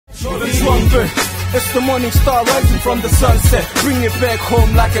trumpet. It's the morning star rising from the sunset. Bring it back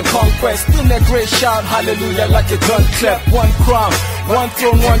home like a conquest. In that great shout, hallelujah, like a gun clap. One crown, one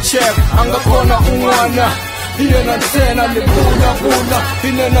throne, one chair. Angakona unwana. Inena nsena ni pula.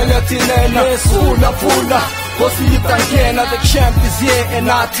 Inena yatinena, pula. The champ is here and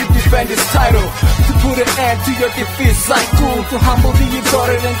out to defend his title. To put an end to your defeat cycle. To humble the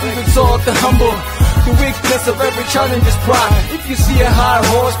exalted and to exalt the humble. The weakness of every challenge is pride. If you see a high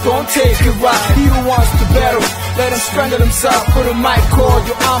horse, don't take a ride. He who wants to battle, let him strangle himself. Put a mic cord,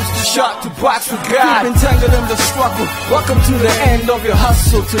 your arms too short to box with God. You've entangled in the struggle. Welcome to the end of your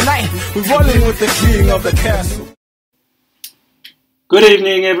hustle. Tonight, we're rolling with the king of the castle. Good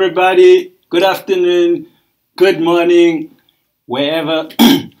evening, everybody. Good afternoon. Good morning, wherever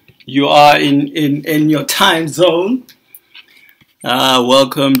you are in your time zone.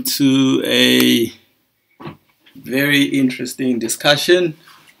 Welcome to a very interesting discussion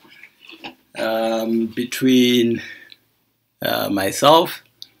between myself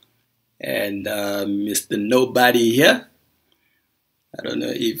and Mr. Nobody here. I don't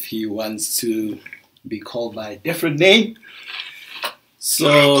know if he wants to be called by a different name.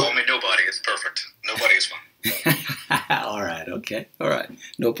 So call me Nobody. It's perfect. Nobody is fine. All right, okay, all right,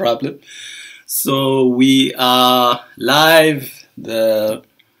 no problem. So we are live. The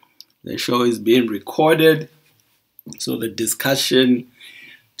show is being recorded. So the discussion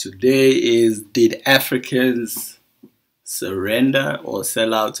today is: did Africans surrender or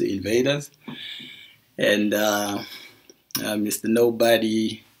sell out to invaders? And Mr.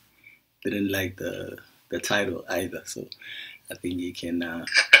 Nobody didn't like the title either, so I think he can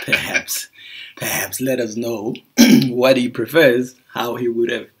perhaps let us know what he prefers, how he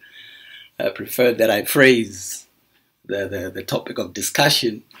would have preferred that I phrase the topic of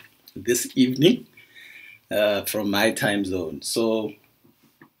discussion this evening from my time zone. So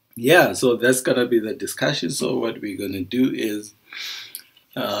yeah, so that's gonna be the discussion. So what we're gonna do is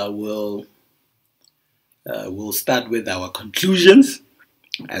we'll start with our conclusions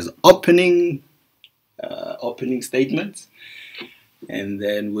as opening statements. And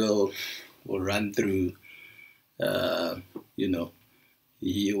then we'll run through,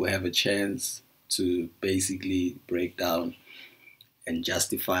 he will have a chance to basically break down and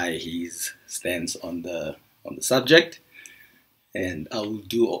justify his stance on the subject, and I will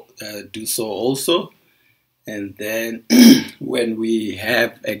do so also. And then when we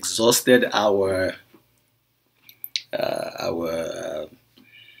have exhausted our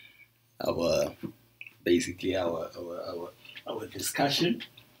discussion,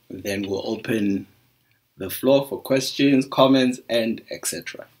 then we'll open the floor for questions, comments, and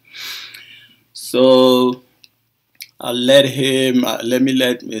etc. So I'll let him. Let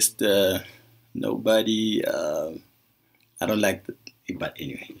Mr. Nobody. I don't like the, but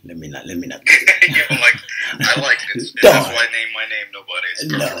anyway, let me not. You don't like? I like it. That's why I named my name Nobody. It's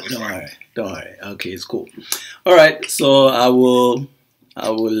don't worry. Okay, it's cool. All right. So I will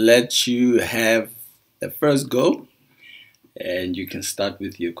let you have the first go. And you can start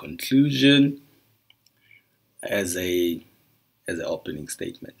with your conclusion as an opening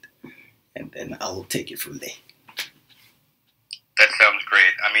statement, and then I will take it from there. That sounds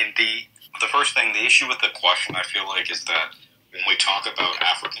great. I mean, the first thing, the issue with the question, I feel like, is that when we talk about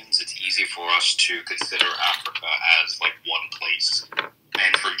Africans, it's easy for us to consider Africa as like one place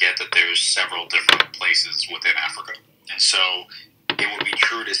and forget that there's several different places within Africa. And so it would be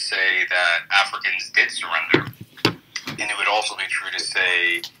true to say that Africans did surrender. And it would also be true to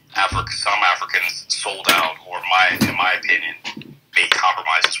say some Africans sold out, or in my opinion, made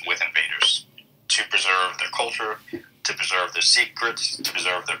compromises with invaders to preserve their culture, to preserve their secrets, to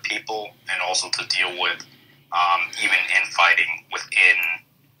preserve their people, and also to deal with even infighting within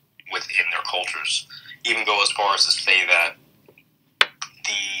their cultures. Even go as far as to say that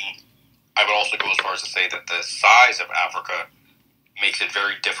I would also go as far as to say that the size of Africa makes it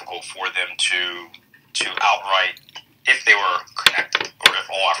very difficult for them to outright, if they were connected, or if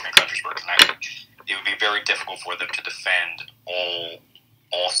all African countries were connected, it would be very difficult for them to defend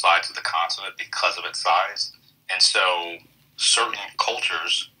all sides of the continent because of its size. And so certain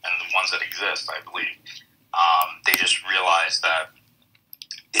cultures, and the ones that exist, I believe, they just realize that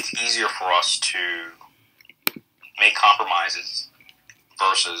it's easier for us to make compromises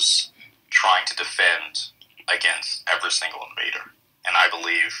versus trying to defend against every single invader. And I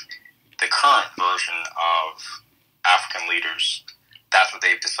believe the current version of African leaders, that's what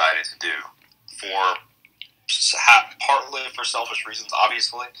they've decided to do, partly for selfish reasons.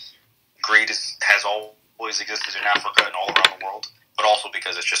 Obviously, greed has always existed in Africa and all around the world, but also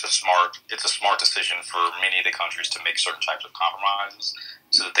because it's just a smart decision for many of the countries to make certain types of compromises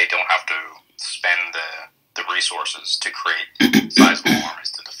so that they don't have to spend the resources to create sizable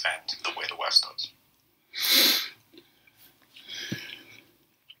armies to defend the way the West does.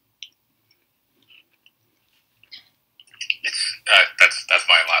 That's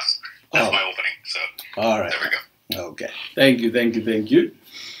my my opening. So all right, there we go. Okay, thank you.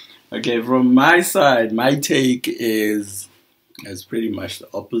 Okay, from my side, my take is pretty much the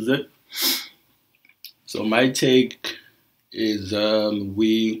opposite. So my take is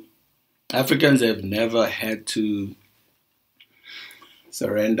we Africans have never had to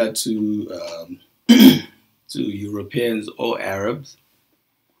surrender to to Europeans or Arabs,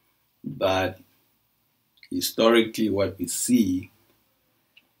 but historically what we see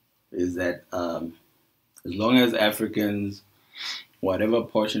is that as long as Africans, whatever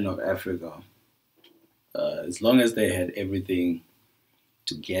portion of Africa, as long as they had everything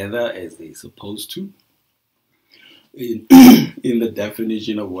together as they're supposed to, in the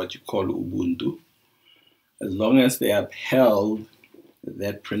definition of what you call Ubuntu, as long as they upheld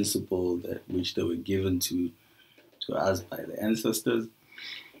that principle that which they were given to us by the ancestors,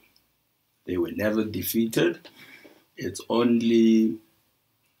 they were never defeated. It's only,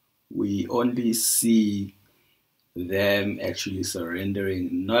 we only see them actually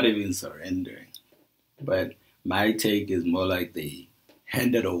surrendering, not even surrendering, but my take is more like they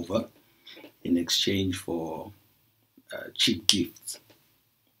handed over in exchange for cheap gifts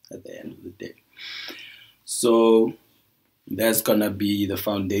at the end of the day. So that's gonna be the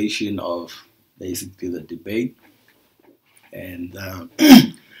foundation of basically the debate. And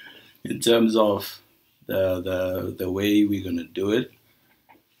in terms of the way we're gonna do it,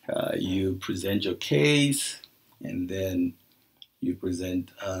 you present your case, and then you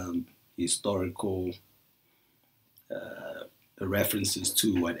present historical references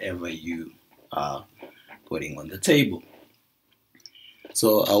to whatever you are putting on the table.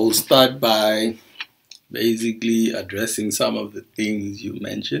 So I will start by basically addressing some of the things you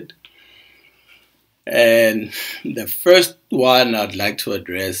mentioned. And the first one I'd like to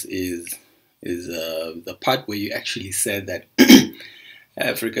address is the part where you actually said that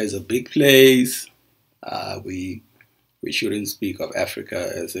Africa is a big place. We shouldn't speak of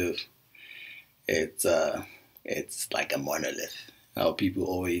Africa as if it's like a monolith. How people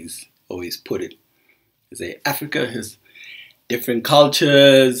always put it. They say Africa has different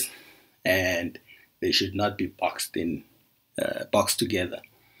cultures and they should not be boxed together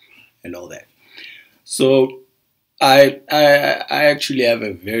and all that. So I actually have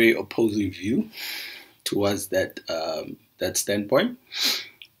a very opposing view towards that standpoint,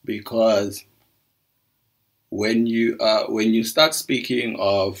 because when you start speaking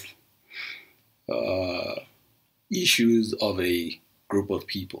of issues of a group of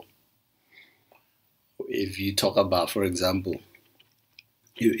people, if you talk about, for example,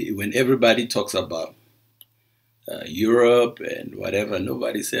 when everybody talks about Europe and whatever,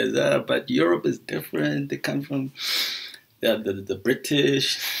 nobody says, but Europe is different. They come from the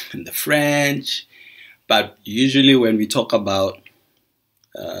British and the French. But usually when we talk about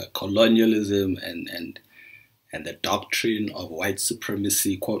colonialism and the doctrine of white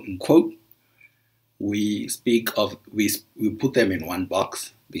supremacy, quote unquote, we put them in one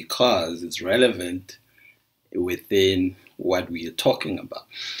box because it's relevant within what we are talking about.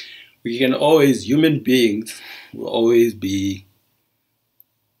 Human beings will always be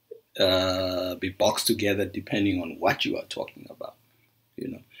boxed together depending on what you are talking about. You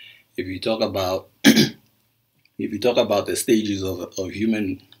know, if you talk about the stages of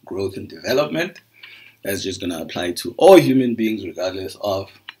human growth and development, that's just going to apply to all human beings regardless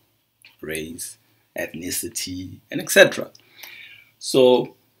of race, ethnicity, and etc.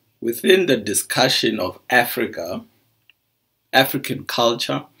 So within the discussion of Africa, African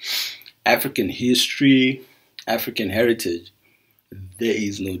culture, African history, African heritage, there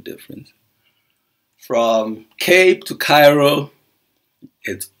is no difference. From Cape to Cairo,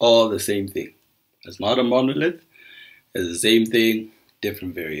 it's all the same thing. It's not a monolith. It's the same thing,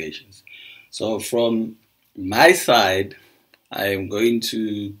 different variations. So from my side, I am going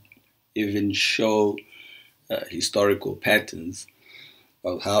to even show historical patterns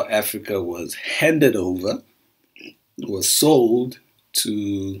of how Africa was handed over, was sold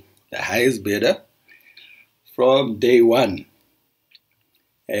to the highest bidder from day one,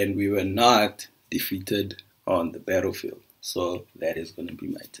 and we were not defeated on the battlefield. So that is going to be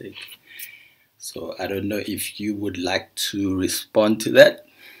my take. So I don't know if you would like to respond to that,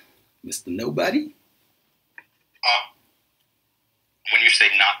 Mr. Nobody. When you say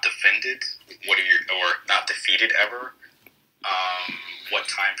not defended, or not defeated ever, What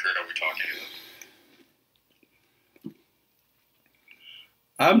time period are we talking about?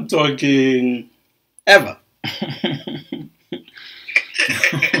 I'm talking ever.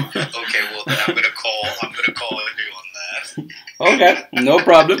 Okay, well then I'm gonna call you on that. Okay, no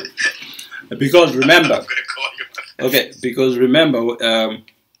problem. Because remember, I'm gonna call you on that. okay, because remember,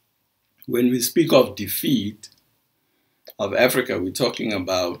 when we speak of defeat of Africa, we're talking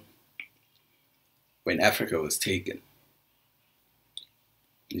about when Africa was taken.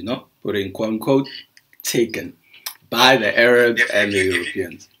 You know, put in quote unquote taken by the Arabs and the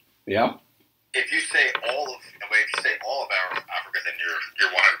Europeans. Yeah. If you say all of Africa, then you're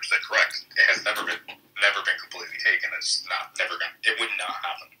 100% correct. It has never been completely taken. It's not never going. It would not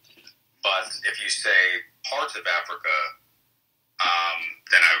happen. But if you say parts of Africa,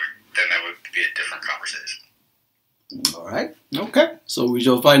 then that would be a different conversation. All right. Okay. So we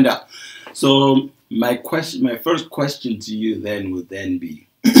shall find out. So my first question to you then would then be,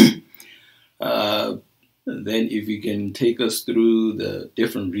 then if you can take us through the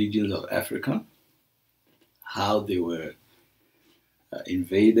different regions of Africa, how they were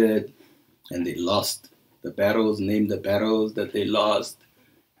invaded and they lost the battles, name the battles that they lost,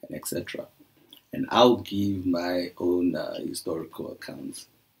 and etc. And I'll give my own historical accounts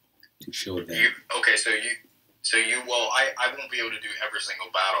to show them. I won't be able to do every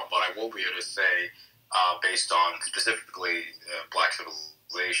single battle, but I will be able to say, based on specifically Black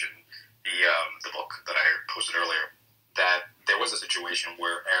Civilization, the book that I posted earlier, that there was a situation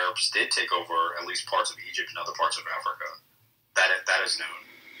where Arabs did take over at least parts of Egypt and other parts of Africa. That is known,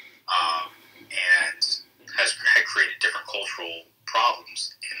 and had created different cultural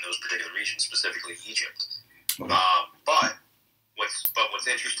problems in those particular regions, specifically Egypt. But what's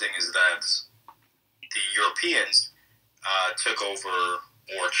interesting is that the Europeans took over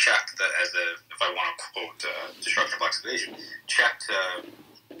or checked that, if I want to quote Destruction of Black Civilization, checked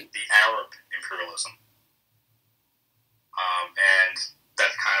the Arab imperialism. And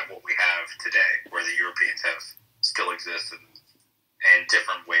that's kind of what we have today, where the Europeans still exist in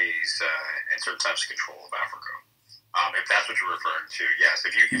different ways and certain types of control of Africa. If that's what you're referring to, yes.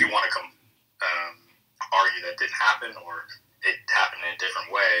 If you want to argue that didn't happen or it happened in a different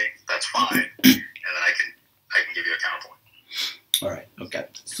way, that's fine, and then I can give you a counterpoint. All right. Okay.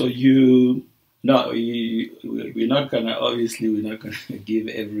 So we're not gonna give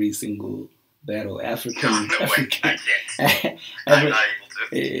every single battle African. No way, I can't. I'm not able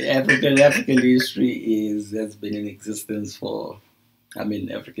to. African history has been in existence for. I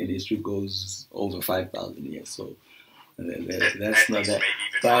mean, African history goes over 5,000 years, so that's not that.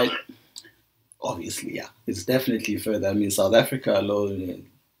 But obviously, yeah, it's definitely further. I mean, South Africa alone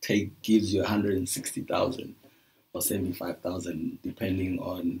gives you 160,000 or 75,000, depending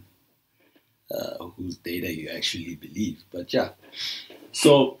on whose data you actually believe. But yeah,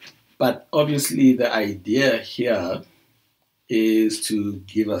 so, but obviously the idea here is to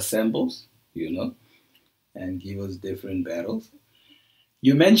give us samples, and give us different battles.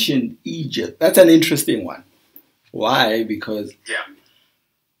 You mentioned Egypt. That's an interesting one. Why? Because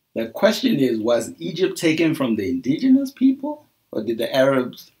the question is, was Egypt taken from the indigenous people, or did the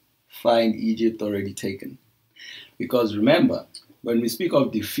Arabs find Egypt already taken? Because remember, when we speak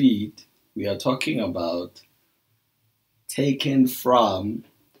of defeat, we are talking about taken from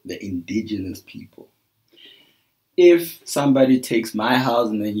the indigenous people. If somebody takes my house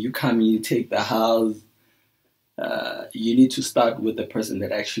and then you come and you take the house, you need to start with the person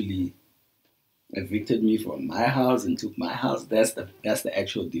that actually evicted me from my house and took my house. That's the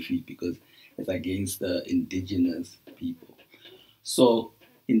actual defeat, because it's against the indigenous people. So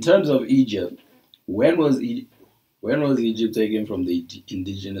in terms of Egypt, when was Egypt taken from the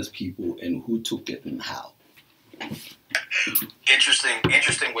indigenous people, and who took it and how?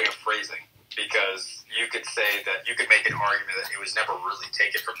 Interesting way of phrasing, because you could make an argument that it was never really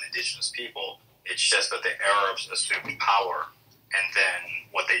taken from the indigenous people. It's just that the Arabs assumed power, and then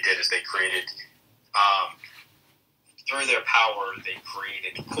what they did is they created, through their power, they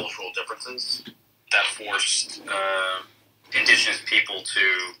created cultural differences that forced indigenous people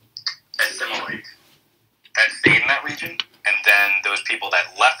to assimilate and stay in that region. And then those people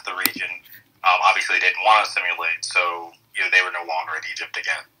that left the region obviously didn't want to assimilate, so they were no longer in Egypt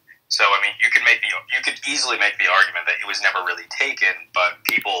again. So I mean, you could easily make the argument that it was never really taken, but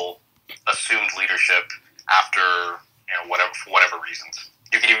people assumed leadership after for whatever reasons.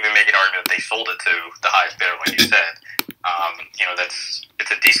 You could even make an argument that they sold it to the highest bidder, like you said.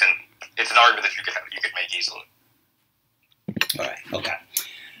 It's an argument that you could make easily. All right. Okay.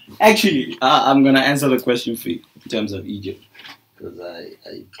 Actually, I'm gonna answer the question for you in terms of Egypt, because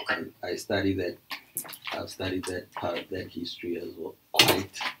I study that I've studied that part, that history as well,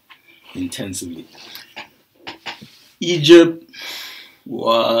 quite intensively. Egypt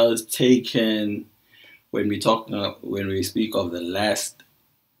was taken when we speak of the last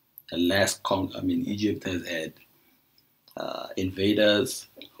Egypt has had invaders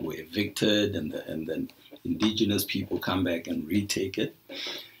who were evicted, and then indigenous people come back and retake it.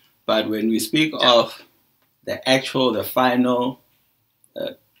 But when we speak of the final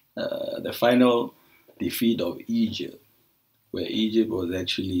defeat of Egypt, where Egypt was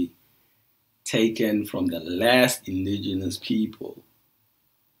actually taken from the last indigenous people,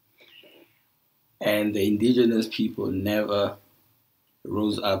 and the indigenous people never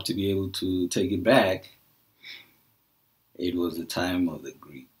rose up to be able to take it back, it was the time of the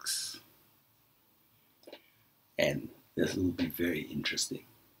Greeks. And this will be very interesting.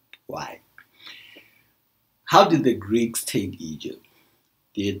 Why? How did the Greeks take Egypt?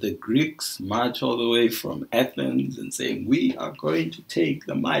 Did the Greeks march all the way from Athens and saying, we are going to take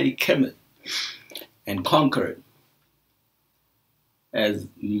the mighty Kemet and conquer it? As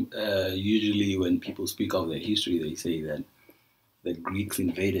usually when people speak of their history, they say that the Greeks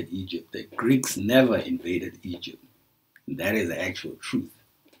invaded Egypt. The Greeks never invaded Egypt. And that is the actual truth.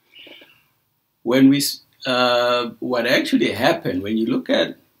 What actually happened, when you look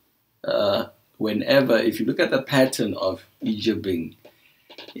at, if you look at the pattern of Egypt being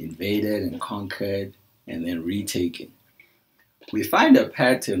invaded and conquered and then retaken, we find a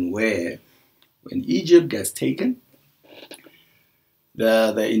pattern where when Egypt gets taken,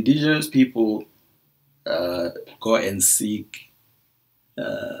 the indigenous people go and seek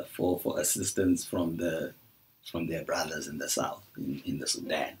for assistance from their brothers in the south, in the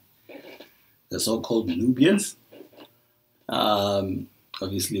Sudan, the so-called Nubians.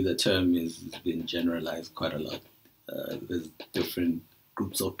 Obviously, the term has been generalized quite a lot. There's different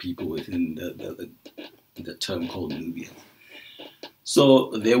groups of people within the term called Nubians.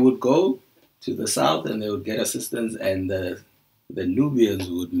 So they would go to the south and they would get assistance, and the Nubians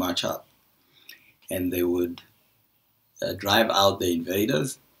would march up and they would drive out the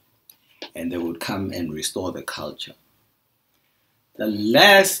invaders, and they would come and restore the culture. The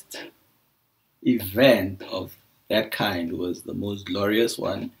last event of that kind was the most glorious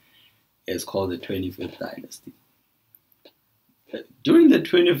one. It's called the 25th dynasty. During the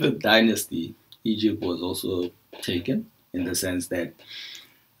 25th dynasty, Egypt was also taken, in the sense that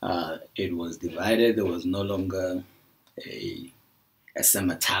it was divided. There was no longer a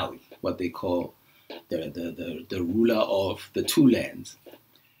Sematawi, what they call the ruler of the two lands.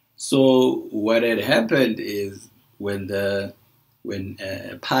 So what had happened is when Pianka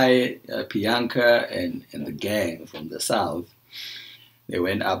and the gang from the south, they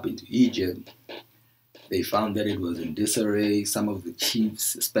went up into Egypt, they found that it was in disarray. Some of the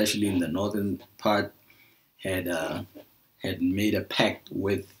chiefs, especially in the northern part, had made a pact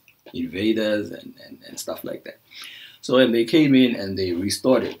with invaders and stuff like that. So when they came in and they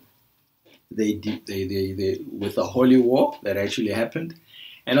restored it, they with a holy war that actually happened,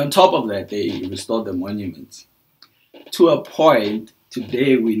 and on top of that, they restored the monuments. To a point,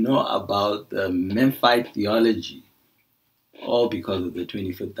 today we know about the Memphite theology, all because of the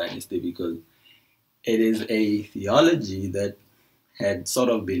 25th dynasty, because it is a theology that had sort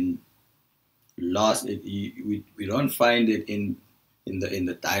of been lost. We don't find it in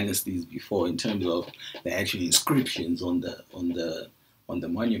the dynasties before, in terms of the actual inscriptions on the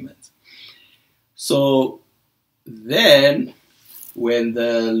monuments. So then, when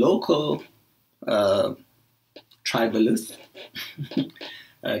the local tribalists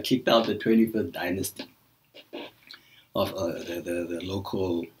kicked out the 25th dynasty of the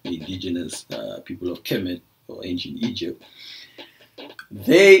local indigenous people of Kemet, or ancient Egypt,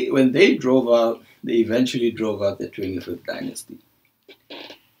 when they drove out, they eventually drove out the 25th dynasty.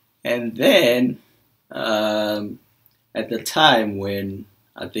 And then, at the time when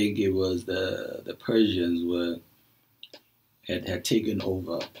I think it was the Persians had taken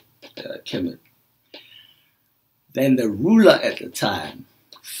over Kemet, then the ruler at the time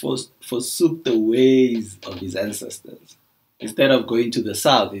forsook the ways of his ancestors. Instead of going to the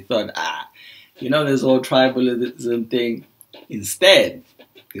south, he thought, this whole tribalism thing. Instead,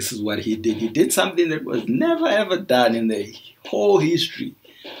 this is what he did. He did something that was never ever done in the whole history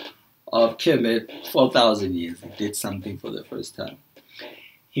of Kemet, 4,000 years. He did something for the first time.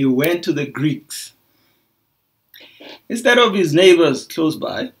 He went to the Greeks. Instead of his neighbors close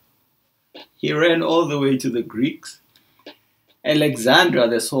by, he ran all the way to the Greeks. Alexander,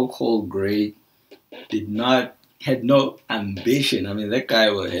 the so-called great, had no ambition. I mean, that guy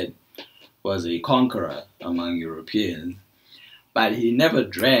was a conqueror among Europeans, but he never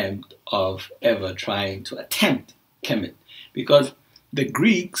dreamed of ever trying to attempt Kemet, because the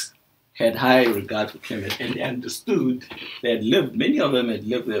Greeks had high regard for Kemet, and they understood they had lived, many of them had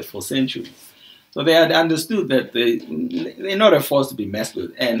lived there for centuries. So they had understood that they're not a force to be messed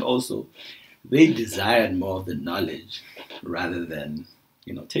with, and also they desired more of the knowledge rather than,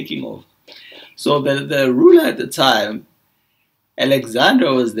 taking over. So the ruler at the time,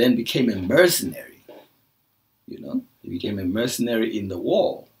 Alexander, became a mercenary. He became a mercenary in the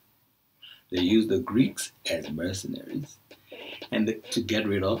war. They used the Greeks as mercenaries and to get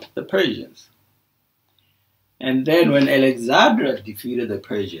rid of the Persians. And then when Alexander defeated the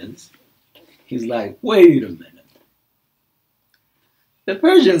Persians, he's like, wait a minute. The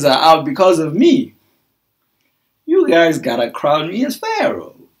Persians are out because of me. You guys gotta crown me as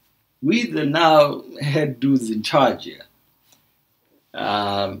pharaoh. We the now head dudes in charge here.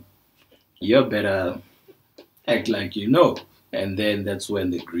 You better act like you know. And then that's when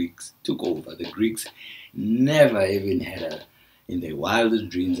the Greeks took over. The Greeks never even had in their wildest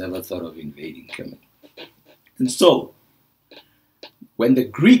dreams, ever thought of invading Kemet. And so, when the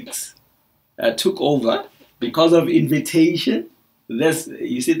Greeks took over, because of invitation,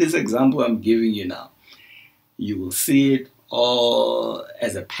 you see this example I'm giving you now, you will see it all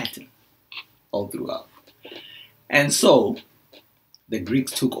as a pattern, all throughout. And so, the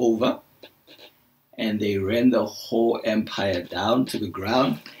Greeks took over, and they ran the whole empire down to the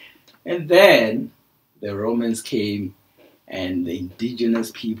ground. And then the Romans came, and the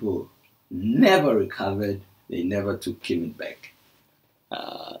indigenous people never recovered. They never took Kemet back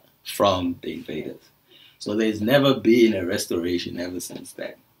from the invaders. So there's never been a restoration ever since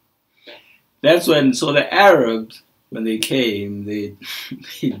then. That's when, so the Arabs, when they came, they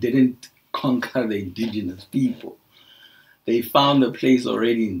didn't conquer the indigenous people. They found the place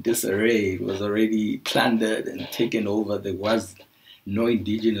already in disarray. It was already plundered and taken over. There was no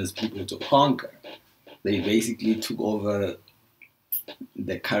indigenous people to conquer. They basically took over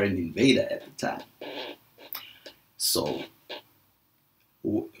the current invader at the time. So,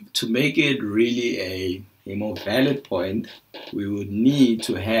 to make it really a more valid point, we would need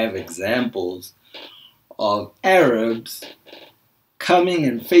to have examples of Arabs coming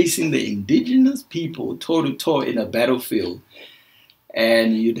and facing the indigenous people toe-to-toe in a battlefield.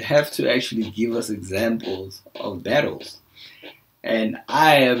 And you'd have to actually give us examples of battles. And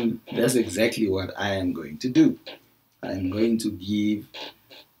that's exactly what I am going to do. I'm going to give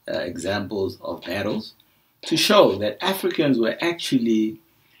examples of battles to show that Africans were actually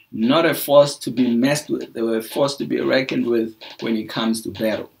not a force to be messed with. They were a force to be reckoned with when it comes to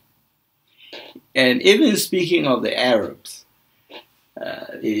battle. And even speaking of the Arabs,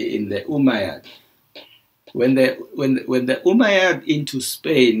 in the Umayyad, when the Umayyad into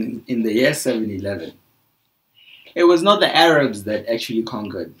Spain in the year 711, it was not the Arabs that actually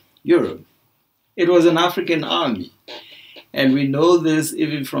conquered Europe. It was an African army. And we know this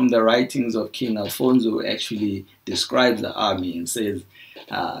even from the writings of King Alfonso, who actually describes the army and says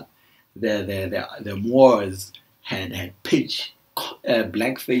the Moors had pitch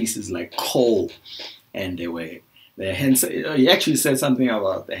black faces like coal, and they were he actually said something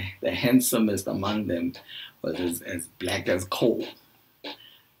about the handsomest among them was as black as coal.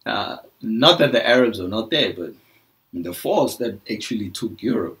 Not that the Arabs were not there, but the force that actually took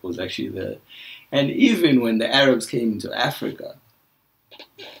Europe was actually there. And even when the Arabs came into Africa,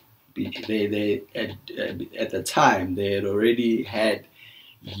 they at the time they had already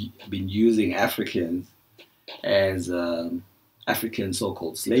been using Africans as African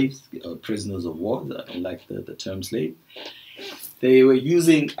so-called slaves, prisoners of war. I don't like the term slave. They were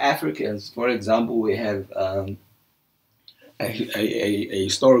using Africans. For example, we have a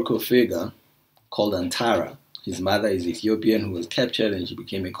historical figure called Antara. His mother is Ethiopian, who was captured, and she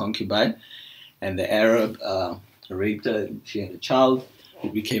became a concubine. And the Arab raped her, and she had a child who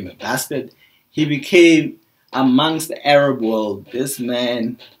became a bastard. He became, amongst the Arab world, this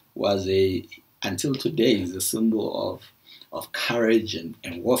man was until today, is a symbol of courage and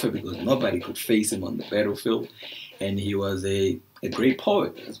warfare, because nobody could face him on the battlefield. And he was a great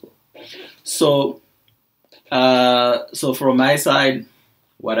poet as well. So from my side,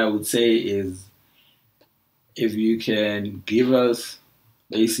 what I would say is, if you can give us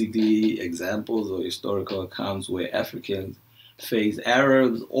basically examples or historical accounts where Africans faced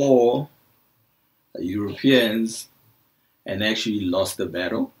Arabs or Europeans and actually lost the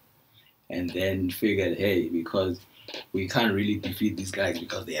battle, and then figured, hey, because we can't really defeat these guys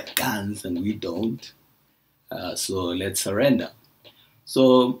because they have guns and we don't, so let's surrender.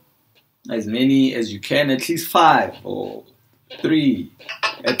 So as many as you can, at least 5 or 3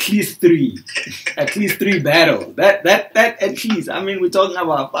 At least three. At least three battles. That at least. I mean, we're talking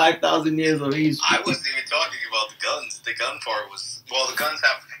about 5,000 years of history. I wasn't even talking about the guns. The gun part was, well, the guns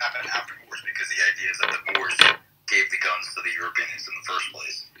happened afterwards because the idea is that the Moors gave the guns to the Europeans in the first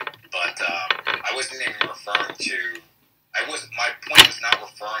place. But I wasn't even referring to, my point was not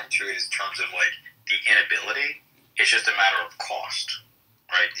referring to it in terms of like the inability. It's just a matter of cost,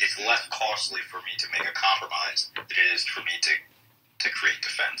 right? It's less costly for me to make a compromise than it is for me to create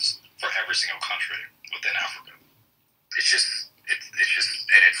defense for every single country within Africa. It's just,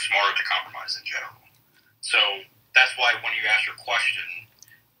 and it's smarter to compromise in general. So that's why when you ask your question,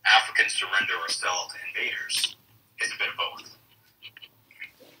 Africans surrender or sell to invaders, it's a bit of both.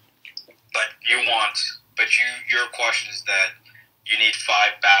 But your question is that you need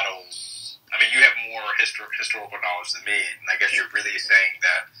 5 battles. I mean, you have more historical knowledge than me, and I guess you're really saying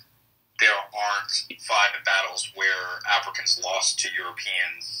that there aren't 5 battles where Africans lost to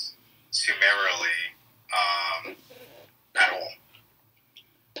Europeans summarily at all.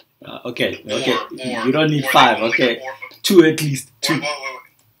 Okay. You don't need 5. Okay, 2 at least. 2.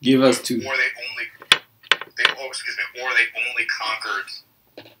 Give us 2. Or they only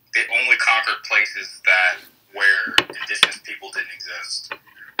conquered places where indigenous people didn't exist.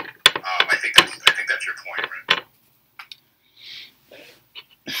 I think that's your point, right?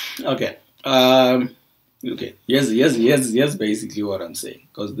 Okay. Okay. Yes. Basically, what I'm saying,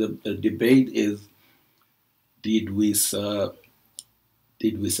 because the debate is, did we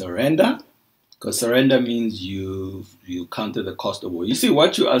surrender? Because surrender means you counter the cost of war. You see,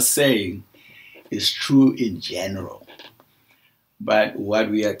 what you are saying is true in general, but what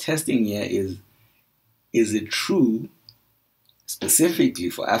we are testing here is it true specifically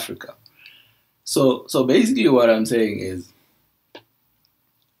for Africa? So basically, what I'm saying is,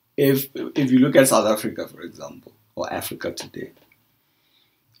 if you look at South Africa, for example, or Africa today,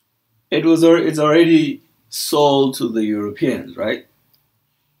 it's already sold to the Europeans, right?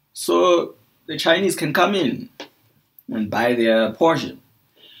 So the Chinese can come in and buy their portion.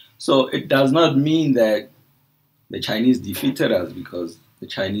 So it does not mean that the Chinese defeated us because the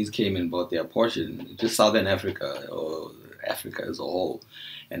Chinese came and bought their portion. Just Southern Africa or Africa as a whole.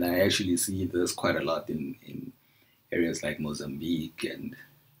 And I actually see this quite a lot in areas like Mozambique and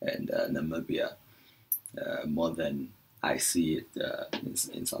Namibia, more than I see it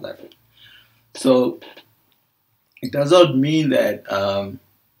in South Africa. So it does not mean that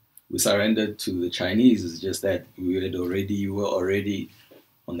we surrendered to the Chinese. It's just that we were already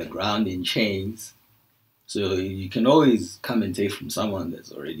on the ground in chains. So you can always come and take from someone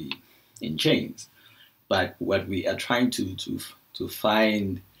that's already in chains. But what we are trying to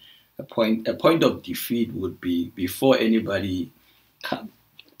find a point of defeat would be before anybody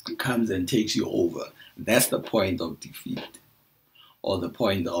comes and takes you over. That's the point of defeat, or the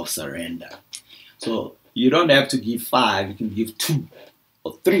point of surrender. So you don't have to give 5, you can give 2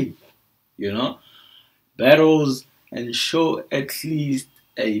 or 3, battles, and show at least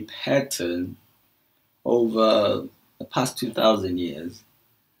a pattern over the past 2,000 years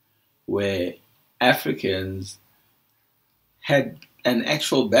where Africans had an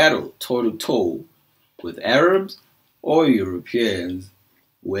actual battle toe-to-toe with Arabs or Europeans,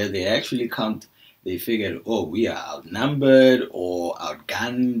 where they actually they figured, oh, we are outnumbered or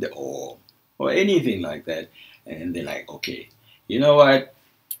outgunned or anything like that. And they're like, okay, you know what?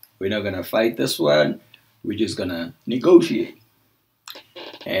 We're not going to fight this one. We're just going to negotiate.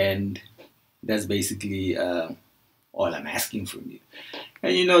 And that's basically all I'm asking from you.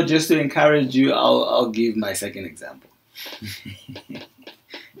 And just to encourage you, I'll give my second example.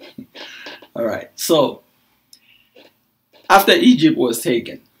 All right. So after Egypt was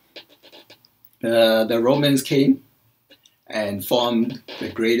taken, the Romans came and formed the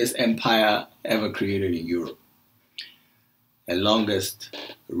greatest empire ever created in Europe, the longest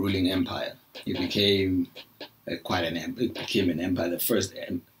ruling empire. It became it became an empire, the first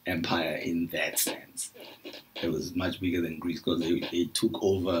empire in that sense. It was much bigger than Greece because they took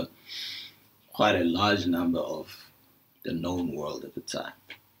over quite a large number of the known world at the time.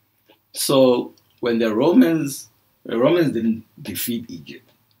 So when the Romans didn't defeat Egypt.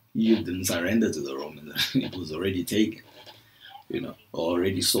 Egypt didn't surrender to the Romans. It was already taken,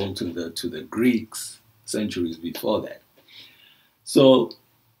 already sold to the Greeks centuries before that. So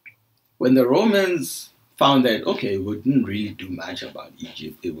when the Romans found that, okay, we didn't really do much about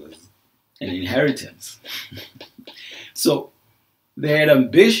Egypt, it was an inheritance. So they had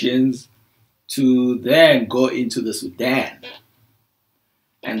ambitions to then go into the Sudan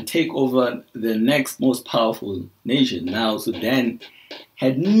and take over the next most powerful nation. Now, Sudan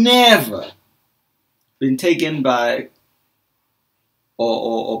had never been taken by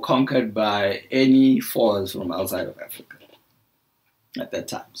or conquered by any force from outside of Africa at that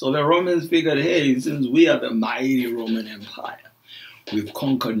time. So the Romans figured, hey, since we are the mighty Roman Empire, we've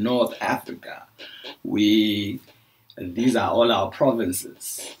conquered North Africa, these are all our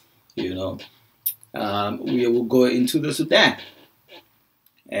provinces, you know. We will go into the Sudan.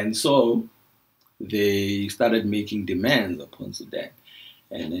 And so they started making demands upon Sudan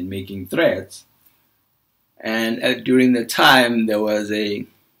and then making threats. And during the time, there was a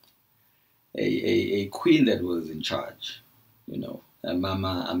queen that was in charge, you know,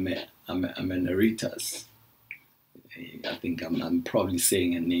 Mama Amenaritas. I think I'm probably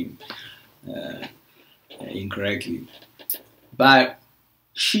saying her name incorrectly. But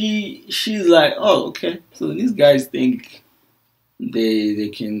she's like, oh, okay, so these guys think they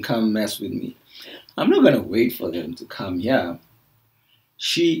can come mess with me. I'm not going to wait for them to come here.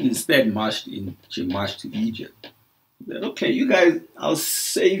 She instead marched to Egypt. Said, okay, you guys, I'll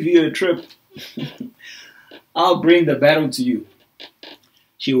save you a trip. I'll bring the battle to you.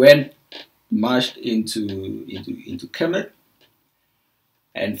 She marched into Kemet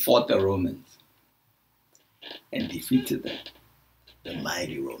and fought the Romans and defeated them. The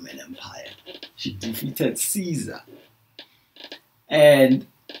mighty Roman Empire. She defeated Caesar. And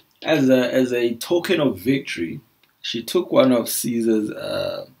as a token of victory, she took one of Caesar's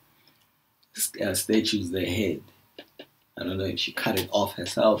statues, the head. I don't know if she cut it off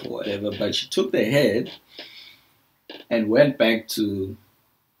herself or whatever, but she took the head and went back to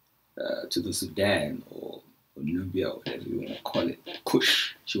the Sudan or Nubia, or whatever you want to call it,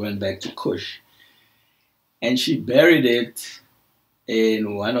 Kush. She went back to Kush. And she buried it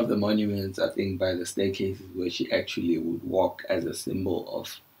in one of the monuments, I think, by the staircases, where she actually would walk as a symbol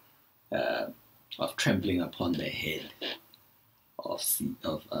of trampling upon the head of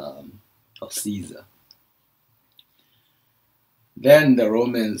Caesar. Then the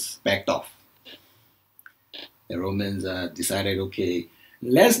Romans backed off. The Romans decided, okay,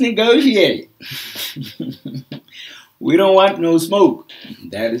 let's negotiate. We don't want no smoke.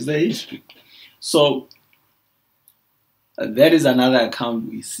 That is the history. So that is another account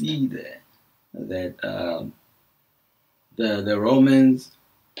we see there, that the Romans,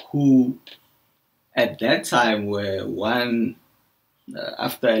 who at that time were one,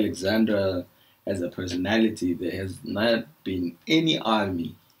 after Alexander as a personality, there has not been any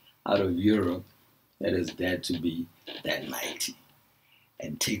army out of Europe that is dared to be that mighty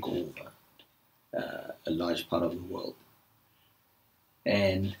and take over a large part of the world.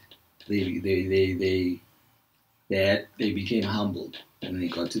 And they became humbled when they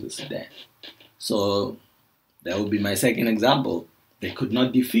got to the Sudan. So that would be my second example. They could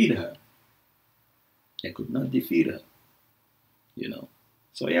not defeat her. They could not defeat her, you know.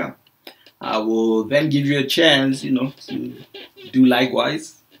 So yeah, I will then give you a chance, you know, to do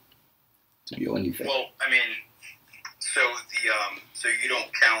likewise, to be only fair. Well, I mean, so you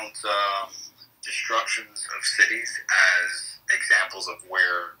don't count destructions of cities as examples of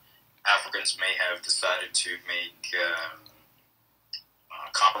where Africans may have decided to make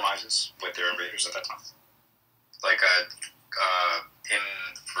compromises with their invaders at that time, like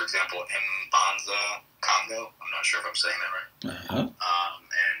for example, in Banza, Congo. I'm not sure if I'm saying that right. And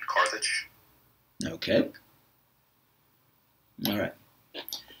Carthage. Okay. All right.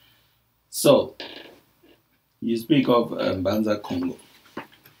 So you speak of Banza, Congo.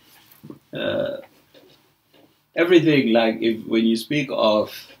 Everything, like when you speak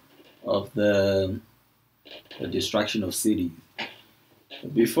of the destruction of cities,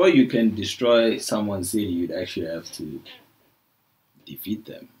 before you can destroy someone's city, you'd actually have to defeat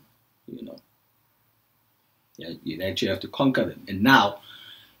them, you know. Yeah, you'd actually have to conquer them. And now,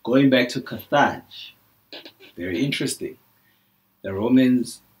 going back to Carthage, very interesting. The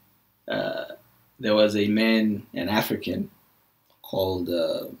Romans, there was a man, an African, called,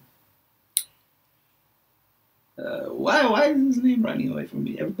 why is his name running away from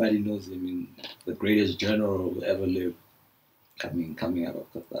me? Everybody knows him, in the greatest general who ever lived, coming out of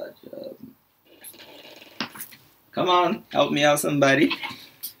Carthage. Come on, help me out, somebody.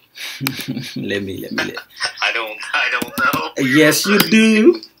 let me. I don't know. Yes, you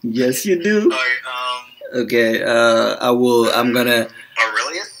do. Yes, you do. All right, Okay, I'm gonna.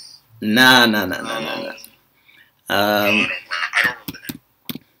 Aurelius? Nah. I don't know the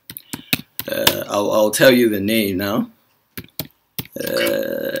name. I'll tell you the name now.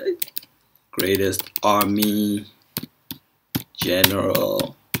 Greatest army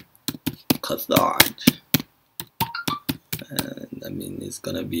general, Carthage. I mean, it's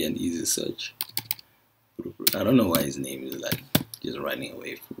gonna be an easy search. I don't know why his name is like just running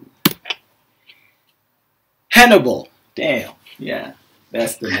away from me. Hannibal. Damn. Yeah.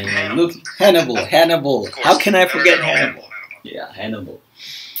 That's the name. Look, Hannibal. How can I forget Hannibal? Yeah, Hannibal.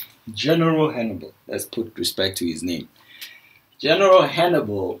 General Hannibal. Let's put respect to his name. General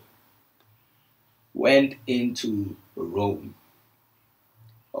Hannibal went into Rome,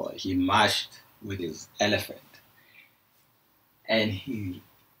 or he marched with his elephant, and he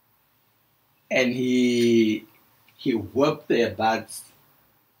whipped their butts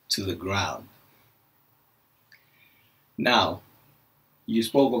to the ground. Now, you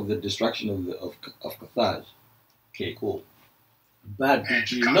spoke of the destruction of Carthage. Okay, cool. But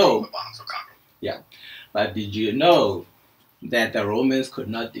did you know? Yeah. But did you know that the Romans could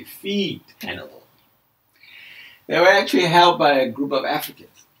not defeat Hannibal? They were actually held by a group of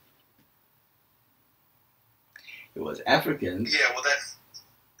Africans. It was Africans. Yeah, well,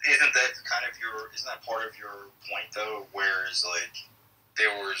 isn't that part of your point though? Whereas like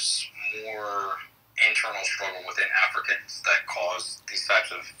there was more internal struggle within Africans that caused these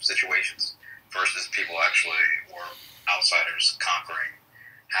types of situations versus people actually or outsiders conquering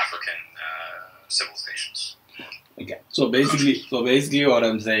African civilizations. Okay, so basically what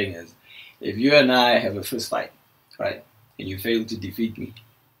I'm saying is, if you and I have a fist fight, right, and you fail to defeat me,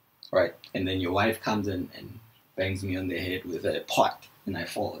 right, and then your wife comes in and bangs me on the head with a pot and I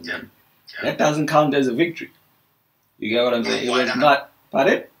fall, and that doesn't count as a victory. You get what I'm saying? It was not.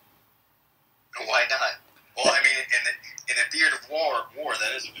 Pardon? Why not? Well, I mean, in the theater of war,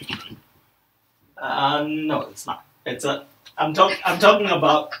 that is a victory. No, it's not. I'm talking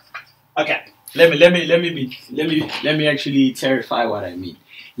about. Okay, let me actually clarify what I mean.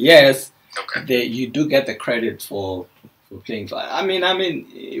 Yes, okay. You do get the credit for playing. I mean,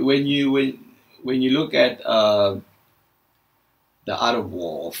 when you look at the art of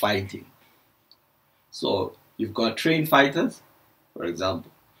war or fighting, so you've got trained fighters, for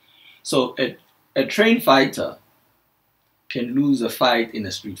example. So a trained fighter can lose a fight in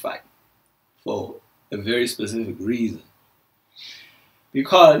a street fight for a very specific reason.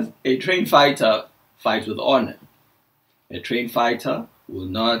 Because a trained fighter fights with honor. A trained fighter will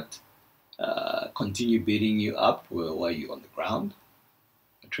not continue beating you up while you're on the ground.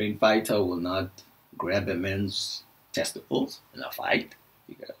 A trained fighter will not grab a man's testicles in a fight.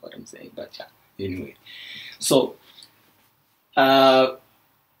 You get what I'm saying? But yeah, anyway. So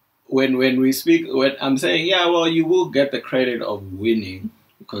when I'm saying, yeah, well, you will get the credit of winning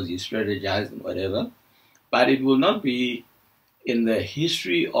because you strategize and whatever, but it will not be in the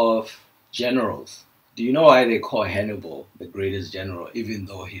history of generals. Do you know why they call Hannibal the greatest general, even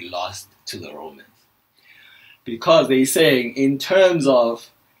though he lost to the Romans? Because they're saying, in terms of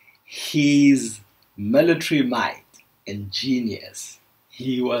his military might and genius,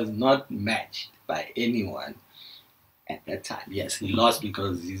 he was not matched by anyone at that time. Yes, he lost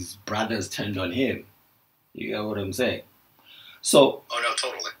because his brothers turned on him. You get what I'm saying? So. Oh no,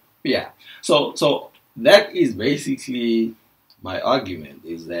 totally. Yeah. So that is basically my argument,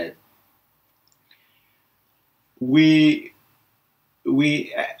 is that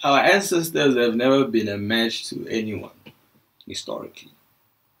our ancestors have never been a match to anyone historically.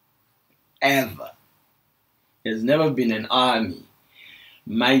 Ever. There's never been an army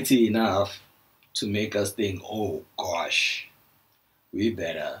mighty enough to make us think, oh gosh, we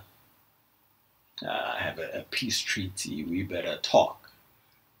better have a peace treaty, we better talk.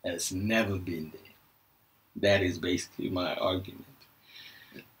 It's never been there. That is basically my argument.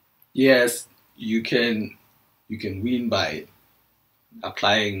 Yes, you can win by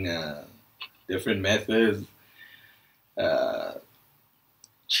applying different methods,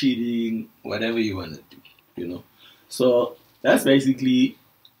 cheating, whatever you want to do, you know. So that's basically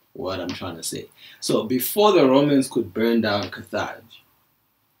what I'm trying to say. So before the Romans could burn down Carthage,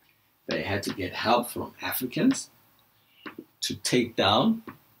 they had to get help from Africans to take down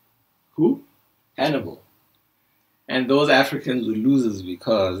who? Hannibal. And those Africans were losers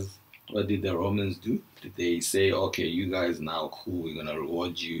because what did the Romans do? Did they say, okay, you guys now cool, we're going to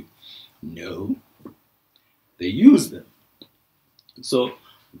reward you? No. They used them. So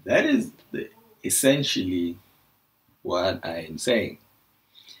that is essentially what I am saying.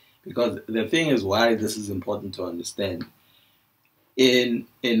 Because the thing is why this is important to understand. In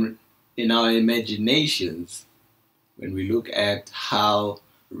our imaginations, when we look at how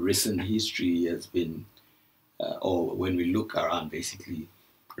recent history has been, or when we look around basically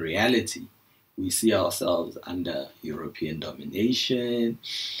reality, we see ourselves under European domination.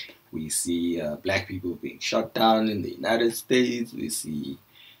 We see black people being shot down in the United States. We see,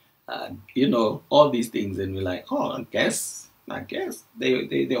 all these things, and we're like, oh, I guess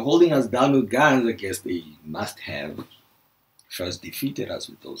they're holding us down with guns. I guess they must have first defeated us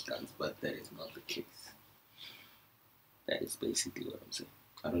with those guns, but that is not the case. That is basically what I'm saying.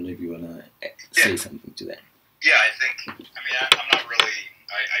 I don't know if you want to say something to that. Yeah, I think, I mean, I'm not really,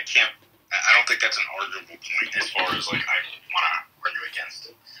 I can't, I don't think that's an arguable point as far as, like, I want to argue against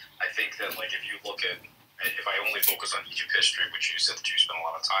it. I think that, like, if you look at, if I only focus on Egypt history, which you said that you spent a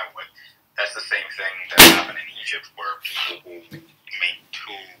lot of time with, that's the same thing that happened in Egypt, where people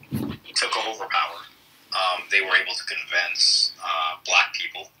who took over power, they were able to convince black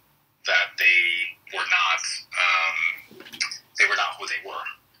people that they were not who they were,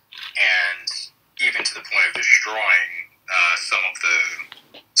 and even to the point of destroying some of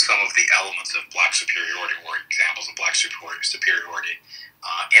the elements of black superiority, or examples of black superiority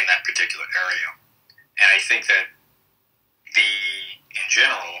in that particular area. And I think that in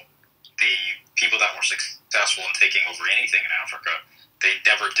general, the people that were successful in taking over anything in Africa, they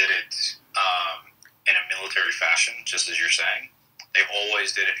never did it in a military fashion, just as you're saying. They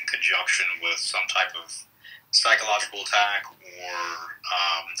always did it in conjunction with some type of psychological attack, or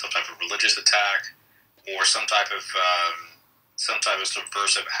some type of religious attack, or some type of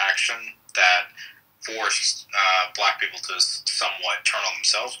subversive action that forced black people to somewhat turn on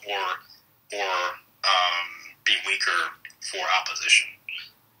themselves, or be weaker for opposition.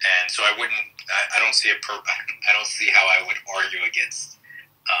 And so I don't see how I would argue against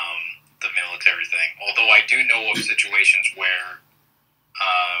the military thing. Although I do know of situations where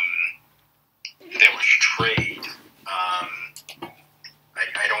there was trade.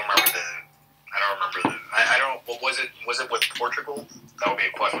 I don't remember what was it? Was it with Portugal? That would be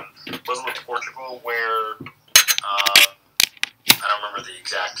a question. Was it with Portugal where I don't remember the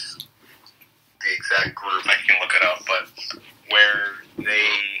exact group. I can look it up, but where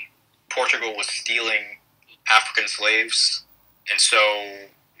Portugal was stealing African slaves, and so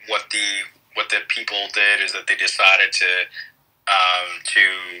what the people did is that they decided to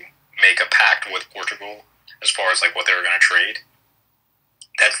make a pact with Portugal as far as like what they were going to trade.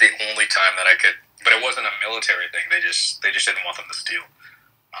 That's the only time that I could, but it wasn't a military thing. They just didn't want them to steal.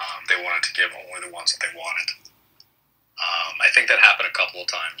 They wanted to give only the ones that they wanted. I think that happened a couple of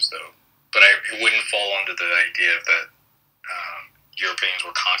times though, but it wouldn't fall under the idea that Europeans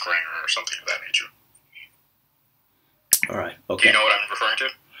were conquering or something of that nature. All right. Okay. Do you know what I'm referring to?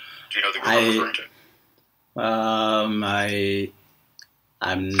 Do you know the group I'm referring to? I'm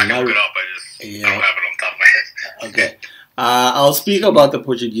I can not. look it up. I don't have it on top of my head. Okay. I'll speak about the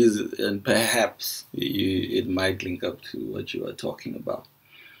Portuguese, and perhaps it might link up to what you are talking about.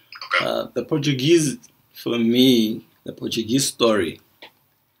 Okay. The Portuguese, for me, the Portuguese story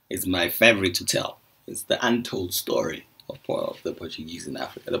is my favorite to tell. It's the untold story of the Portuguese in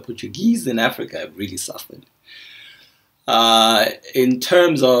Africa. The Portuguese in Africa have really suffered. In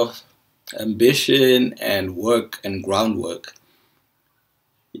terms of ambition and work and groundwork,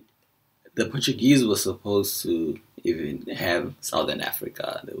 the Portuguese were supposed to even have Southern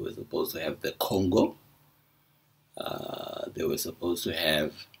Africa. They were supposed to have the Congo. They were supposed to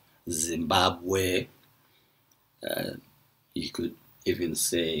have Zimbabwe. You could even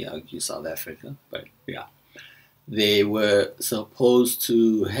say, argue South Africa, but yeah. They were supposed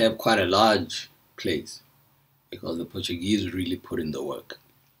to have quite a large place because the Portuguese really put in the work.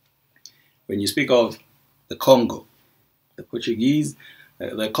 When you speak of the Congo,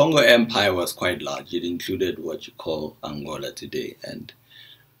 the Congo Empire was quite large. It included what you call Angola today and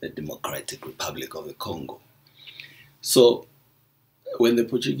the Democratic Republic of the Congo. So when the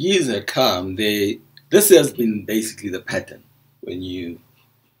Portuguese had come, this has been basically the pattern when you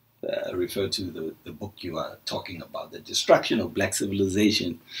refer to the book you are talking about, The Destruction of Black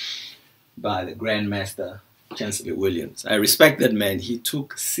Civilization by the Grand Master Chancellor Williams. I respect that man. He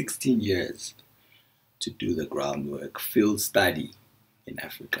took 16 years to do the groundwork, field study in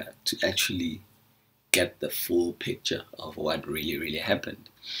Africa to actually get the full picture of what really, really happened.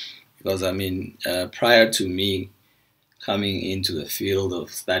 Because, I mean, prior to me coming into the field of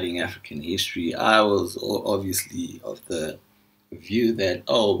studying African history, I was obviously of the view that,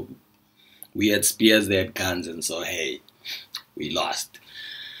 oh, we had spears, they had guns, and so, hey, we lost.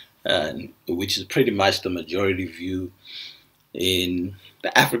 Which is pretty much the majority view in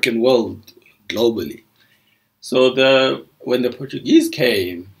the African world globally. So when the Portuguese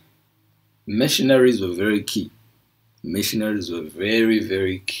came, missionaries were very key. Missionaries were very,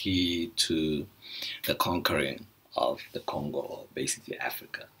 very key to the conquering of the Congo, or basically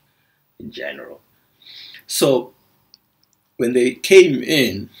Africa in general. So when they came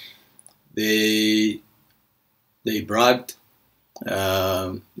in, they brought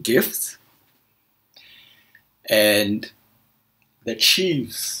gifts, and the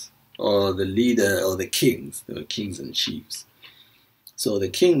chiefs, or the leader, or the kings, there were kings and chiefs. So the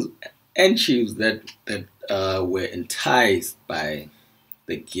kings and chiefs that were enticed by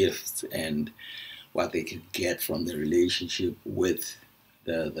the gifts and what they could get from the relationship with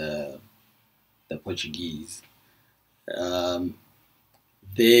the Portuguese.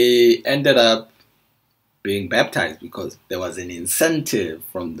 They ended up being baptized because there was an incentive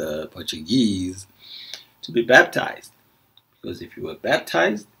from the Portuguese to be baptized. Because if you were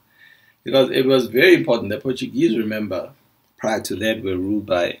baptized, because it was very important, the Portuguese, remember, prior to that were ruled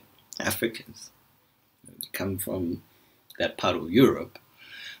by Africans. They come from that part of Europe.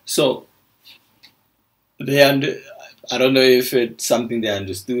 So I don't know if it's something they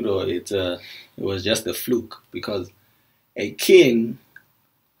understood or it was just a fluke, because a king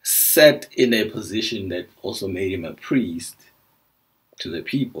sat in a position that also made him a priest to the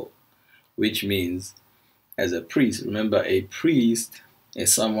people, which means as a priest, remember, a priest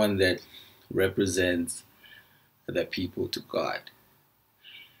is someone that represents the people to God,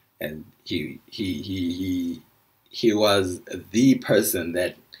 and he was the person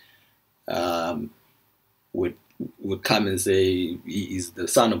that would come and say he is the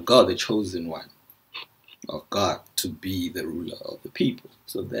Son of God, the chosen one of God to be the ruler of the people.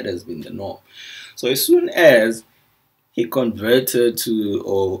 So that has been the norm. So as soon as he converted to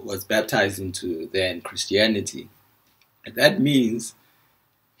or was baptized into then Christianity, that means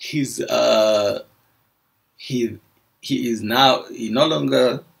he no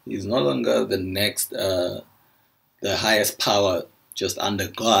longer the next the highest power just under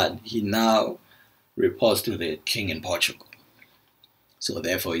God. He now reports to the king in Portugal. So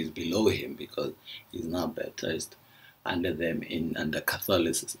therefore he's below him because he's now baptized under them under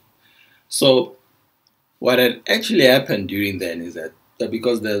Catholicism. So what had actually happened during then is that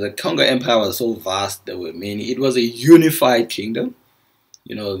because the Congo Empire was so vast, there were many, it was a unified kingdom.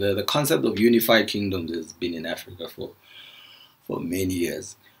 You know, the concept of unified kingdoms has been in Africa for many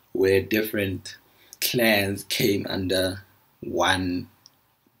years, where different clans came under one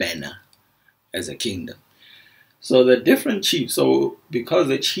banner as a kingdom. So the different chiefs, so because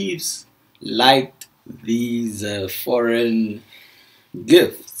the chiefs liked these foreign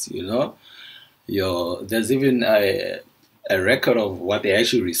gifts, you know, there's even a record of what they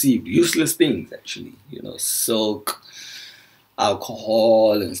actually received, useless things actually, you know, silk,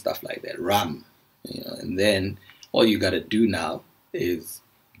 alcohol and stuff like that, rum, you know, and then all you got to do now is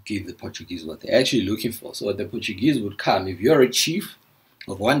give the Portuguese what they're actually looking for. So the Portuguese would come, if you're a chief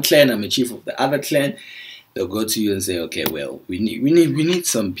of one clan, I'm a chief of the other clan, they'll go to you and say, okay, well, we need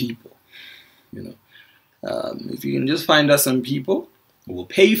some people, you know. If you can just find us some people, we'll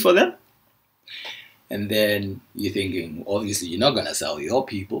pay you for them. And then you're thinking, obviously, you're not going to sell your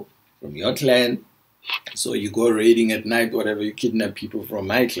people from your clan. So you go raiding at night, whatever, you kidnap people from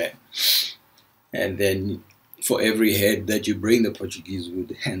my clan. And then for every head that you bring, the Portuguese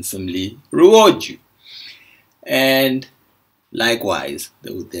would handsomely reward you. And likewise,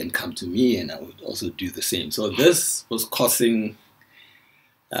 they would then come to me and I would also do the same. So this was causing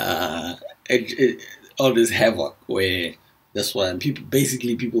all this havoc, where that's why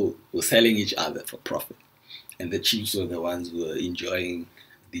people were selling each other for profit. And the chiefs were the ones who were enjoying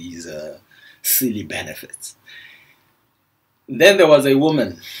these silly benefits. Then there was a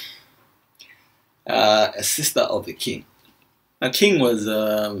woman, a sister of the king. The king was,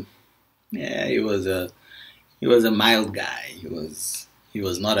 he was a mild guy. He was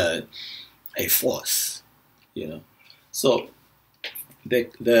not a force, you know. So the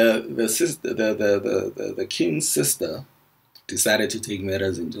king's sister decided to take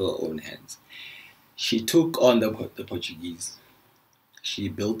matters into her own hands. She took on the Portuguese. She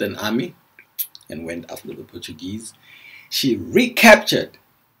built an army and went after the Portuguese. She recaptured,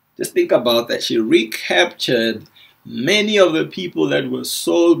 just think about that, she recaptured many of the people that were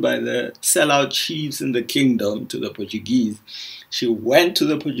sold by the sellout chiefs in the kingdom to the Portuguese. She went to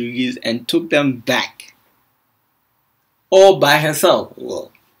the Portuguese and took them back, all by herself.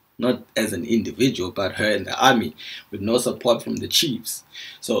 Well, not as an individual, but her and the army, with no support from the chiefs.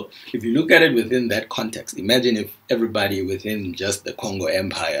 So if you look at it within that context, imagine if everybody within just the Congo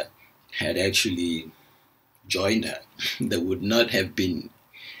Empire had actually joined her. There would not have been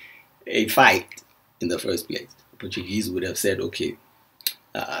a fight in the first place. The Portuguese would have said, okay,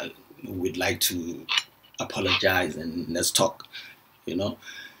 we'd like to apologize and let's talk, you know.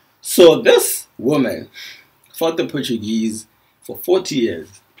 So this woman fought the Portuguese for 40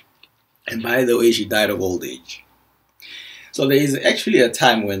 years. And by the way, she died of old age. So there is actually a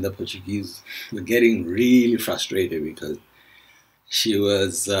time when the Portuguese were getting really frustrated because she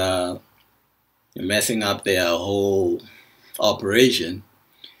was messing up their whole operation.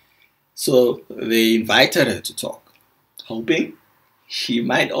 So they invited her to talk, hoping she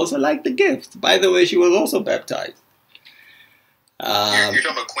might also like the gift. By the way, she was also baptized. You're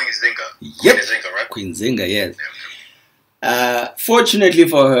talking about Queen Zinga. Yep. Queen Zinga, right? Queen Zinga, yes. Fortunately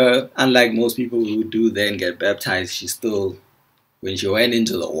for her, unlike most people who do then get baptized, she still, when she went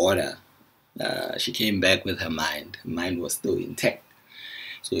into the water, she came back with her mind. Her mind was still intact.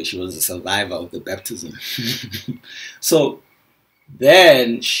 So she was a survivor of the baptism. So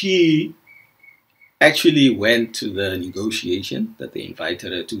then she actually went to the negotiation that they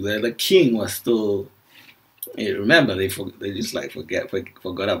invited her to, where the king was still. Remember, they just like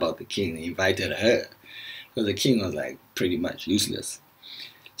forgot about the king. They invited her because the king was like pretty much useless.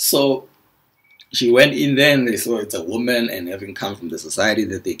 So she went in there and they saw it's a woman, and having come from the society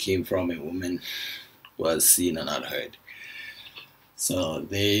that they came from, a woman was seen and not heard. So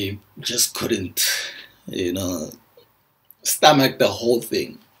they just couldn't, stomach the whole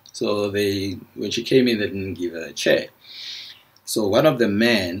thing. So when she came in, they didn't give her a chair. So one of the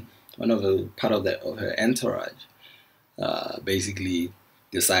part of her entourage, basically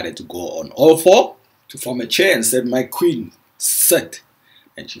decided to go on all four to form a chair and said, "My queen, sit."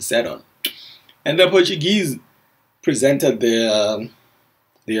 And she sat on. And the Portuguese presented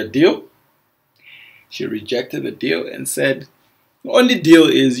their deal. She rejected the deal and said, "The only deal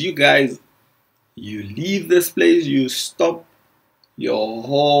is you guys, you leave this place, you stop your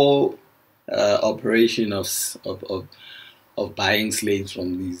whole operation of buying slaves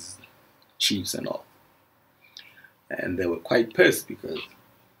from these chiefs and all." And they were quite pissed because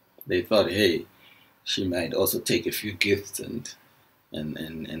they thought, hey, she might also take a few gifts and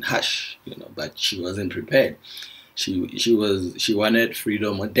hush, but she wasn't prepared. She wanted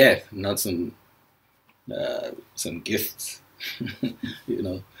freedom or death, not some gifts,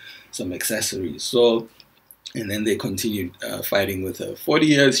 some accessories. So, and then they continued fighting with her. 40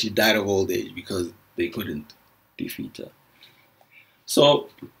 years, she died of old age because they couldn't defeat her. So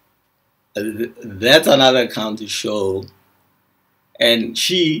that's another account to show. And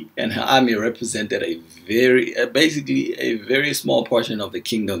she and her army represented basically a very small portion of the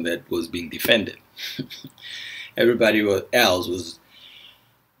kingdom that was being defended. Everybody else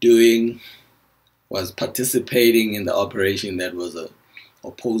was participating in the operation that was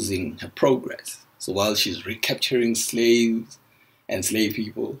opposing her progress. So while she's recapturing slaves and slave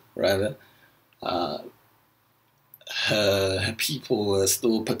people, rather, her people were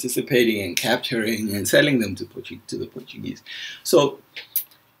still participating and capturing and selling them to the Portuguese. So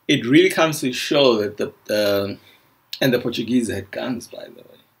it really comes to show that the Portuguese had guns, by the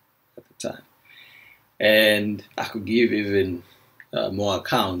way, at the time. And I could give even more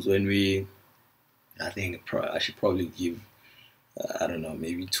accounts I think I should probably give, I don't know,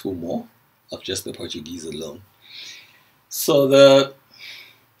 maybe 2 more of just the Portuguese alone. So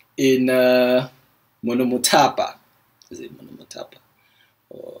in Monomotapa, is it Monomotapa?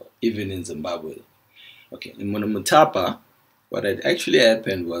 Or even in Zimbabwe. Okay, in Monomotapa, what had actually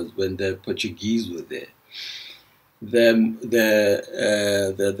happened was when the Portuguese were there, the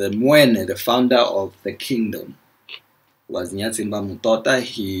Mwene, the founder of the kingdom, was Nyatsimba Mutota.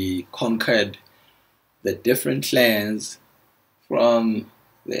 He conquered the different clans from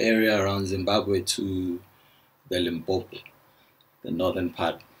the area around Zimbabwe to the Limpopo, the northern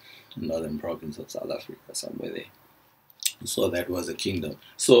province of South Africa, somewhere there. So that was a kingdom.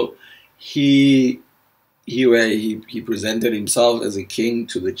 So he presented himself as a king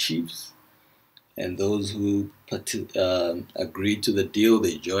to the chiefs, and those who agreed to the deal,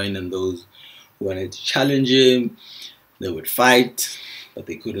 they joined, and those who wanted to challenge him, they would fight, but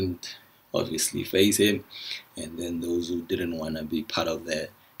they couldn't obviously face him. And then those who didn't want to be part of their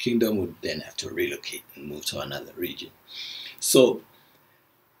kingdom would then have to relocate and move to another region. So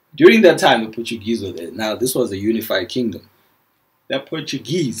during that time, the Portuguese were there. Now, this was a unified kingdom. The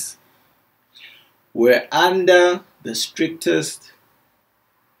Portuguese were under the strictest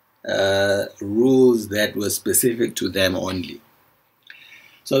rules that were specific to them only.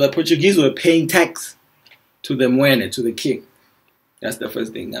 So the Portuguese were paying tax to the Mwene, to the king. That's the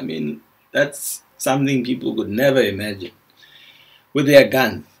first thing. I mean, that's something people could never imagine. With their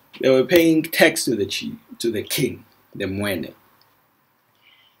guns, they were paying tax to the chief, to the king, the Mwene.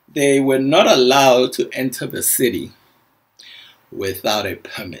 They were not allowed to enter the city without a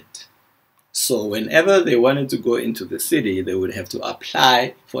permit. So whenever they wanted to go into the city, they would have to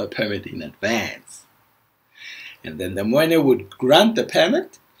apply for a permit in advance. And then the Mwene would grant the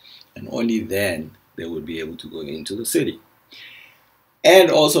permit, and only then they would be able to go into the city.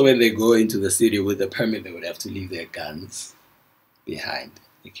 And also when they go into the city with the permit, they would have to leave their guns behind.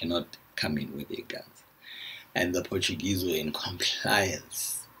 They cannot come in with their guns. And the Portuguese were in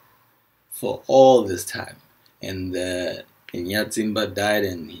compliance for all this time. And the Nyatsimba died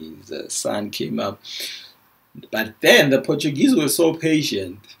and his son came up. But then the Portuguese were so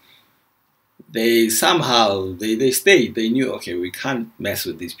patient. They somehow, they stayed. They knew, okay, we can't mess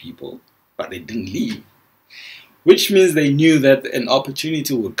with these people. But they didn't leave. Which means they knew that an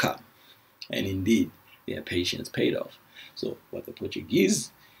opportunity would come. And indeed, their patience paid off. So what the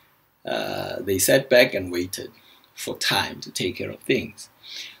Portuguese, they sat back and waited for time to take care of things.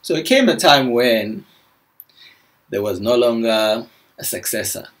 So it came a time when there was no longer a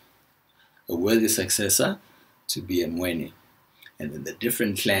successor, a worthy successor to be Mwene. And then the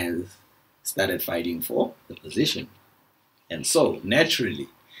different clans started fighting for the position. And so, naturally,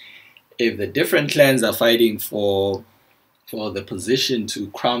 if the different clans are fighting for the position to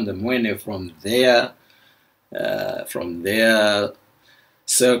crown the Mwene from their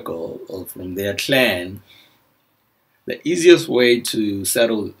circle or from their clan, the easiest way to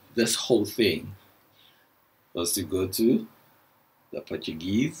settle this whole thing was to go to the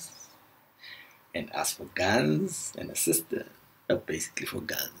Portuguese and ask for guns and a sister, basically for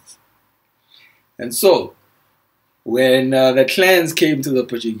guns. And so, when the clans came to the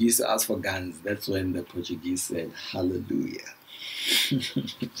Portuguese to ask for guns, that's when the Portuguese said, hallelujah.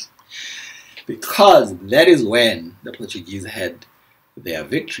 Because that is when the Portuguese had their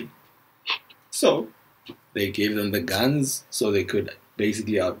victory. So, they gave them the guns so they could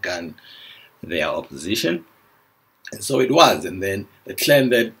basically outgun their opposition. And so it was. And then the clan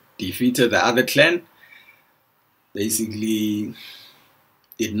that defeated the other clan basically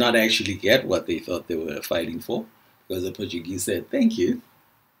did not actually get what they thought they were fighting for, because the Portuguese said, thank you,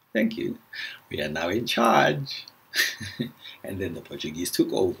 we are now in charge. And then the Portuguese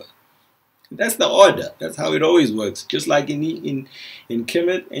took over. That's the order. That's how it always works. Just like in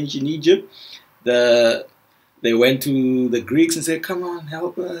Kemet, ancient Egypt, they went to the Greeks and said, come on,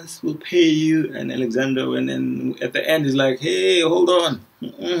 help us, we'll pay you. And Alexander went, and at the end he's like, hey, hold on,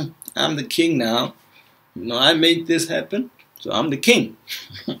 I'm the king now. You know, I made this happen, so I'm the king.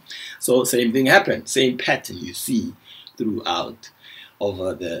 So same thing happened, same pattern you see throughout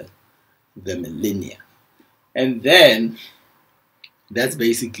over the millennia. And then that's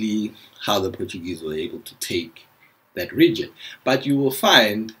basically how the Portuguese were able to take that region. But you will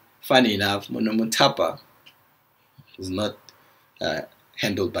find, funny enough, Monomotapa was not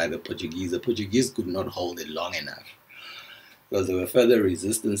handled by the Portuguese. The Portuguese could not hold it long enough, because there were further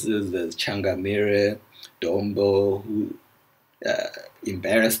resistances. There's Changamire, Dombo, who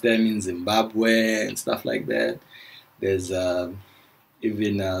embarrassed them in Zimbabwe and stuff like that. There's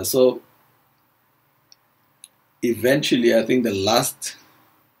even so eventually, I think the last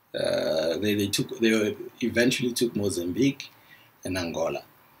they eventually took Mozambique and Angola,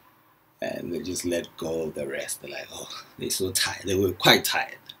 and they just let go of the rest. They're like, oh, they're so tired. They were quite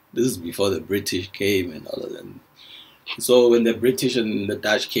tired. This is before the British came and all of them. So when the British and the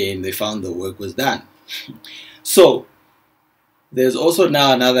Dutch came, they found the work was done. So there's also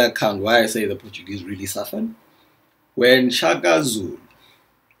now another account why I say the Portuguese really suffered. When Shaka Zulu,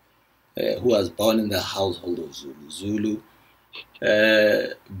 who was born in the household of Zulu,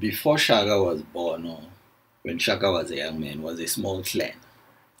 before Shaka was born, or when Shaka was a young man, was a small clan,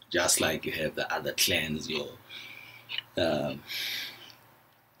 just like you have the other clans, your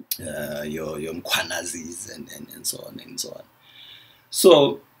Mkwanazis and so on and so on.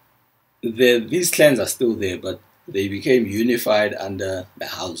 So these clans are still there, but they became unified under the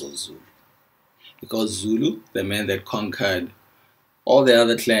house of Zulu. Because Zulu, the man that conquered all the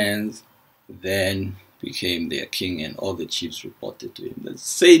other clans, then became their king, and all the chiefs reported to him. The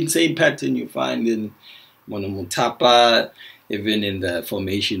same pattern you find in Monomotapa, even in the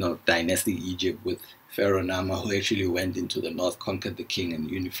formation of dynastic Egypt with Pharaoh Nama, who actually went into the north, conquered the king, and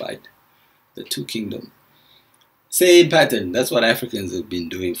unified the two kingdoms. Same pattern. That's what Africans have been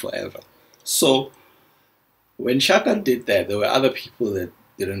doing forever. So when Shaka did that, there were other people that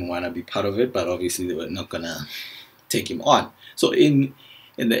didn't want to be part of it, but obviously they were not going to take him on. So in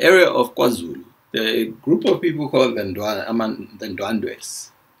the area of KwaZulu, the group of people called the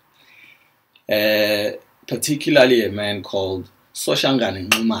Ndwandwes, particularly a man called Soshangane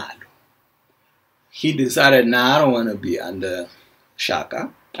Nxumalo, he decided, nah, I don't want to be under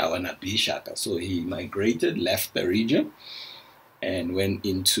Shaka, I want to be Shaka. So he migrated, left the region, and went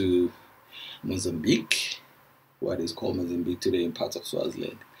into Mozambique, what is called Mozambique today in parts of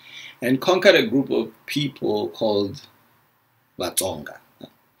Swaziland, and conquered a group of people called Vatsonga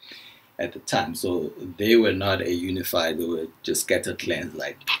at the time. So they were not a unified, they were just scattered clans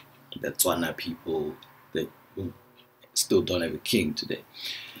like the Tswana people that still don't have a king today.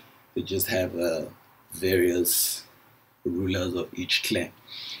 They just have various rulers of each clan.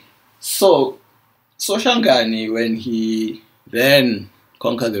 So Soshangani, when he then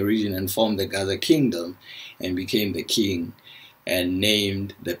conquered the region and formed the Gaza kingdom and became the king and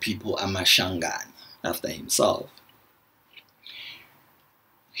named the people Amashangani after himself,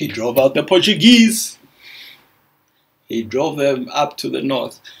 he drove out the Portuguese. He drove them up to the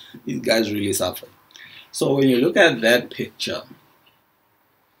north. These guys really suffered. So when you look at that picture,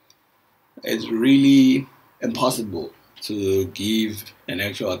 it's really impossible to give an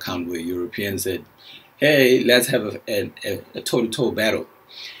actual account where Europeans said, hey, let's have a toe-to-toe battle.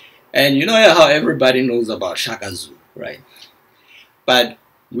 And you know how everybody knows about Shaka Zulu, right? But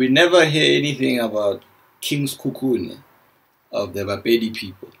we never hear anything about King Sekhukhune of the Bapedi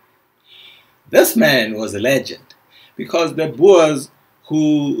people. This man was a legend because the Boers,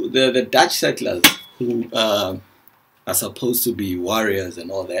 who the Dutch settlers, who are supposed to be warriors and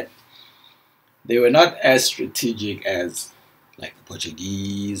all that, they were not as strategic as like the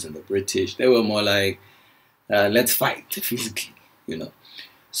Portuguese and the British. They were more like, let's fight physically, you know.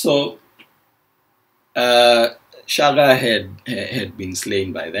 So Shaka had been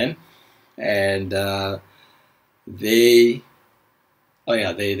slain by then, and they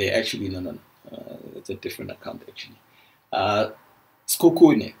actually, no, it's a different account actually.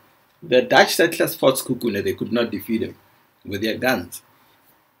 Sekhukhune, the Dutch settlers fought Sekhukhune. They could not defeat him with their guns.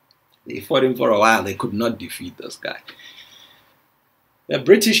 They fought him for a while. They could not defeat this guy. The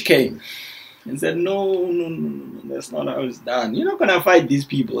British came and said, no, that's not how it's done. You're not going to fight these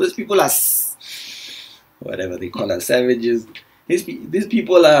people. These people are, whatever they call us, savages. These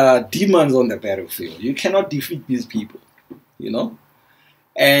people are demons on the battlefield. You cannot defeat these people, you know.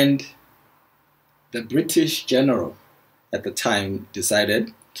 And the British general at the time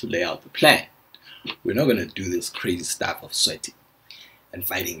decided to lay out the plan. We're not going to do this crazy stuff of sweating and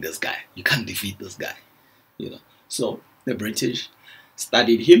fighting this guy. You can't defeat this guy, you know. So the British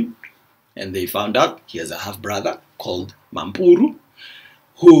studied him, and they found out he has a half-brother called Mampuru,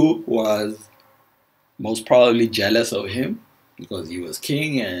 who was most probably jealous of him because he was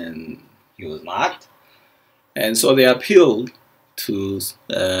king and he was not. And so they appealed to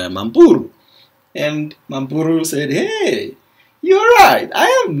Mampuru. And Mampuru said, hey, you're right.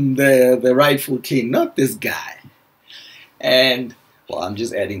 I am the rightful king, not this guy. And well, I'm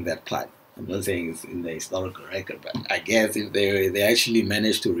just adding that part. I'm not saying it's in the historical record, but I guess if they actually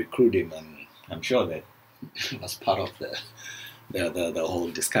managed to recruit him, and I'm sure that was part of the whole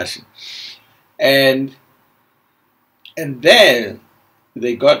discussion. And then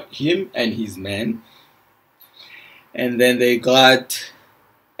they got him and his men, and then they got,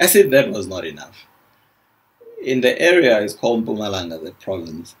 as if that was not enough. In the area, it's called Mpumalanga, the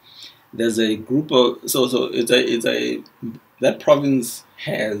province. There's a group of that province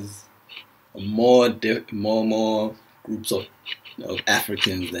has more groups of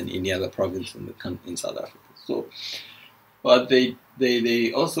Africans than any other province in South Africa. So, but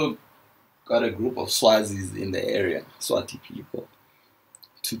they also got a group of Swazis in the area, Swati people,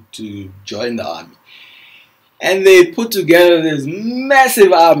 to join the army, and they put together this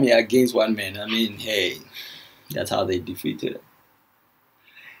massive army against one man. I mean, hey, that's how they defeated him.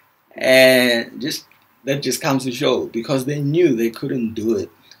 And that just comes to show, because they knew they couldn't do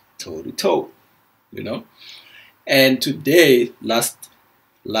it toe to toe, you know. And today, last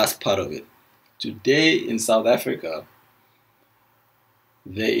part of it, today in South Africa,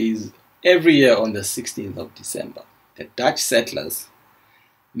 there is every year on the 16th of December, the Dutch settlers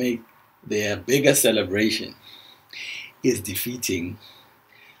make their biggest celebration is defeating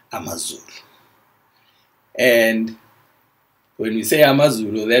AmaZulu. And when we say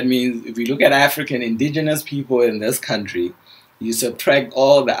AmaZulu, that means if we look at African indigenous people in this country, you subtract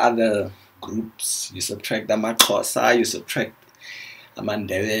all the other groups. You subtract the AmaXhosa, you subtract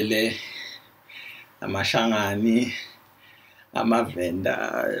AmaNdebele, AmaShangani,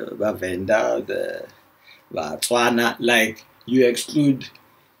 AmaVenda, the Batswana. Like, you exclude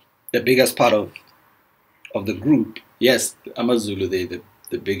the biggest part of the group. Yes, AmaZulu, they're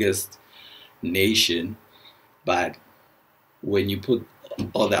the biggest nation, but when you put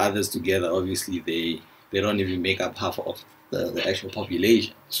all the others together, obviously they don't even make up half of the actual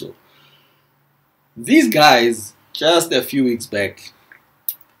population. So these guys, just a few weeks back,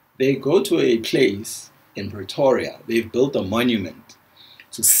 they go to a place in Pretoria. They've built a monument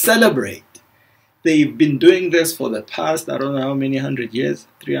to celebrate. They've been doing this for the past, I don't know how many 100 years,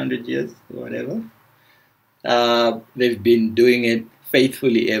 300 years, or whatever. They've been doing it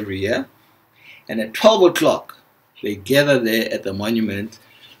faithfully every year. And at 12 o'clock, they gather there at the monument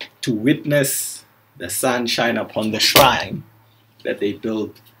to witness the sun shine upon the shrine that they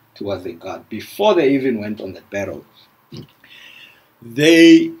built towards their God. Before they even went on the battle,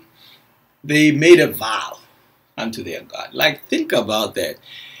 they they made a vow unto their God. Like, think about that.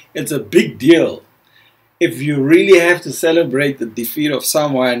 It's a big deal. If you really have to celebrate the defeat of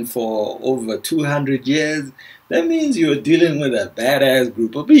someone for over 200 years, that means you're dealing with a badass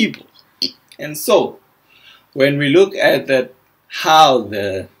group of people. And so, when we look at that, how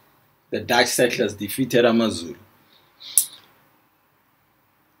the Dutch settlers defeated Amazulu,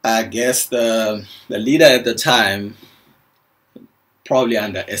 I guess the leader at the time probably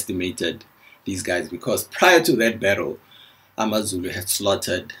underestimated these guys, because prior to that battle, Amazulu had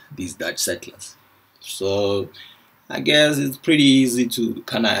slaughtered these Dutch settlers. So I guess it's pretty easy to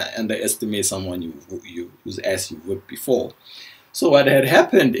kind of underestimate someone whose ass you whipped before. So what had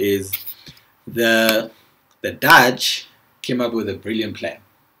happened is the Dutch came up with a brilliant plan,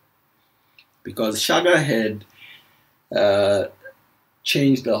 because Shaka had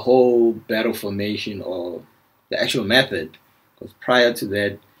changed the whole battle formation, or the actual method, because prior to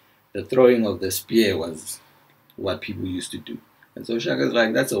that, the throwing of the spear was what people used to do. And so Shaka's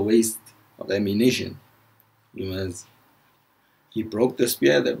like, that's a waste of ammunition. He broke the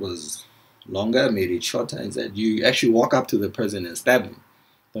spear that was longer, made it shorter, and said, you actually walk up to the person and stab him.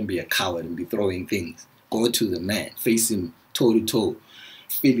 Don't be a coward and be throwing things. Go to the man, face him toe to toe,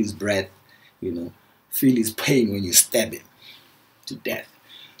 feel his breath, feel his pain when you stab him to death.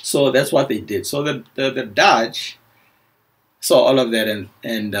 So that's what they did. So the Dutch saw all of that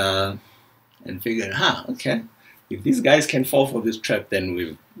and figured, okay, if these guys can fall for this trap, then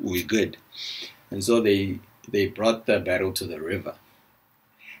we're good. And so they brought the battle to the river.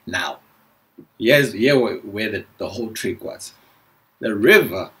 Now, here's where the whole trick was. The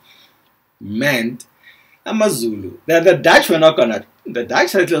river meant Amazulu. The Dutch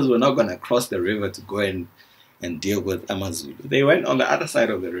settlers were not gonna cross the river to go and deal with Amazulu. They went on the other side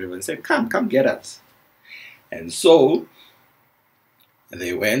of the river and said, come get us. And so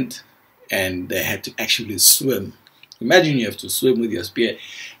they went, and they had to actually swim. Imagine you have to swim with your spear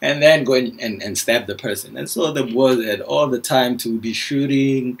and then go and stab the person. And so the Boers had all the time to be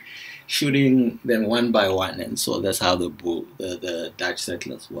shooting them one by one. And so that's how the Dutch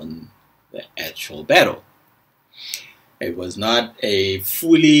settlers won the actual battle. It was not a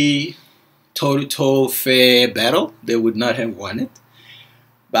fully toe-to-toe fair battle. They would not have won it.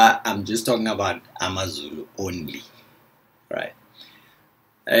 But I'm just talking about Amazulu only, right?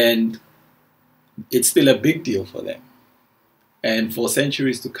 And it's still a big deal for them. And for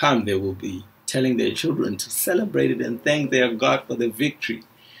centuries to come, they will be telling their children to celebrate it and thank their God for the victory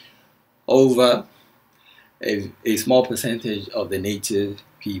over a small percentage of the native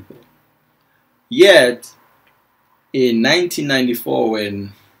people. Yet, in 1994,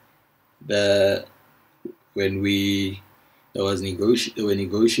 when there were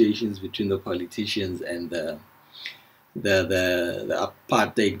negotiations between the politicians and the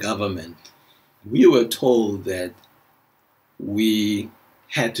apartheid government, we were told that we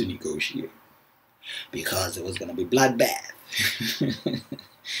had to negotiate because it was going to be bloodbath.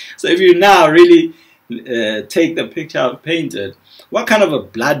 So if you now really take the picture I've painted, what kind of a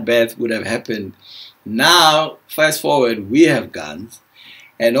bloodbath would have happened? Now, fast forward, we have guns.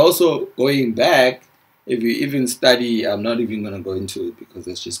 And also, going back, if you even study, I'm not even going to go into it because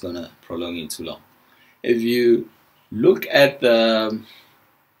it's just going to prolong it too long. If you look at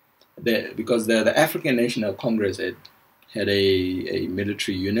because the African National Congress had a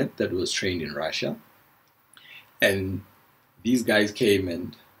military unit that was trained in Russia, and these guys came,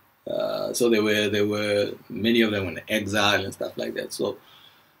 and so there were many of them in exile and stuff like that. So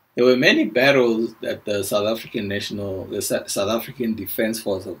there were many battles that the South African Defense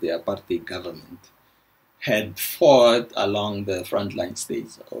Force of the apartheid government had fought along the frontline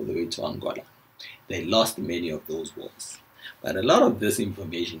states all the way to Angola. They lost many of those wars. But a lot of this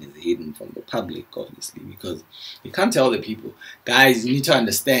information is hidden from the public, obviously, because you can't tell the people, guys, you need to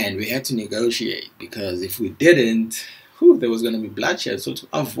understand, we had to negotiate, because if we didn't, there was going to be bloodshed. So to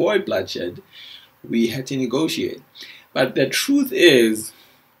avoid bloodshed, we had to negotiate. But the truth is,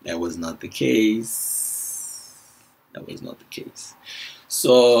 that was not the case. That was not the case.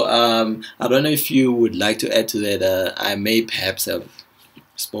 So I don't know if you would like to add to that. I may perhaps have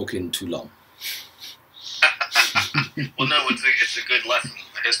spoken too long. Well, no, it's a good lesson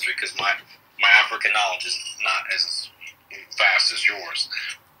in history because my African knowledge is not as vast as yours.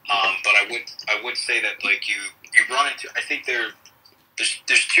 But I would say that like you run into, I think there's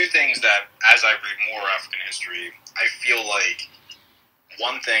two things that as I read more African history, I feel like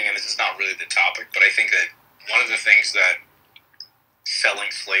one thing, and this is not really the topic, but I think that one of the things that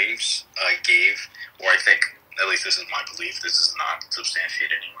selling slaves gave, or I think at least this is my belief, this is not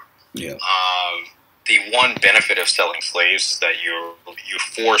substantiated anywhere. Yeah. The one benefit of selling slaves is that you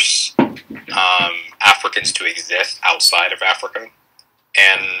force Africans to exist outside of Africa.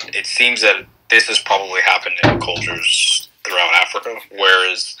 And it seems that this has probably happened in cultures throughout Africa,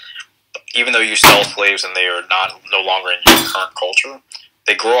 whereas even though you sell slaves and they are no longer in your current culture,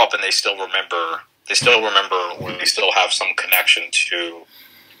 they grow up and they still remember, or they still have some connection to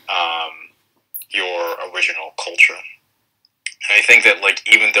your original culture. And I think that, like,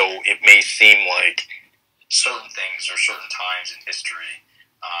 even though it may seem like certain things or certain times in history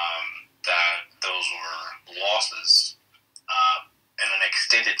that those were losses, in an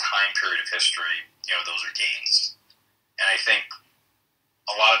extended time period of history, those are gains. And I think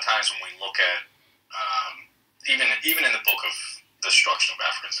a lot of times when we look at, even in the book of The Destruction of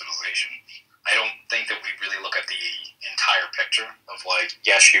African Civilization, I don't think that we really look at the entire picture of, like,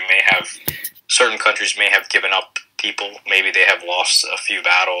 yes, certain countries may have given up people, maybe they have lost a few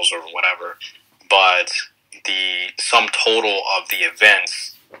battles or whatever, but the sum total of the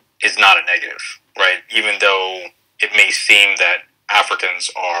events is not a negative, right? Even though it may seem that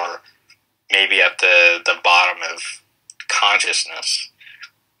Africans are maybe at the bottom of consciousness,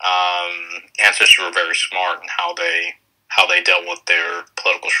 ancestors were very smart in how they dealt with their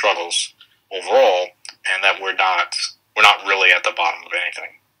political struggles overall, and that we're not really at the bottom of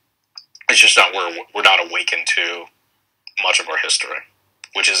anything. It's just not we're not awakened to much of our history,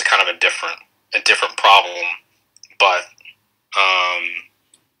 which is kind of a different problem, but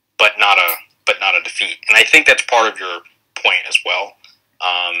not a defeat. And I think that's part of your point as well,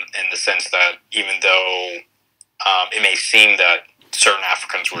 in the sense that even though it may seem that certain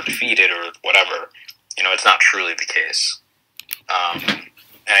Africans were defeated or whatever, it's not truly the case. And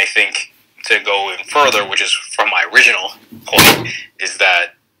I think to go in further, which is from my original point, is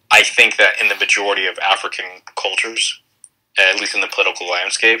that I think that in the majority of African cultures, at least in the political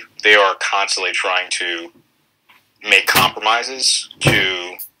landscape, they are constantly trying to make compromises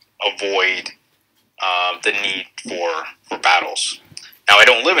to avoid the need for battles. Now, I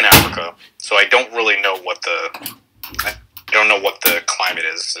don't live in Africa, so I don't really know what the climate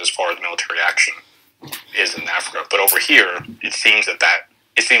is as far as military action is in Africa. But over here, it seems that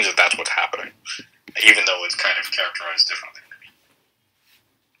that's what's happening, even though it's kind of characterized differently.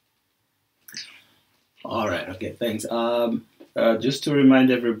 All right. Okay. Thanks. Just to remind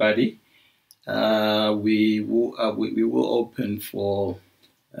everybody, we will open for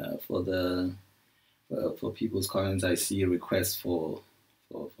people's comments. I see a request for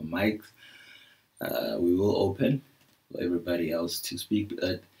mics. We will open for everybody else to speak,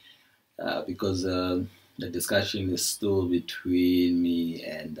 because the discussion is still between me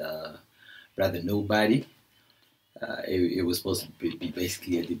and Brother Nobody. It was supposed to be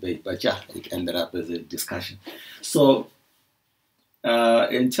basically a debate, but yeah, it ended up as a discussion. So,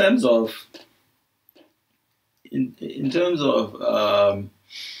 in terms of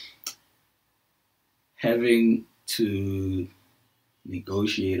having to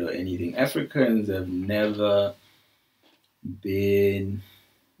negotiate or anything, Africans have never been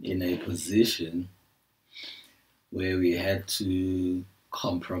in a position where we had to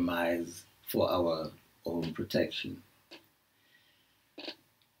compromise for our own protection.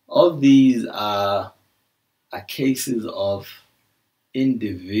 All these are cases of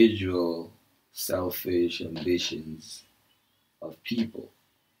individual selfish ambitions of people,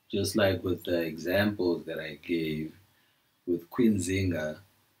 just like with the examples that I gave with Queen Zinga,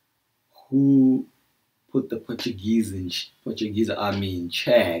 who put the Portuguese army in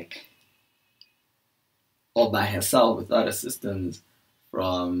check all by herself without assistance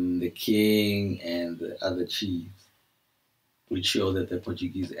from the king and the other chiefs, which show that the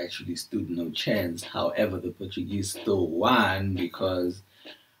Portuguese actually stood no chance. However, the Portuguese still won because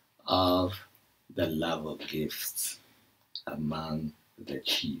of the love of gifts among the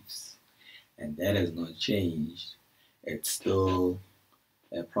chiefs. And that has not changed. It's still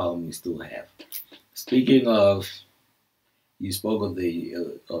a problem we still have. Speaking of, you spoke of the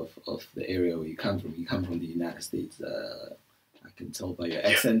area where you come from. You come from the United States. I can tell by your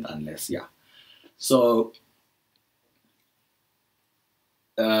accent, unless, yeah. So,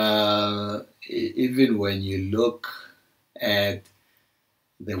 even when you look at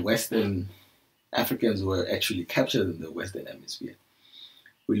the Western, Africans were actually captured in the Western Hemisphere.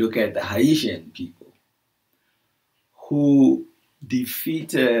 We look at the Haitian people who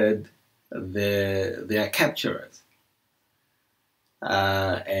defeated their capturers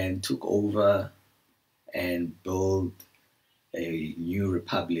and took over and built a new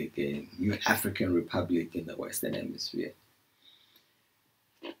republic, a new African republic in the Western Hemisphere.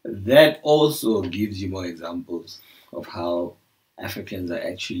 That also gives you more examples of how Africans are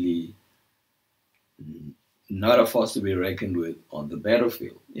actually not a force to be reckoned with on the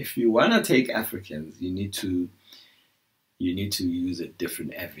battlefield. If you want to take Africans, you need to use a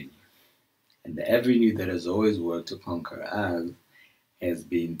different avenue. And the avenue that has always worked to conquer us has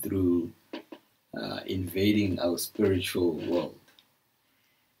been through invading our spiritual world.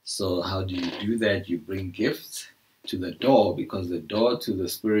 So how do you do that? You bring gifts to the door, because the door to the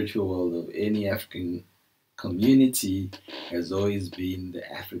spiritual world of any African community has always been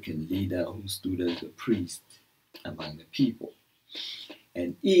the African leader who stood as the priest among the people.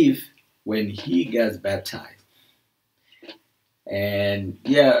 And if, when he gets baptized, and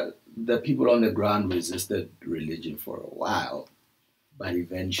yeah, the people on the ground resisted religion for a while, but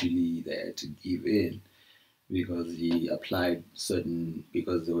eventually they had to give in because he applied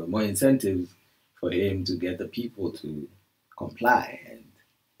because there were more incentives for him to get the people to comply.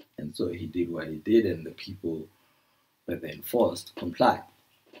 And so he did what he did, and the people were then forced to comply.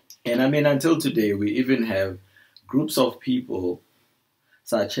 And I mean, until today, we even have groups of people,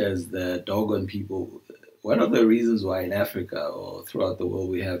 such as the Dogon people. One of the reasons why in Africa or throughout the world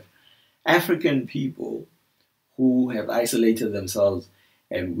we have African people who have isolated themselves,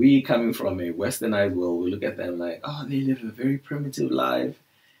 and we, coming from a westernized world, we look at them like, oh, they live a very primitive life.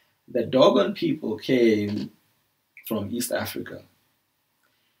 The Dogon people came from East Africa,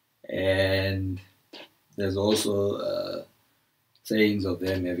 and there's also sayings of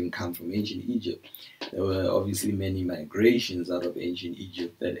them having come from ancient Egypt. There were obviously many migrations out of ancient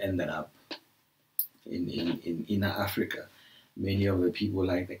Egypt that ended up in inner Africa. Many of the people,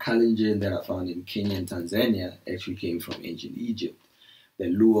 like the Kalenjin that are found in Kenya and Tanzania, actually came from ancient Egypt. The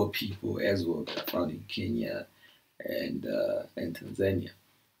Luo people as well that are found in Kenya and Tanzania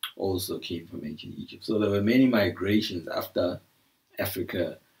also came from ancient Egypt. So there were many migrations after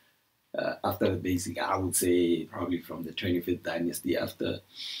Africa, after the basic, I would say probably from the 25th dynasty, after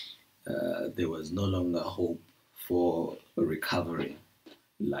there was no longer hope for a recovery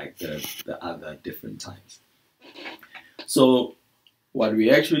like the other different times. So what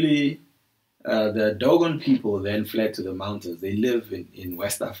we actually, the Dogon people then fled to the mountains. They live in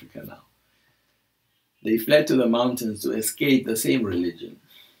West Africa now. They fled to the mountains to escape the same religion,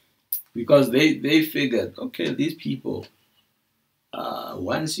 because they figured, okay, these people,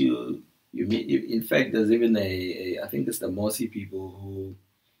 once you meet, in fact, there's even I think it's the Mosi people who,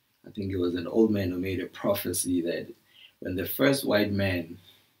 I think it was an old man who made a prophecy that when the first white man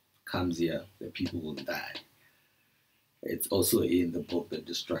comes here, the people will die. It's also in the book, The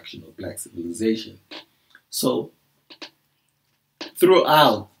Destruction of Black Civilization. So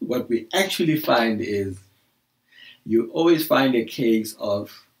throughout, what we actually find is you always find a case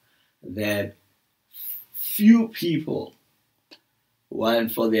of that few people, one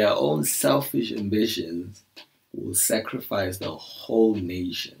for their own selfish ambitions, will sacrifice the whole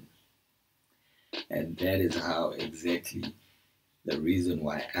nation. And that is how exactly the reason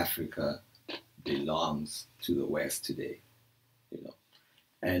why Africa belongs to the West today, you know.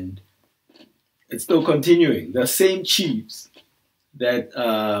 And it's still continuing. The same chiefs that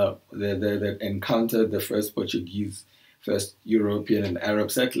that encountered the first Portuguese, first European and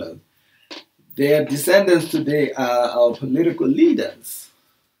Arab settlers, their descendants today are our political leaders.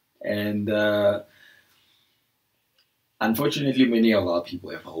 And unfortunately, many of our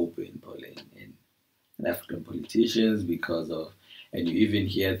people have hope in African politicians because of, and you even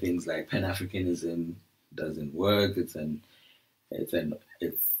hear things like Pan-Africanism doesn't work. It's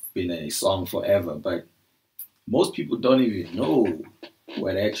been a song forever, but most people don't even know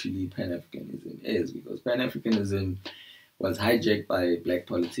what actually Pan-Africanism is, because Pan-Africanism was hijacked by black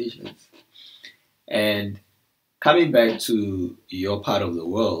politicians. And coming back to your part of the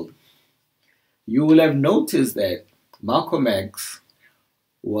world, you will have noticed that Malcolm X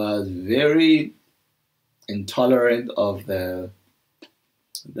was very intolerant of the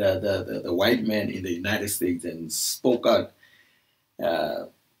white man in the United States and spoke out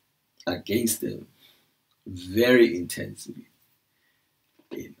against him very intensely.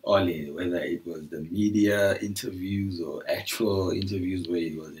 Whether it was the media interviews or actual interviews where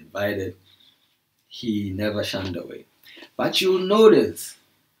he was invited, he never shunned away. But you'll notice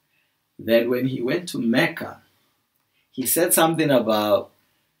that when he went to Mecca, he said something about,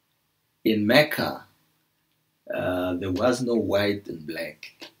 in Mecca, there was no white and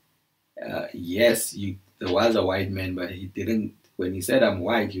black. Yes, there was a white man, but he didn't, when he said I'm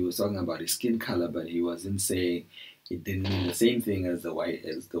white, he was talking about his skin color, but he wasn't saying, it didn't mean the same thing as the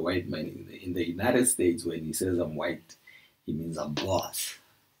white man in the United States. When he says I'm white, he means I'm boss.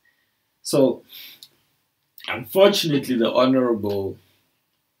 So, unfortunately, the Honorable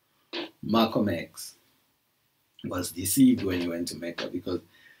Malcolm X was deceived when he went to Mecca, because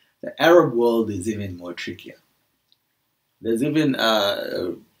the Arab world is even more trickier. There's even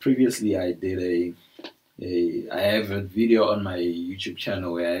previously I did I have a video on my YouTube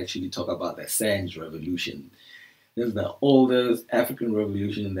channel where I actually talk about the Sands Revolution. This is the oldest African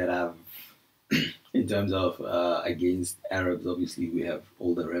revolution that I've, in terms of against Arabs. Obviously, we have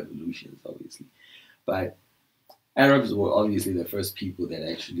older revolutions, obviously, but Arabs were obviously the first people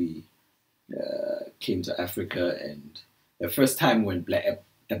that actually came to Africa, and the first time when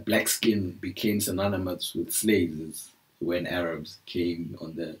the black skin became synonymous with slaves is when Arabs came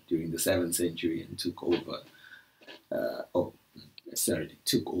during the 7th century and took over. Necessarily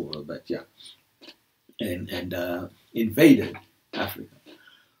took over, but yeah, and invaded Africa.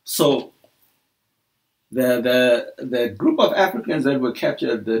 So the group of Africans that were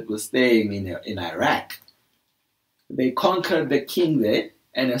captured, that were staying in Iraq, they conquered the king there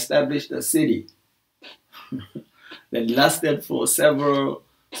and established a city that lasted for several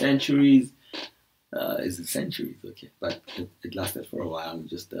centuries. Is it centuries? Okay, but it lasted for a while.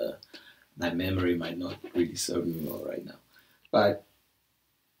 Just my memory might not really serve me well right now. But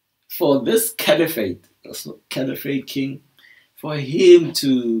for this caliphate king, for him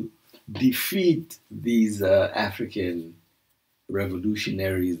to defeat these African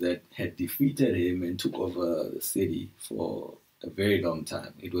revolutionaries that had defeated him and took over the city for a very long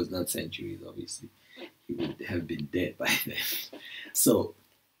time. It was not centuries, obviously. He would have been dead by then. So,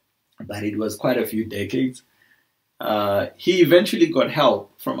 but it was quite a few decades. He eventually got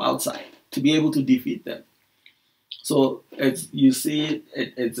help from outside to be able to defeat them. So you see,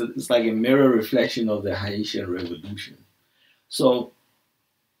 it's like a mirror reflection of the Haitian Revolution. So,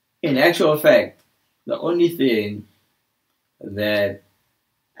 in actual fact, the only thing that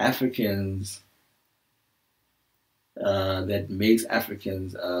Africans that makes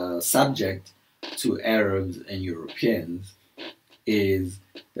Africans subject to Arabs and Europeans is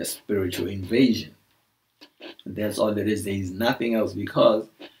the spiritual invasion. That's all it is. There is nothing else, because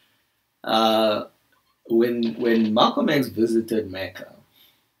when Malcolm X visited Mecca,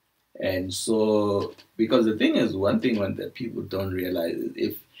 and so, because the thing is, one thing that people don't realize is,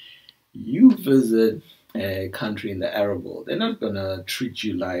 if you visit a country in the Arab world, they're not gonna treat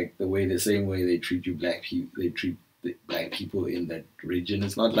you like the same way they treat you black people. They treat the black people in that region.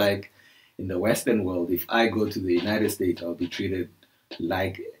 It's not like in the Western world. If I go to the United States, I'll be treated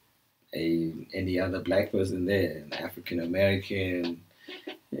like any other black person there, an African American,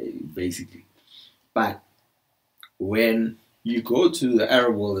 basically. But when you go to the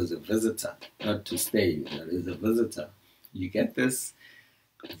Arab world as a visitor, not to stay, but as a visitor, you get this.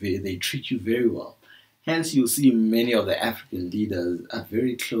 They treat you very well. Hence, you'll see many of the African leaders are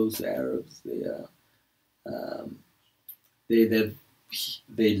very close to Arabs.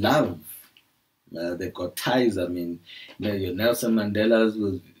 They love. They've got ties. I mean, your Nelson Mandelas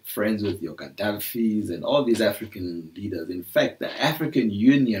was friends with your Gaddafis and all these African leaders. In fact, the African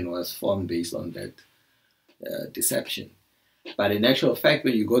Union was formed based on that deception. But in actual fact,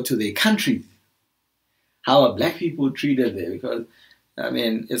 when you go to their countries, how are black people treated there? Because, I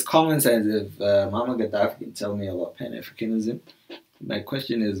mean, it's common sense. If Mama Gaddafi can tell me about Pan-Africanism, my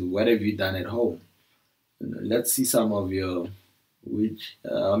question is, what have you done at home? Let's see some of your,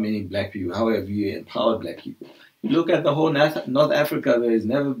 how many black people, how have you empowered black people? You look at the whole North Africa, there has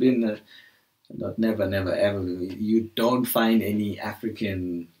never been, never ever, you don't find any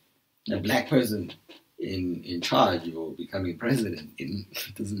African, a black person in charge or becoming president. It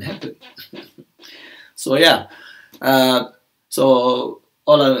doesn't happen. So yeah, so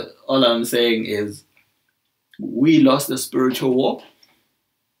all I'm saying is, we lost the spiritual war.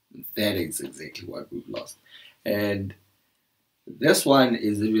 That is exactly what we've lost, and this one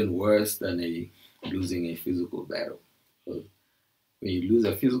is even worse than losing a physical battle. So when you lose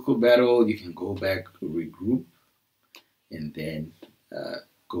a physical battle, you can go back, regroup, and then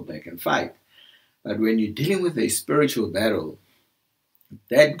go back and fight. But when you're dealing with a spiritual battle,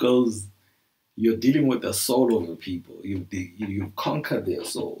 you're dealing with the soul of the people. You've conquered their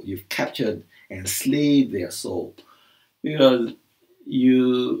soul. You've captured and enslaved their soul. Because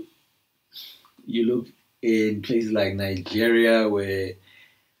you look in places like Nigeria, where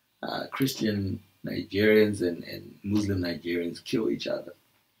Christian Nigerians and Muslim Nigerians kill each other.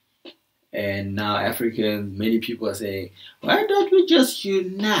 And now Africans, many people are saying, why don't we just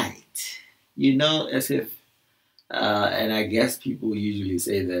unite? As if, and I guess people usually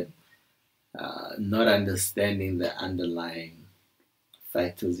say that, not understanding the underlying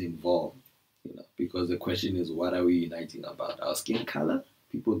factors involved, because the question is, what are we uniting about? Our skin color?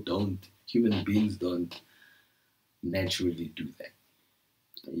 Human beings don't naturally do that.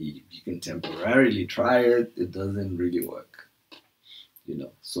 You can temporarily try it, it doesn't really work. you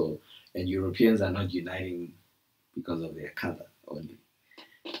know. So, and Europeans are not uniting because of their color only.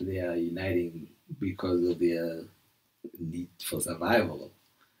 They are uniting because of their need for survival.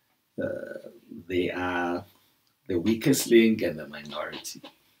 They are the weakest link and the minority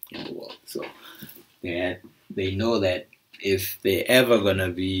in the world. So they know that if they're ever gonna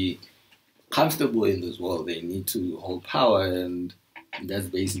be comfortable in this world, they need to hold power, and that's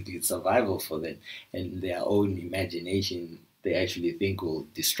basically survival for them. And their own imagination, they actually think will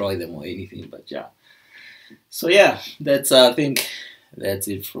destroy them or anything. But yeah. So yeah, that's I think that's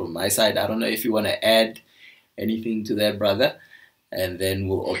it from my side. I don't know if you want to add anything to that, brother, and then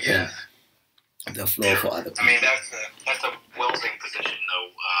we'll open the floor for other people. I mean, that's a Welsing position, though,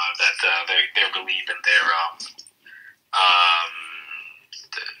 that they believe in their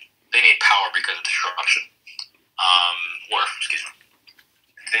they need power because of destruction. Or excuse me,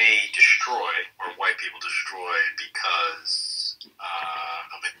 they destroy, or white people destroy, because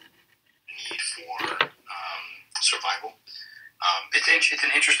of the need for survival. It's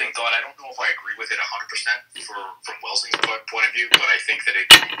an interesting thought. I don't know if I agree with it 100% from Welsing's point of view, but I think that it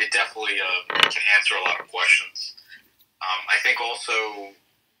definitely can answer a lot of questions. I think also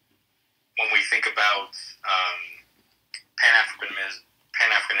when we think about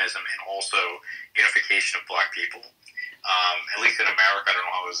Pan-Africanism and also unification of black people, at least in America, I don't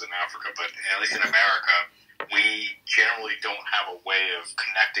know how it was in Africa, but at least in America, we generally don't have a way of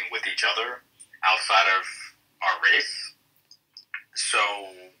connecting with each other outside of our race. So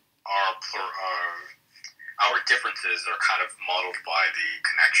our differences are kind of modeled by the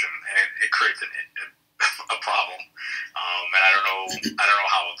connection, and it creates a problem. And I don't know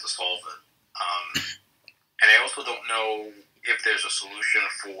how to solve it. And I also don't know if there's a solution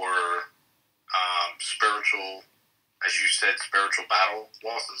for spiritual, as you said, spiritual battle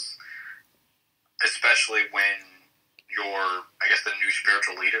losses, especially when the new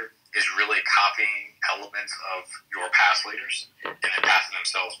spiritual leader is really copying elements of your past leaders and then passing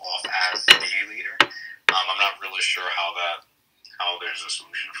themselves off as the leader. I'm not really sure how there's a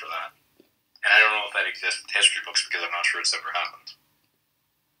solution for that. And I don't know if that exists in history books because I'm not sure it's ever happened.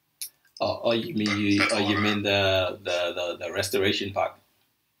 You mean the restoration part?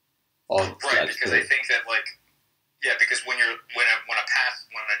 Right, because I think that because when a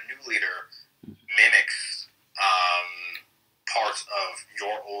new leader mimics parts of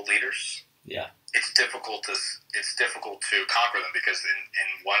your old leaders, it's difficult to conquer them because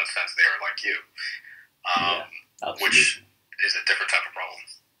in one sense they are like you, which is a different type of problem.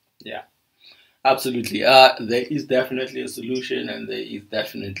 Yeah, absolutely. There is definitely a solution, and there is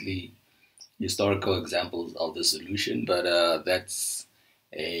definitely historical examples of the solution, but that's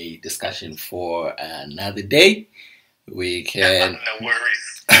a discussion for another day. We can no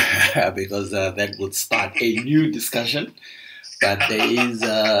worries because that would start a new discussion. But there is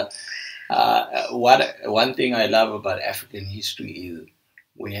one thing I love about African history is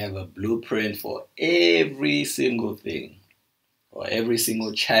we have a blueprint for every single thing or every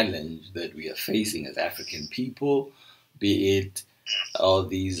single challenge that we are facing as African people, be it all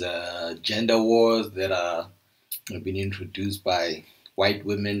these gender wars that have been introduced by white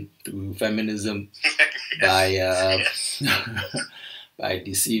women through feminism, by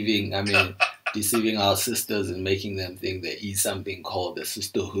deceiving our sisters and making them think there is something called the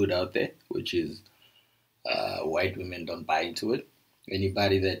sisterhood out there, which is white women don't buy into it.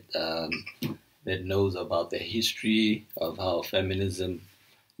 Anybody that knows about the history of how feminism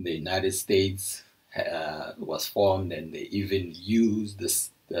in the United States was formed, and they even used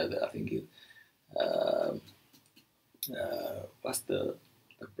this. I think what's the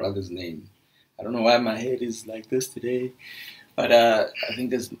brother's name? I don't know why my head is like this today, but I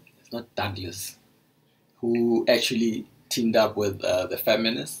think it's not Douglas, who actually teamed up with the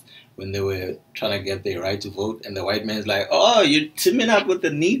feminists when they were trying to get their right to vote, and the white man's like, "Oh, you're teaming up with the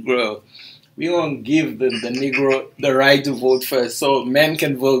Negro. We won't give the Negro the right to vote first, so men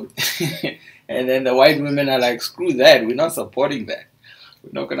can vote." And then the white women are like, "Screw that. We're not supporting that.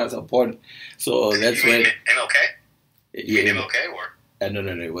 We're not gonna support." So that's when MLK. Yeah, MLK or no,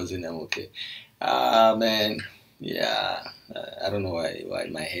 it wasn't MLK. Man, yeah, I don't know why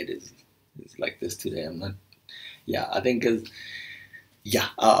my head is like this today. I'm not. Yeah, I think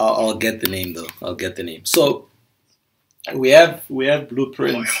I'll get the name though. I'll get the name. So we have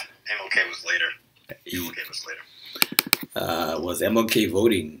blueprints. MLK was later. MLK was later. Was MLK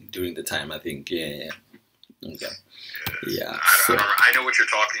voting during the time? I think. Yeah. Okay. Yeah. I know what you're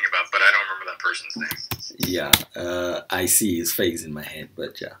talking about, but I don't remember that person's name. Yeah. I see his face in my head,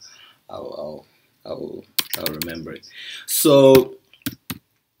 but yeah, I'll remember it. So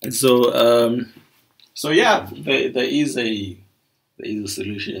yeah, there a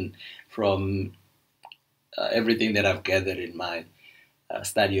solution from everything that I've gathered in my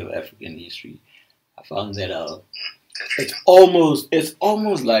study of African history. I found that it's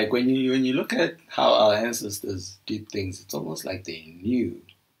almost like when you look at how our ancestors did things, it's almost like they knew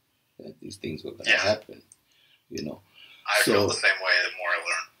that these things were going to happen. You know, I feel the same way the more I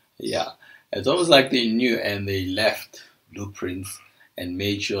learn. Yeah, it's almost like they knew, and they left blueprints and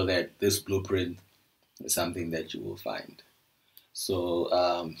made sure that this blueprint is something that you will find. So,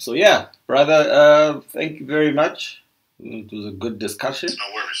 yeah, brother, thank you very much. It was a good discussion.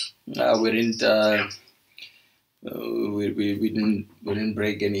 No worries. We didn't. We didn't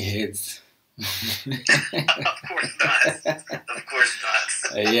break any heads. Of course not. Of course not.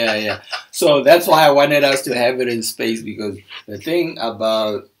 Yeah. So that's why I wanted us to have it in space, because the thing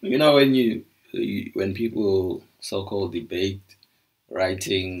about, when people so-called debate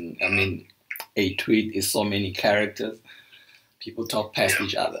writing, I mean, a tweet is so many characters, people talk past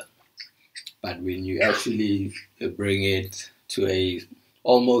each other. But when you actually bring it to a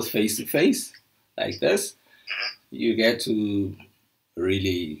almost face-to-face like this, you get to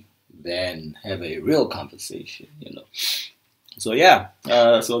really then have a real conversation, So yeah,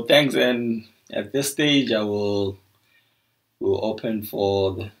 so thanks, and at this stage we'll open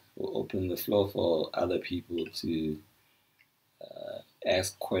the floor for other people to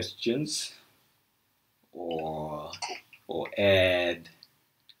ask questions or add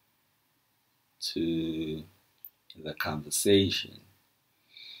to the conversation.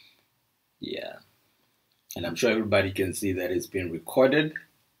 Yeah. And I'm sure everybody can see that it's been recorded.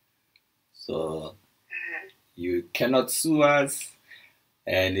 So you cannot sue us.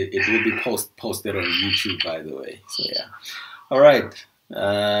 And it will be posted on YouTube, by the way. So yeah. All right.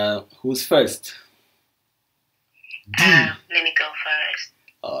 Who's first? Let me go first.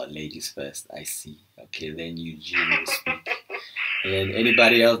 Oh, ladies first. I see. Okay, then Eugene will speak. And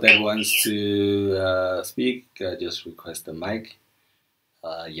anybody else that wants to speak, just request the mic.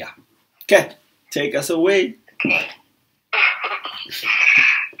 Yeah. Okay. Take us away. Okay.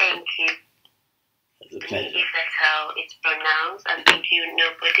 Thank you. It's a pleasure. If that's how it's pronounced, and thank you.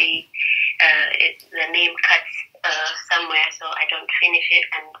 Nobody, the name cuts somewhere, so I don't finish it.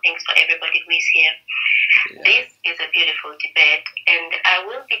 And thanks for everybody who is here. Yeah. This is a beautiful debate, and I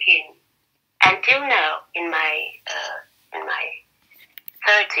will begin. Until now, in my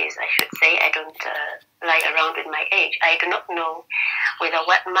 30s, I should say, I don't lie around with my age. I do not know whether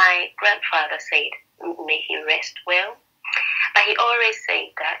what my grandfather said, may he rest well, but he always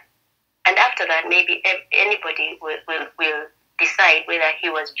said that, and after that, maybe anybody will decide whether he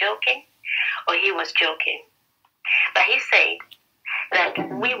was joking or he was joking. But he said that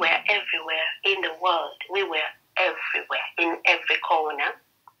we were everywhere in the world. We were everywhere, in every corner,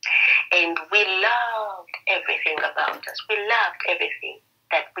 and we loved everything about us. We loved everything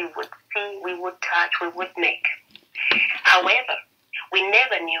that we would see, we would touch, we would make. However, we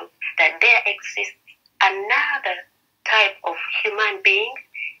never knew that there exists another type of human being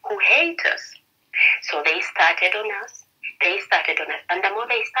who hate us. So they started on us. And the more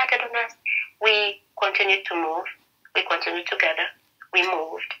they started on us, we continued to move. We continued together. We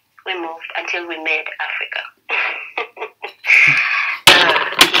moved until we made Africa.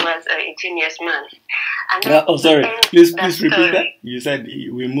 He was a genius man. And sorry. Please repeat that. You said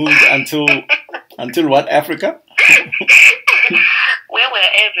we moved until what, Africa? We were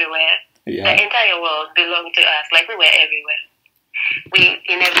everywhere. Yeah. The entire world belonged to us. Like, we were everywhere.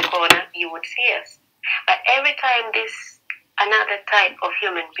 In every corner, you would see us. But every time another type of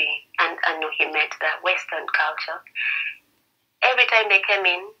human being, and I know he meant the Western culture, every time they came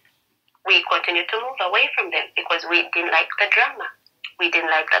in, we continued to move away from them because we didn't like the drama. We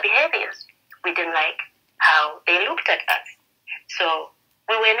didn't like the behaviors. We didn't like how they looked at us. So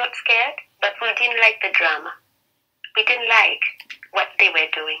we were not scared, but we didn't like the drama. We didn't like what they were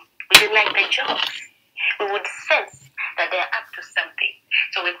doing. We didn't like the jokes. We would sense that they're up to something.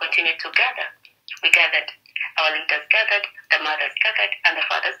 So we continued to gather. We gathered. Our leaders gathered, the mothers gathered, and the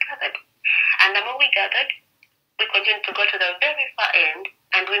fathers gathered. And the more we gathered, we continued to go to the very far end,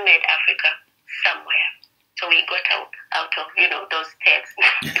 and we made Africa somewhere. So we got out of, those texts.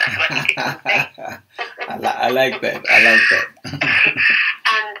 That's what he did say. I like that. And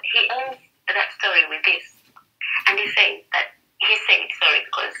he ends that story with this. And he said,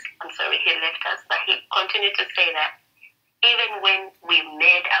 because I'm sorry he left us, but he continued to say that even when we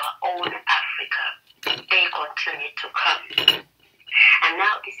made our own Africa, they continued to come. And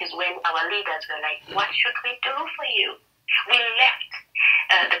now this is when our leaders were like, what should we do for you? We left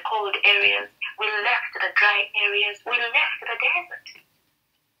the cold areas. We left the dry areas. We left the desert.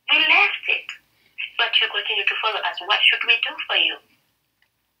 We left it. But you continue to follow us. What should we do for you?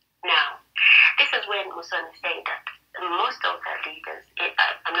 Musoni said that most of the leaders,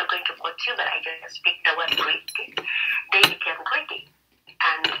 I'm not going to quote you, but I just speak the word greedy, they became greedy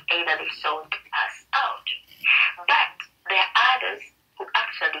and either they sold us out. But there are others who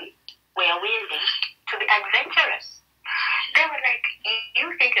actually were willing to be adventurous. They were like,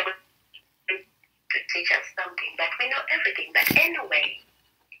 you think about to teach us something, but we know everything. But anyway,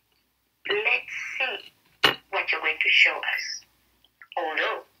 let's see what you're going to show us.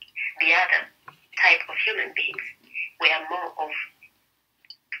 Although the other type of human beings were more of,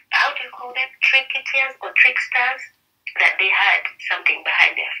 how do you call them, tricksters or tricksters, that they had something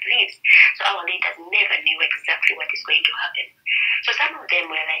behind their sleeves. So our leaders never knew exactly what is going to happen. So some of them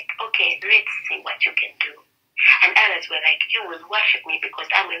were like, okay, let's see what you can do. And others were like, you will worship me because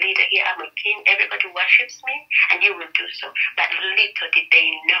I'm a leader here, I'm a king, everybody worships me, and you will do so. But little did they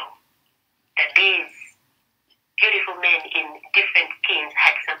know that these beautiful men in different skins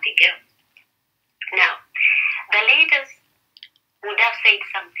had something else. Now, the leaders would have said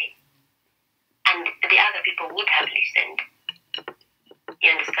something, and the other people would have listened. You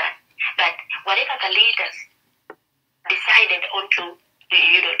understand? But whatever the leaders decided onto,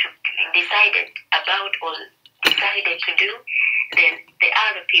 decided about or decided to do, then the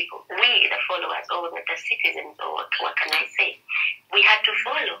other people, we, the followers, or the citizens, or what can I say, we had to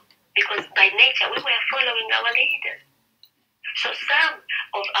follow, because by nature we were following our leaders. So some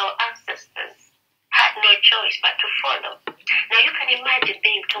of our ancestors had no choice but to follow. Now you can imagine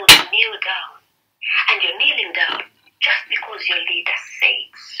being told to kneel down, and you're kneeling down just because your leader said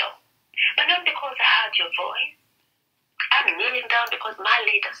so, but not because I heard your voice. I'm kneeling down because my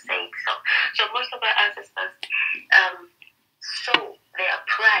leader said so. So most of our ancestors saw their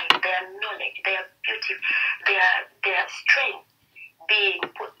pride, their knowledge, their beauty, their strength being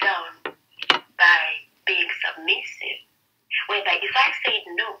put down by being submissive. Whereby if I said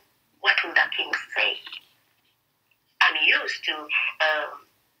no, what will the king say? I'm used to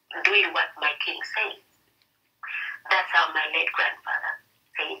doing what my king says. That's how my late grandfather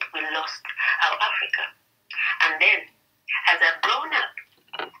said we lost our Africa. And then, as I've grown up,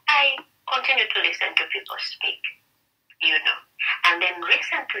 I continue to listen to people speak, And then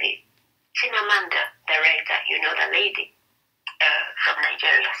recently, Chimamanda, the writer, the lady from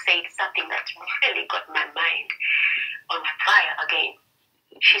Nigeria, said something that really got my mind on fire again.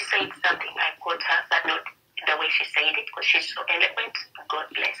 She said something, I quote her, but not the way she said it, because she's so eloquent. God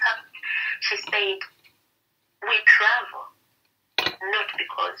bless her. She said, we travel not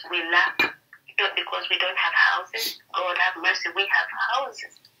because we lack, not because we don't have houses. God have mercy, we have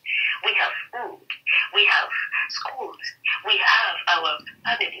houses. We have food. We have schools. We have our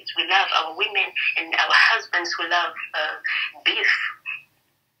families. We love our women and our husbands who love beef.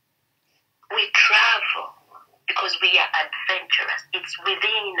 We travel because we are adventurous. It's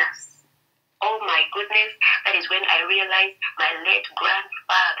within us. Oh my goodness, that is when I realized my late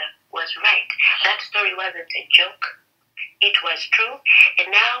grandfather was right. That story wasn't a joke. It was true.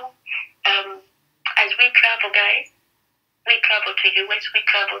 And now, as we travel, guys, we travel to US, we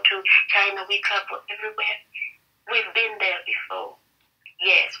travel to China, we travel everywhere. We've been there before.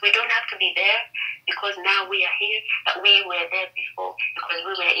 Yes, we don't have to be there because now we are here, but we were there before because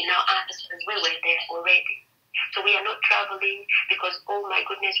we were in our ancestors, we were there already. So we are not traveling because, oh my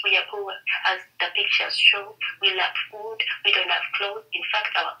goodness, we are poor. As the pictures show, we lack food, we don't have clothes. In fact,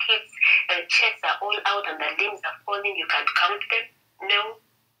 our kids' chests are all out and their limbs are falling. You can't count them. No,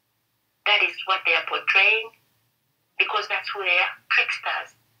 that is what they are portraying because that's who they are,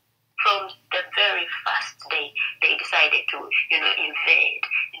 tricksters. From the very first day, they decided to, invade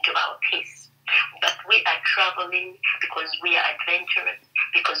into our peace. But we are traveling because we are adventurous,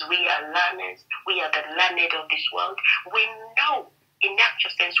 because we are learners, we are the learned of this world. We know, in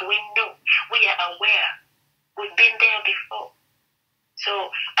actual sense, we know, we are aware. We've been there before. So,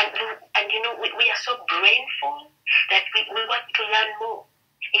 we are so brainful that we want to learn more.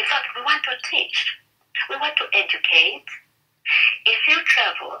 In fact, we want to teach. We want to educate. If you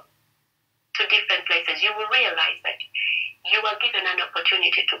travel to different places, you will realize that you are given an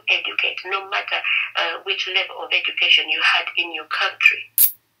opportunity to educate, no matter which level of education you had in your country.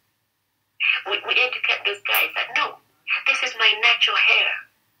 We educate those guys that, no, this is my natural hair.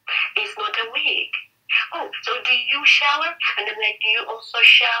 It's not a wig. Oh, so do you shower? And I'm like, do you also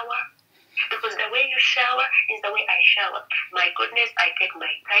shower? Because the way you shower is the way I shower. My goodness, I take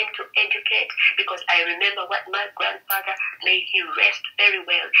my time to educate because I remember what my grandfather, may he rest very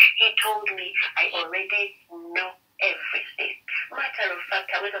well, he told me I already know everything. Matter of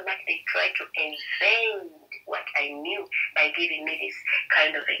fact, however much they try to invade what I knew by giving me this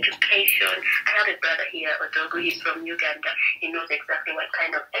kind of education. I have a brother here, Odogo, he's from Uganda. He knows exactly what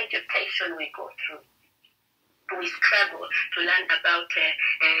kind of education we go through. We struggle to learn about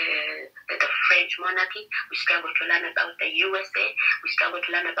the French monarchy. We struggle to learn about the USA. We struggle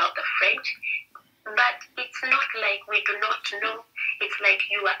to learn about the French. But it's not like we do not know. It's like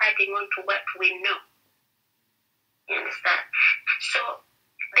you are adding on to what we know. You understand? So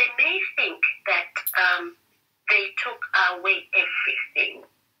they may think that they took away everything.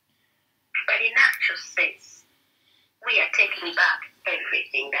 But in actual sense, we are taking back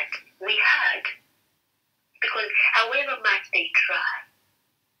everything that we had. Because however much they try,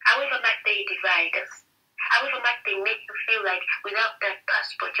 however much they divide us, however much they make you feel like without that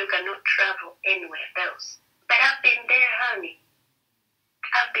passport you cannot travel anywhere else. But I've been there, honey.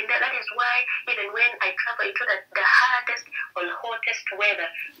 I've been there. That is why even when I travel into the hardest or hottest weather,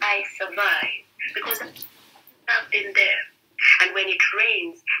 I survive. Because I've been there. And when it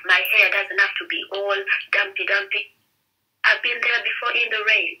rains, my hair doesn't have to be all dumpy. I've been there before in the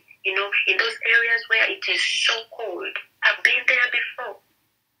rain. You know, in those areas where it is so cold. I've been there before.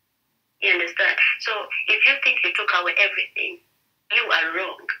 You understand? So if you think you took away everything, you are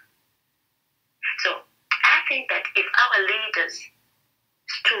wrong. So I think that if our leaders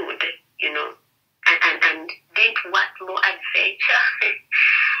stood, you know, and didn't want more adventure,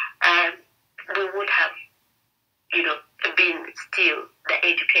 we would have, you know, been still the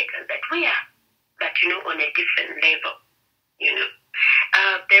educators that we are, but, you know, on a different level, you know.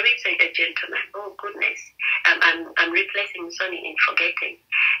 There is a gentleman, oh goodness, I'm replacing Sonny in forgetting.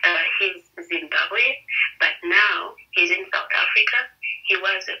 He's Zimbabwe, but now he's in South Africa. He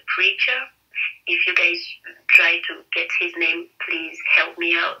was a preacher. If you guys try to get his name, please help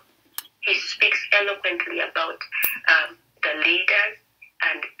me out. He speaks eloquently about the leaders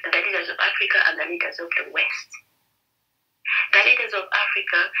and the leaders of Africa and the leaders of the West. The leaders of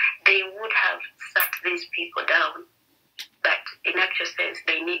Africa, they would have sat these people down, but in actual sense,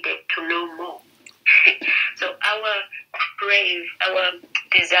 they needed to know more. So our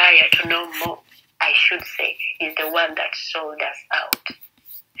desire to know more, I should say, is the one that sold us out.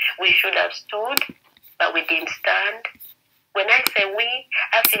 We should have stood, but we didn't stand. When I say we,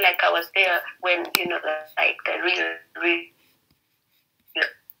 I feel like I was there when, you know, like the real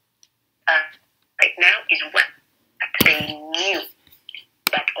right now is what they knew,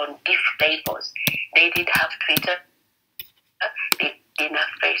 but on different levels. They did have Twitter, they didn't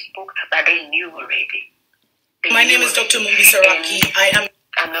have Facebook, but they knew already. My name is Dr. Mumbi Saraki.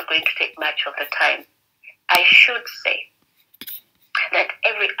 I'm not going to take much of the time. I should say that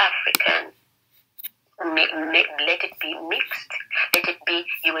every African, let it be mixed, let it be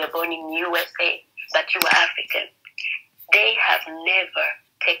you were born in USA, but you are African. They have never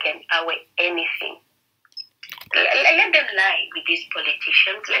taken away anything. Let them lie with these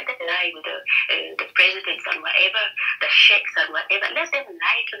politicians. Let them lie with the presidents and whatever, the sheikhs and whatever. Let them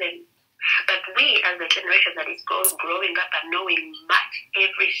lie to them. But we, as the generation that is growing up and knowing much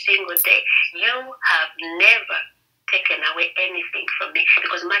every single day, you have never taken away anything from me.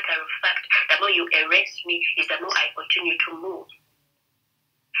 Because matter of fact, the more you erase me, is the more I continue to move.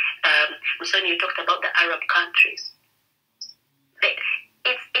 Musoni, you talked about the Arab countries.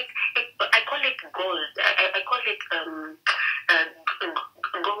 I call it gold. I call it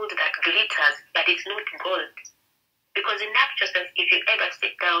gold that glitters, but it's not gold. Because in actual sense, if you ever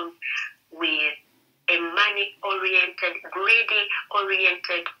sit down with a money-oriented,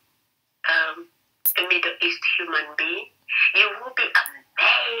 greedy-oriented Middle East human being, you will be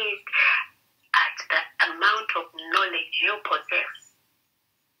amazed at the amount of knowledge you possess.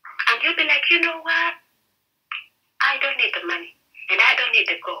 And you'll be like, you know what? I don't need the money. And I don't need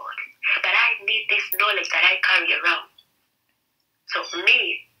the gold, but I need this knowledge that I carry around. So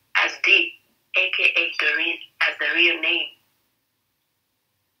me, as D, a.k.a. Doreen, as the real name,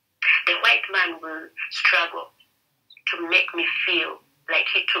 the white man will struggle to make me feel like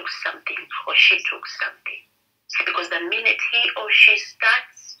he took something or she took something. Because the minute he or she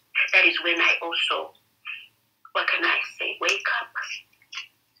starts, that is when I also, what can I say, wake up.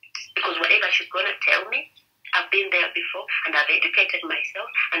 Because whatever she's going to tell me, I've been there before and I've educated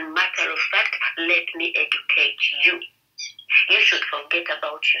myself, and matter of fact, let me educate you. You should forget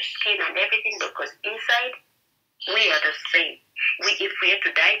about your skin and everything, because inside, we are the same. If we are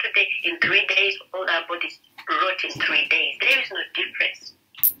to die today, in 3 days, all our bodies rot in 3 days. There is no difference.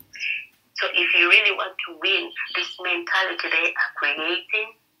 So if you really want to win this mentality they are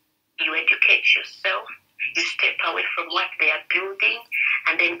creating, you educate yourself, you step away from what they are building,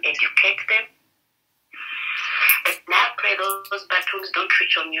 and then educate them. But now I pray those batons don't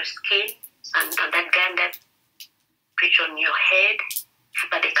reach on your skin, and that gun that reach on your head,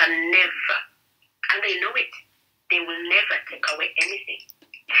 but they can never, and they know it, they will never take away anything.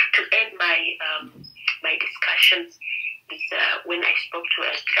 To end my discussion, when I spoke to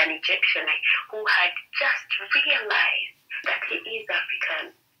an Egyptian who had just realized that he is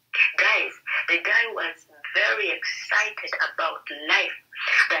African. Guys, the guy was very excited about life.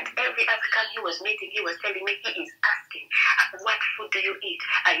 That every African he was meeting, he was telling me, he is asking, what food do you eat?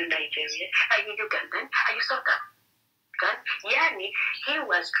 Are you Nigerian? Are you Ugandan? Are you South African? Yani, he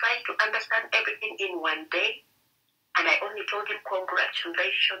was trying to understand everything in one day. And I only told him,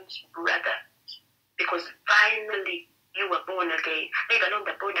 congratulations, brother. Because finally, you were born again. Leave alone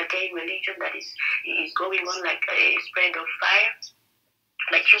the born again religion that is going on like a spread of fire.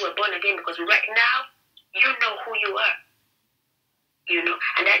 Like you were born again, because right now, you know who you are. You know,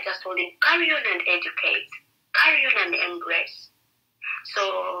 and I just told him, carry on and educate. Carry on and embrace.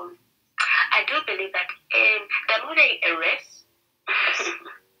 So, I do believe that the more they erase,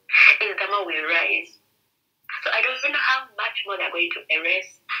 is the more we rise. So I don't know how much more they're going to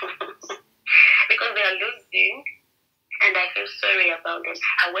erase. Because they are losing, and I feel sorry about them.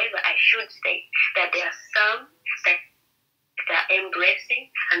 However, I should say that there are some that are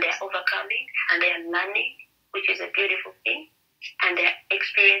embracing, and they are overcoming, and they are learning, which is a beautiful thing. And they're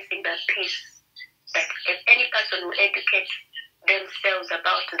experiencing that peace that if any person who educates themselves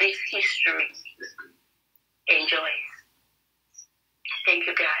about this history enjoys. Thank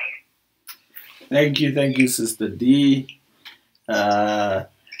you, guys. Thank you, Sister D.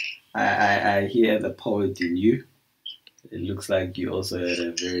 I hear the poet in you. It looks like you also had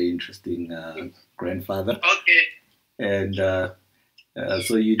a very interesting grandfather. Okay. And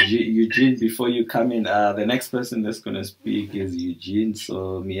so Eugene, before you come in, the next person that's going to speak is Eugene.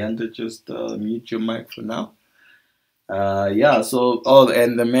 So Meander, just mute your mic for now. So,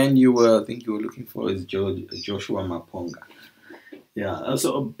 and the man I think you were looking for is Joshua Maponga. Yeah,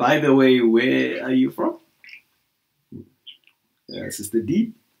 so by the way, where are you from? Sister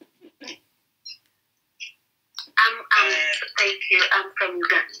D? Thank you. I'm from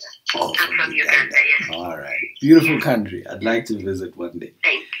Uganda. Oh, I'm from Uganda, yes. All right. Beautiful country. I'd like to visit one day.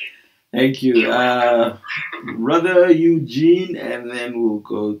 Thank you. Thank you. Brother Eugene, and then we'll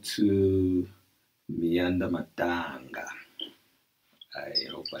go to Mianda Matanga. I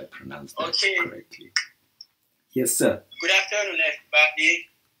hope I pronounced that correctly. Yes, sir. Good afternoon, everybody.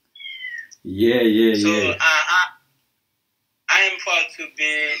 Yeah. I am proud to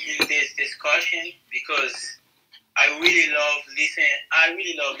be in this discussion because I really love listening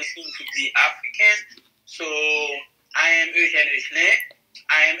to the Africans. So I am Eugene Eugene.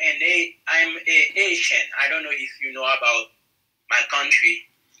 I am a Haitian. I don't know if you know about my country,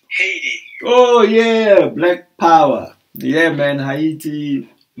 Haiti. Oh yeah, Black Power. Yeah, man, Haiti.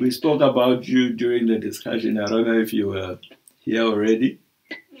 We spoke about you during the discussion. I don't know if you were here already.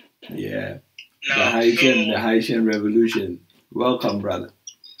 Yeah. No, the Haitian Revolution. Welcome, brother.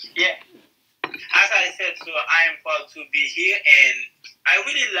 Yeah. As I said, so I am proud to be here, and I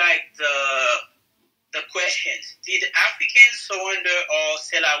really like the questions. Did Africans surrender or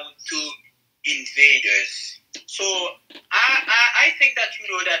sell out to invaders? So I think that you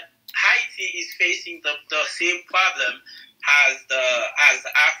know that Haiti is facing the same problem as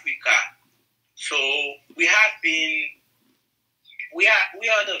Africa. So we are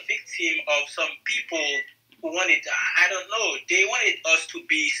the victim of some people who wanted, they wanted us to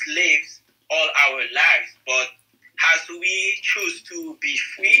be slaves all our lives, but as we choose to be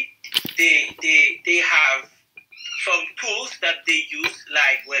free, they have some tools that they use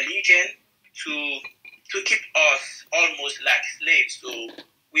like religion to keep us almost like slaves. So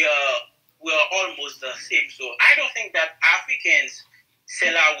we are almost the same. So I don't think that Africans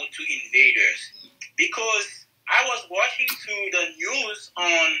sell out to invaders, because I was watching the news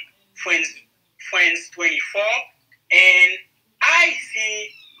on France 24, and I see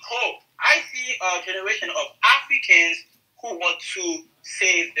hope. I see a generation of Africans who want to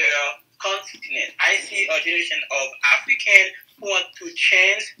save their continent. I see a generation of Africans who want to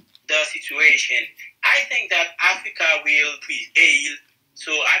change the situation. I think that Africa will prevail.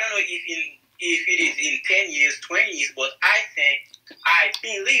 So I don't know if it is in 10 years, 20 years, but I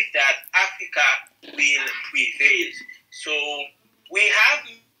believe that Africa will prevail. So we have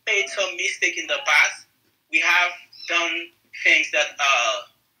made some mistake in the past. We have done things that are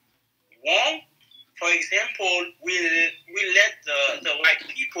wrong. For example, we let the white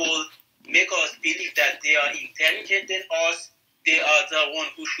people make us believe that they are intelligent than us. They are the one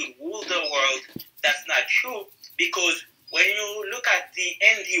who should rule the world. That's not true, because when you look at the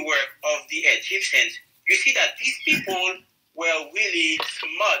handiwork of the Egyptians, you see that these people were really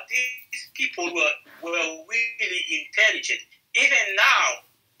smart. These people were really intelligent. Even now,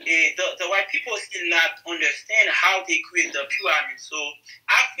 the white people still not understand how they create the pyramid. So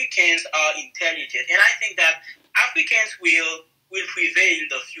Africans are intelligent, and I think that Africans will will prevail in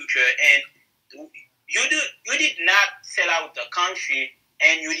the future. And you did not sell out the country,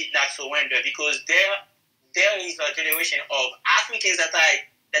 and you did not surrender, because there is a generation of Africans that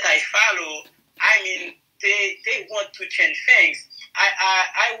I follow. I mean, they want to change things.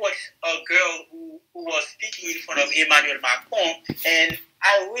 I watched a girl who was speaking in front of Emmanuel Macron, and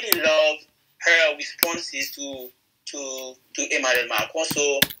I really love her responses to Emmanuel Macron.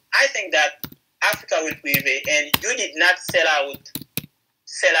 So I think that Africa will prevail, and you did not sell out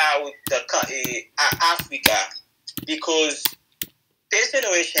the Africa, because this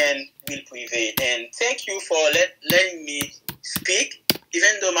generation will prevail. And thank you for letting me speak, even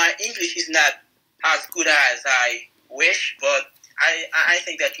though my English is not as good as I wish, but I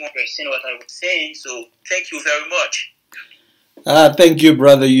think that you understand what I was saying, so thank you very much. Thank you,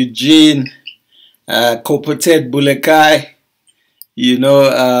 Brother Eugene. Kopotet Bulekai. You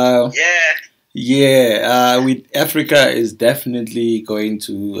know, with Africa is definitely going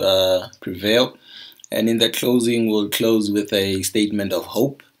to prevail. And in the closing, we'll close with a statement of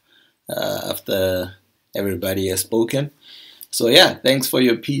hope after everybody has spoken. So yeah, thanks for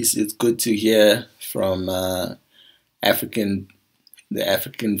your piece. It's good to hear from the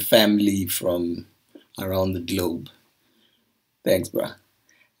African family from around the globe. Thanks, brah.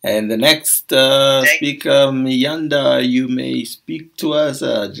 And the next speaker, Miyanda, you may speak to us.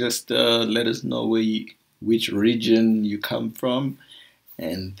 Just let us know which region you come from,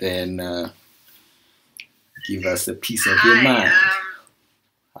 and then give us a piece of your mind.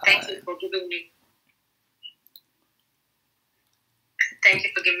 Thank you for giving me. Thank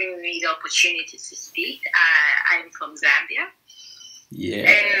you for giving me the opportunity to speak. I'm from Zambia. Yeah. And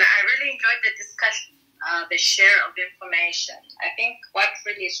I really enjoyed the discussion, the share of information. I think what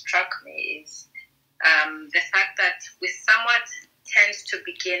really struck me is the fact that we somewhat tend to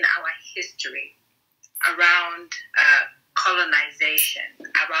begin our history around colonization,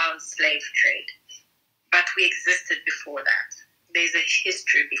 around slave trade. But we existed before that. There's a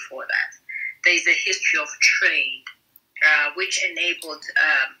history before that. There's a history of trade, which enabled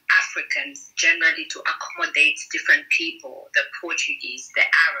Africans generally to accommodate different people, the Portuguese, the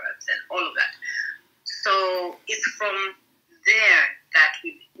Arabs, and all of that. So it's from there that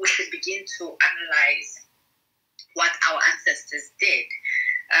we should begin to analyze what our ancestors did.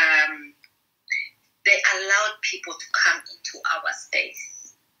 They allowed people to come into our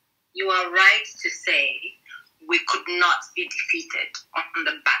space. You are right to say we could not be defeated on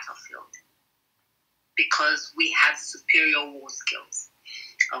the battlefield because we had superior war skills,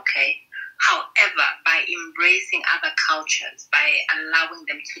 okay? However, by embracing other cultures, by allowing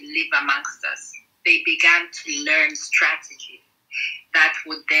them to live amongst us, they began to learn strategy that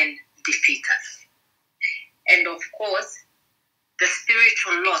would then defeat us. And of course, the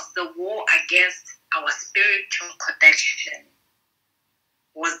spiritual loss, the war against our spiritual connection,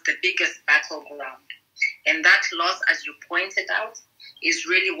 was the biggest battleground. And that loss, as you pointed out, is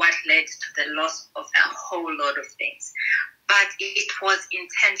really what led to the loss of a whole lot of things. But it was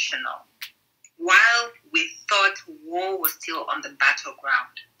intentional. While we thought war was still on the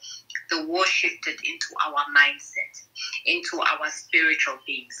battleground, the war shifted into our mindset, into our spiritual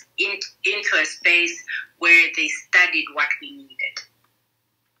beings, into a space where they studied what we needed.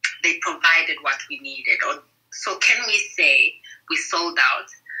 They provided what we needed. So can we say we sold out?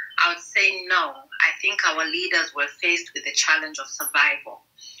 I would say no. I think our leaders were faced with the challenge of survival.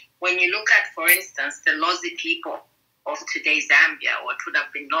 When you look at, for instance, the Lozi people of today's Zambia, or it would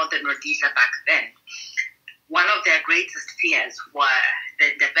have been Northern Rhodesia back then, one of their greatest fears were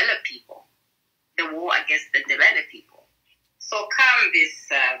the developed people, the war against the developed people. So come this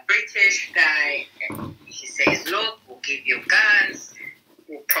British guy, and he says, look, we'll give you guns,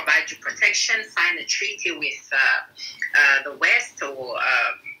 we'll provide you protection, sign a treaty with the West or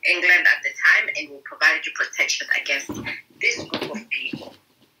England at the time, and we'll provide you protection against this group of people.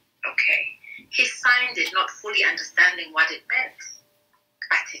 Okay. He signed it not fully understanding what it meant,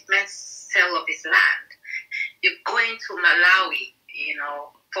 but it meant sale of his land. You're going to Malawi,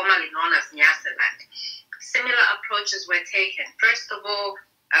 formerly known as Nyasaland. Similar approaches were taken. First of all,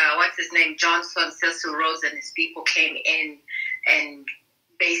 Johnson, Cecil Rhodes and his people came in and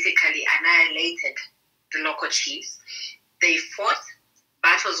basically annihilated the local chiefs. They fought,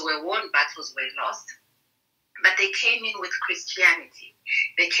 battles were won, battles were lost, but they came in with Christianity.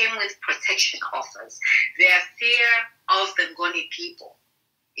 They came with protection offers. Their fear of the Ngoni people,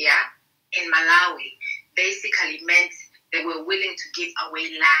 in Malawi, basically meant they were willing to give away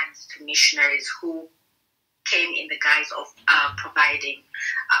lands to missionaries who came in the guise of providing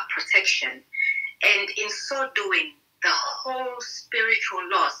protection. And in so doing, the whole spiritual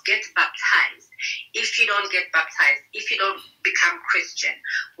laws, get baptized. If you don't get baptized, if you don't become Christian,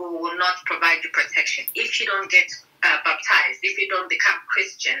 we will not provide you protection. If you don't get baptized, if you don't become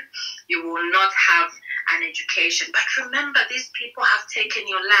Christian, you will not have an education. But remember, these people have taken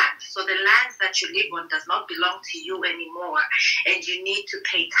your land. So the land that you live on does not belong to you anymore, and you need to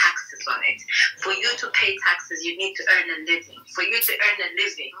pay taxes on it. For you to pay taxes, you need to earn a living. For you to earn a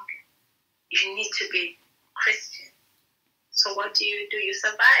living, you need to be Christian. So what do? You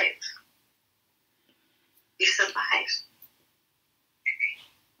survive. You survive.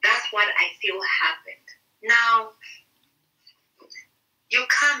 That's what I feel happened. Now, you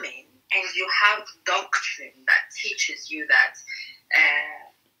come in and you have doctrine that teaches you that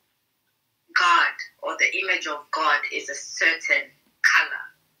God or the image of God is a certain color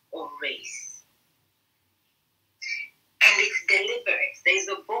or race. And it's deliberate. There's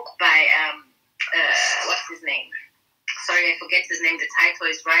a book by, what's his name? Sorry, I forget his name. The title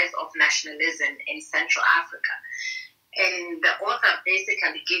is Rise of Nationalism in Central Africa. And the author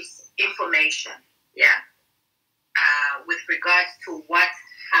basically gives information, with regards to what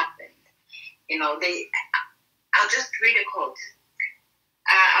happened. You know, I'll just read a quote.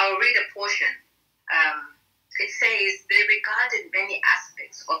 I'll read a portion. It says, they regarded many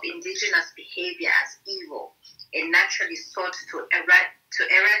aspects of indigenous behavior as evil and naturally sought to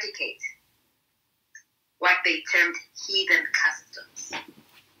eradicate what they termed heathen customs.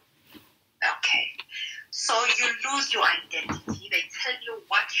 Okay. So you lose your identity. They tell you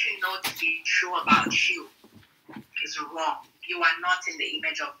what you know to be true about you is wrong. You are not in the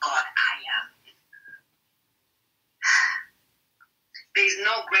image of God. I am. There is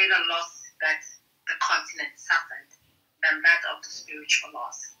no greater loss that the continent suffered than that of the spiritual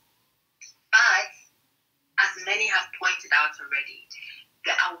loss. But, as many have pointed out already,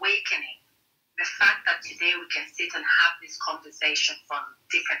 the awakening, the fact that today we can sit and have this conversation from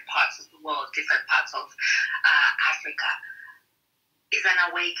different parts of the world, different parts of Africa, is an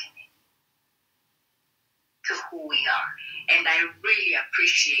awakening to who we are. And I really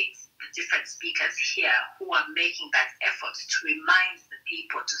appreciate the different speakers here who are making that effort to remind the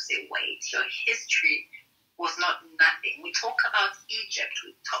people to say, wait, your history was not nothing. We talk about Egypt,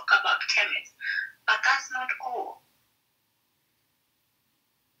 we talk about Kemet, but that's not all.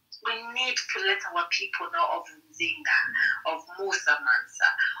 We need to let our people know of Nzinga, of Musa Mansa,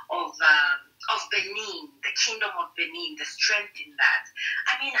 of Benin, the kingdom of Benin, the strength in that.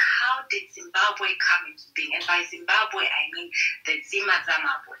 I mean, how did Zimbabwe come into being? And by Zimbabwe, I mean the Zima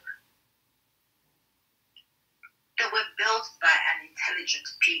Zamabwe. They were built by an intelligent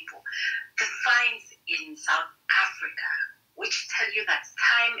people. The finds in South Africa, which tell you that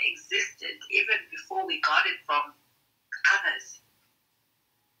time existed even before we got it from others.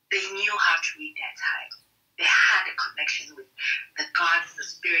 They knew how to read their time. They had a connection with the gods, the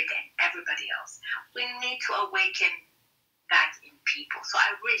spirit, and everybody else. We need to awaken that in people. So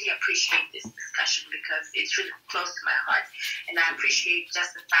I really appreciate this discussion because it's really close to my heart. And I appreciate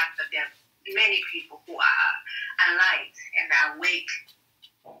just the fact that there are many people who are alive and awake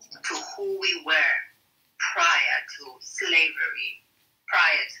to who we were prior to slavery,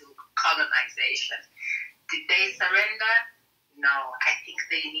 prior to colonization. Did they surrender? No, I think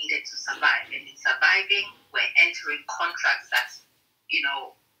they needed to survive. And in surviving, we're entering contracts that,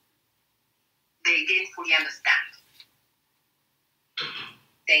 they didn't fully understand.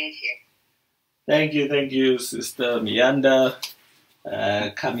 Thank you. Thank you, Sister Mianda,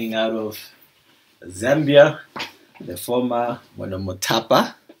 coming out of Zambia, the former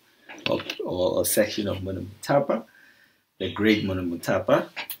Monomotapa, or section of Monomotapa, the great Monomotapa,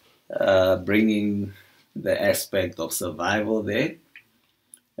 bringing the aspect of survival there.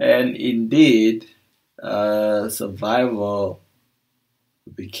 And indeed, survival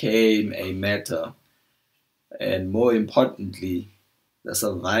became a matter, and more importantly, the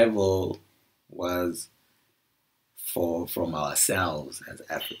survival was from ourselves as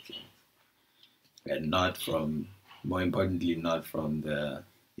Africans, and not from, more importantly, not from the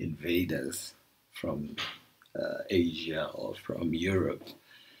invaders from Asia or from Europe.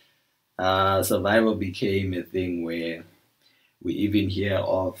 Survival became a thing where we even hear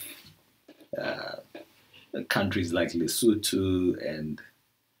of countries like Lesotho and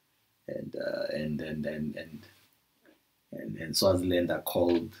Swaziland are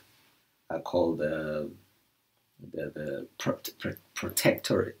called the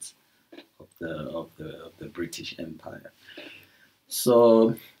protectorates of the British Empire.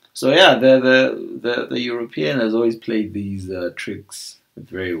 So yeah, the European has always played these tricks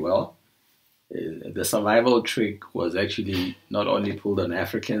very well. The survival trick was actually not only pulled on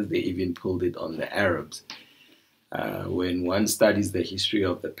Africans, they even pulled it on the Arabs. when one studies the history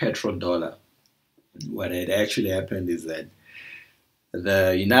of the petrodollar, what had actually happened is that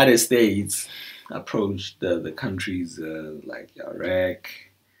the United States approached the countries like Iraq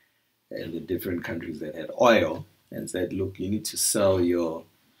and the different countries that had oil and said, look, you need to sell your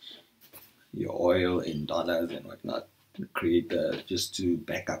oil in dollars and whatnot, create just to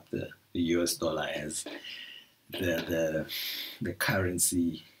back up the US dollar as the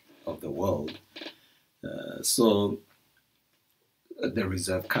currency of the world. So the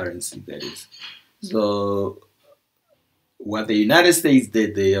reserve currency, that is. So what the United States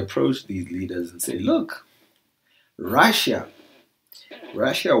did, they approached these leaders and said, look, Russia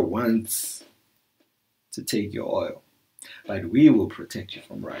wants to take your oil, but we will protect you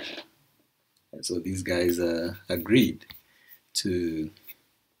from Russia. And so these guys agreed to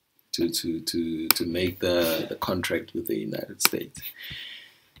make the contract with the United States.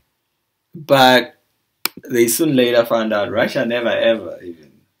 But they soon later found out Russia never ever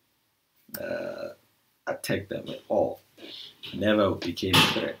even attacked them at all. Never became a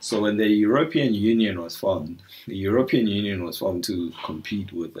threat. So when the European Union was formed, to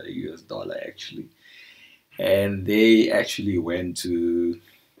compete with the US dollar actually. And they actually went to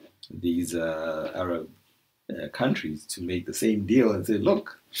these Arab countries to make the same deal and say,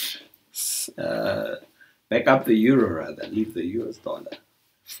 look, back up the euro rather, leave the US dollar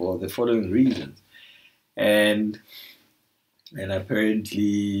for the following reasons. And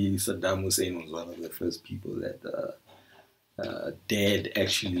apparently Saddam Hussein was one of the first people that dared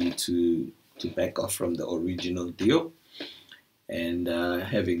actually to back off from the original deal. And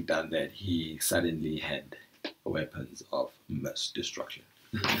having done that, he suddenly had weapons of mass destruction.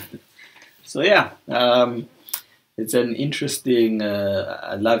 So yeah, it's an interesting,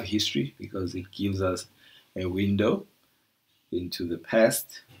 I love history because it gives us a window into the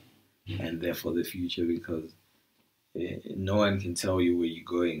past and therefore the future, because no one can tell you where you're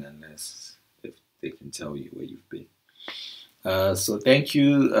going unless if they can tell you where you've been. So thank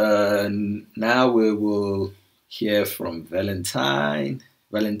you. Now we will hear from Valentino.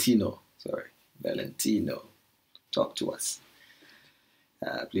 Talk to us.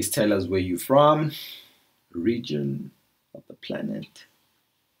 Please tell us where you're from, region of the planet,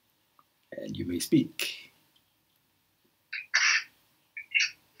 and you may speak.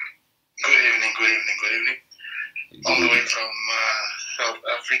 Good evening. All the way from South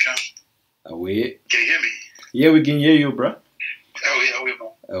Africa. Away. Can you hear me? Yeah, we can hear you, bro.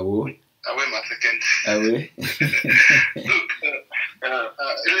 Away, my second. Away. Look,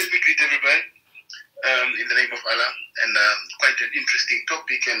 let me greet everybody in the name of Allah, and quite an interesting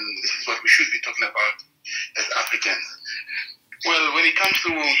topic, and this is what we should be talking about as Africans. Well, when it comes to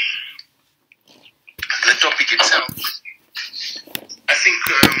the topic itself, I think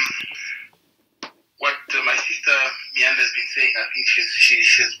what my sister Mianda has been saying, I think she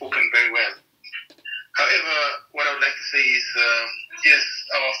has spoken very well. However, what I would like to say is, yes,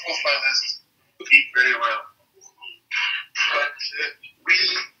 our forefathers did very well, but we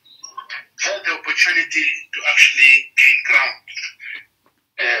had the opportunity to actually gain ground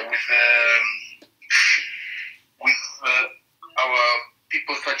with our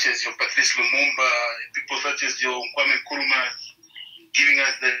people such as your Patrice Lumumba, people such as your Kwame Nkrumah, giving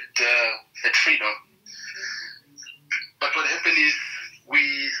us that freedom. But what happened is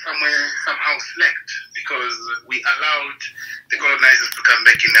we somehow slacked because we allowed the colonizers to come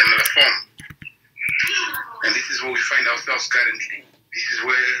back in another form. And this is where we find ourselves currently. This is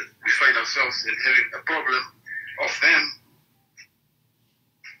where we find ourselves in having a problem of them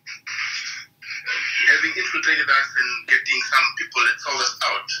having infiltrated us and getting some people that sold us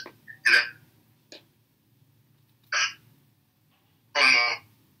out in a form of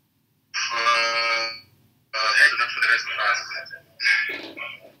not for the rest of us.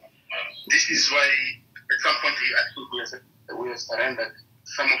 This is why at some point I think we have surrendered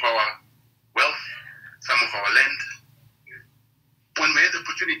some of our wealth, some of our land. When we had the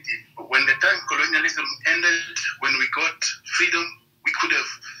opportunity, when the time colonialism ended, when we got freedom, we could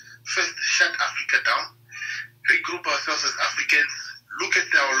have first shut Africa down, regroup ourselves as Africans, look at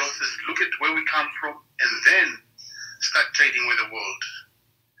our losses, look at where we come from, and then start trading with the world.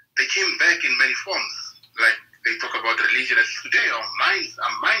 They came back in many forms, like they talk about religion. As today, our minds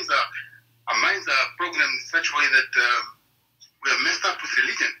are programmed in such a way that we are messed up with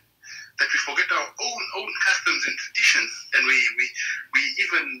religion, that we forget our own customs and traditions, and we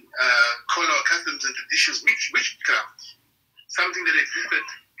even call our customs and traditions witchcraft, something that existed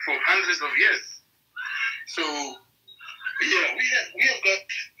for hundreds of years. So yeah, we are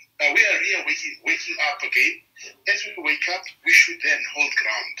here waking up again. As we wake up, we should then hold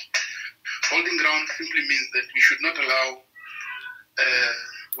ground. holding ground simply means that we should not allow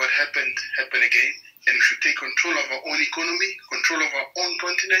what happened happen again, and we should take control of our own economy, control of our own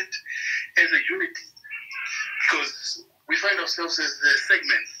continent as a unity, because we find ourselves as the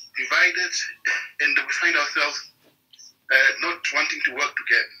segments divided, and we find ourselves not wanting to work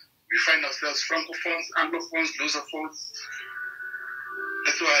together. We find ourselves francophones, anglophones, lusophones.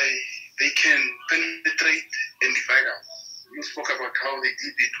 That's why they can penetrate and divide us. You spoke about how they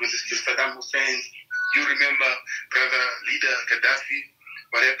did it with Saddam Hussein. You remember brother leader Gaddafi,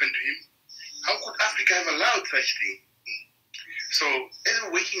 what happened to him? How could Africa have allowed such thing? So as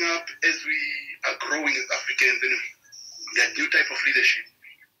we're waking up, as we are growing as Africans, and that new type of leadership,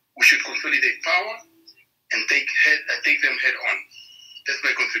 we should consolidate power and take them head on. That's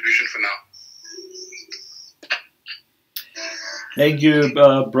my contribution for now. Thank you,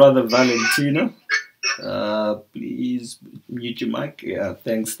 Brother Valentino. Please mute your mic. Yeah,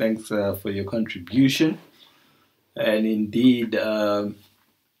 thanks for your contribution. And indeed,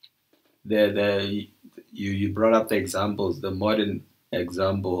 you brought up the examples, the modern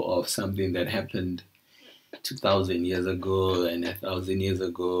example of something that happened 2,000 years ago and 1,000 years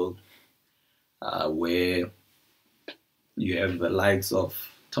ago, where you have the likes of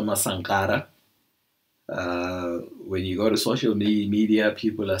Thomas Sankara. When you go to social media,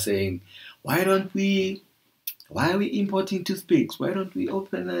 people are saying, why are we importing toothpicks? Why don't we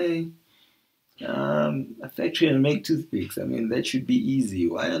open a factory and make toothpicks? I mean, that should be easy.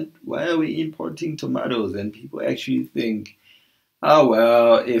 Why are we importing tomatoes? And people actually think, oh,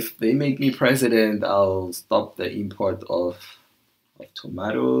 well, if they make me president, I'll stop the import of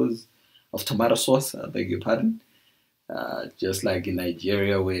tomatoes, of tomato sauce, I beg your pardon. Just like in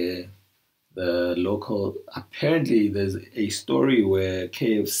Nigeria, where apparently there's a story where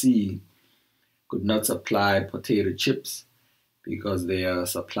KFC could not supply potato chips because they are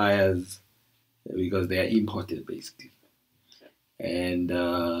imported, basically. And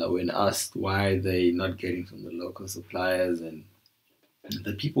when asked why they're not getting from the local suppliers, and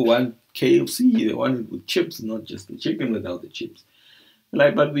the people want KFC, they want it with chips, not just the chicken without the chips.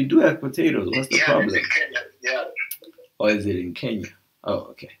 Like, but we do have potatoes. What's the problem? It's in Kenya. Yeah. Or is it in Kenya? Oh,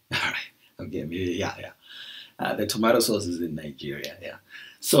 okay. All right. Okay. Yeah. The tomato sauce is in Nigeria. Yeah.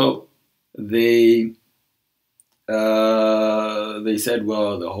 So they said,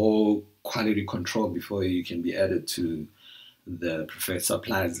 well, the whole quality control before you can be added to the preferred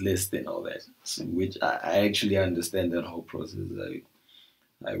suppliers list and all that, so, which I actually understand that whole process.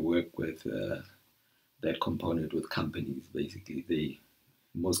 I work with that component with companies. Basically,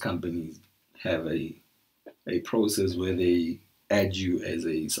 most companies have a process where they add you as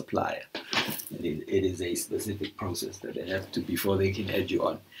a supplier. It is a specific process that they have to before they can add you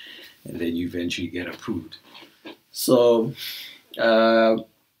on, and then you eventually get approved. So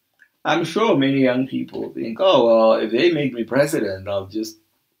I'm sure many young people think, oh, well, if they make me president, I'll just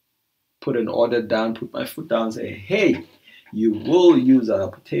put an order down, put my foot down, say, hey, you will use our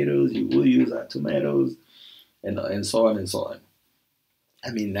potatoes, you will use our tomatoes, and so on and so on.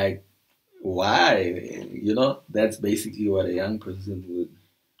 I mean, like, why? That's basically what a young person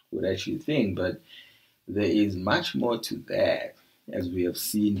would actually think. But there is much more to that, as we have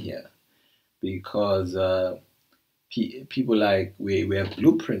seen here, because people like, we have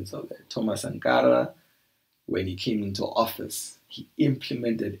blueprints of that. Thomas Sankara, when he came into office, he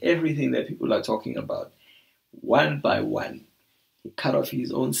implemented everything that people are talking about, one by one. He cut off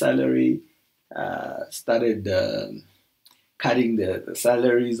his own salary, started cutting the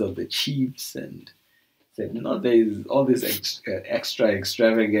salaries of the chiefs, and said, there's all this extra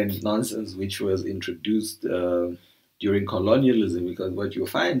extravagant nonsense which was introduced during colonialism, because what you'll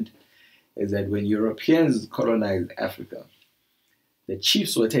find is that when Europeans colonized Africa, the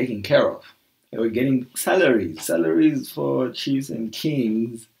chiefs were taken care of. They were getting salaries for chiefs and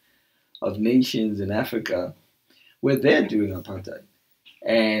kings of nations in Africa were there during apartheid.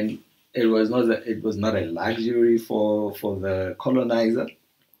 And it was not a luxury for the colonizer.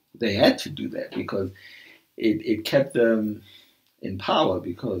 They had to do that because it kept them in power,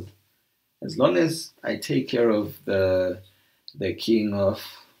 because as long as I take care of the king of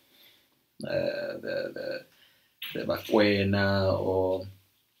the Bakwena or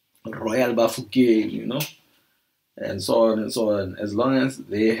Royal Bafokeng, and so on and so on, as long as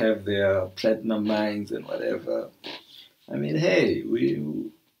they have their platinum mines and whatever, I mean, hey,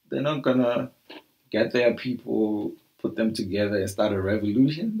 they're not gonna get their people, put them together and start a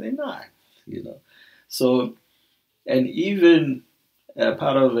revolution. They're not, So, and even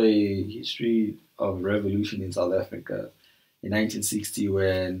part of a history of revolution in South Africa in 1960,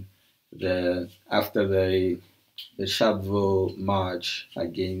 when after the Sharpeville march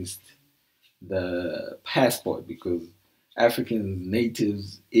against the passport, because African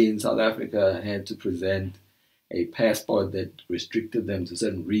natives in South Africa had to present a passport that restricted them to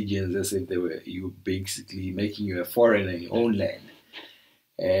certain regions, as if you basically making you a foreigner in your own land.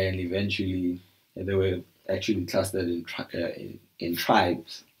 And eventually they were actually clustered in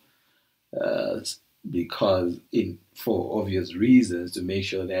tribes, because for obvious reasons, to make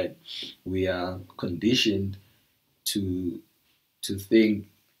sure that we are conditioned to think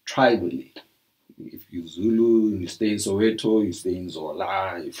tribally. If you Zulu, you stay in Soweto, you stay in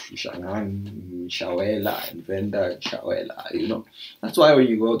Zola. If you Shangan, Shawela, Invenda, Shawela, you know. That's why when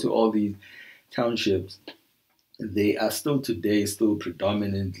you go to all these townships, they are still today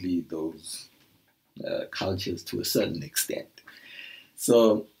predominantly those cultures to a certain extent.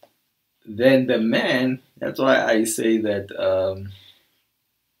 So then the man, that's why I say that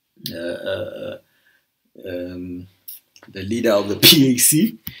the leader of the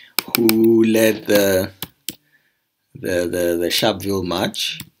PAC, who led the Sharpeville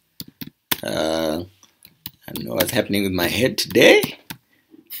March. I know what's happening with my head today.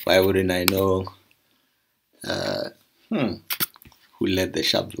 Why wouldn't I know who led the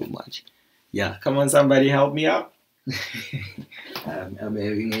Sharpeville March? Yeah, come on, somebody help me out. I'm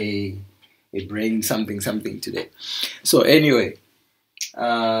having a brain something today. So anyway,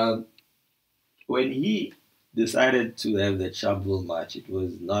 when he decided to have the Sharpeville March, it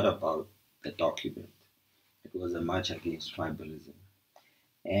was not about the document. It was a march against tribalism.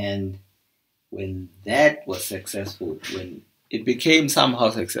 And when that was successful, when it became somehow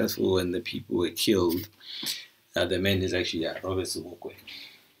successful, when the people were killed, the man is actually Robert Sobukwe.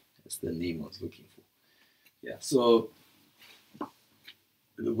 That's the name I was looking for. Yeah, so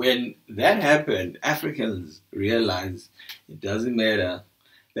when that happened, Africans realized it doesn't matter.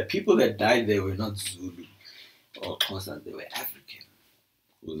 The people that died there were not Zulu or Xhosa, they were African.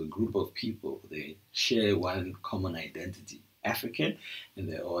 It was a group of people. They share one common identity, African, and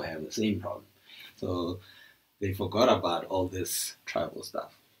they all have the same problem. So they forgot about all this tribal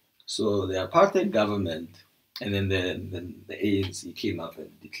stuff. So the apartheid government, and then the ANC came up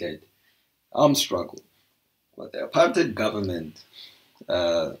and declared armed struggle. But the apartheid government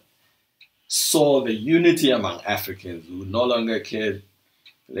saw the unity among Africans who no longer cared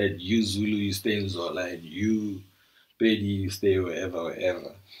that you Zulu, you stay in Zola, and you Pedi, you stay wherever.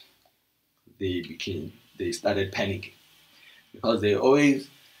 They started panicking because they're always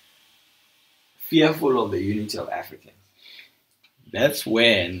fearful of the unity of Africans. That's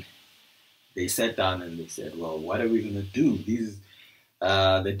when they sat down and they said, well, what are we going to do?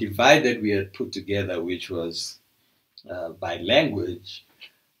 The divide that we had put together, which was by language,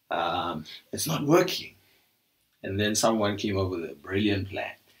 it's not working. And then someone came up with a brilliant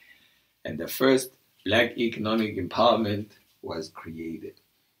plan. And the first Black economic empowerment was created.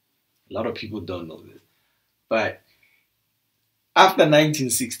 A lot of people don't know this. But after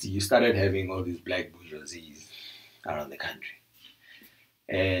 1960, you started having all these black bourgeoisies around the country.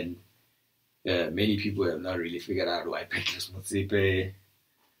 And many people have not really figured out why Petrus Motsepe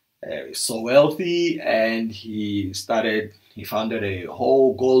is so wealthy, and he founded a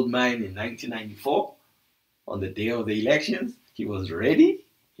whole gold mine in 1994. On the day of the elections, he was ready,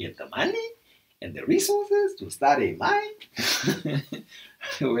 he had the money and the resources to start a mine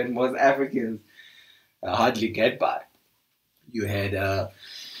when most Africans hardly get by. You had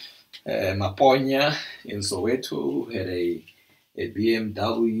Maponya in Soweto, who had a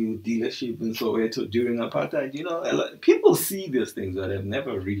BMW dealership in Soweto during apartheid. You know, people see these things, but have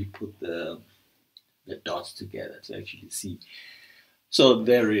never really put the dots together to actually see. So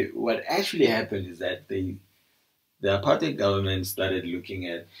what actually happened is that the apartheid government started looking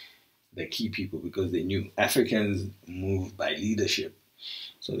at the key people, because they knew Africans move by leadership.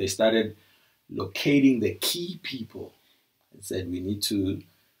 So they started locating the key people and said, we need to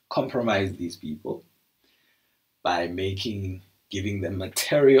compromise these people by giving them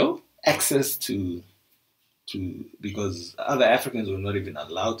material access to because other Africans were not even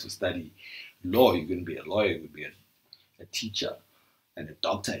allowed to study law. You couldn't be a lawyer, you could be a teacher and a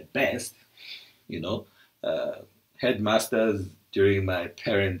doctor at best. You know, headmasters during my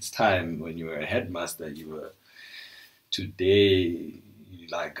parents' time, when you were a headmaster, you were today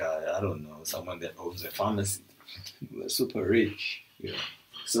like I don't know, someone that owns a pharmacy. You were super rich, you know,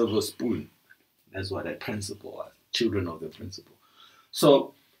 silver spoon. That's what a principal was, children of the principal.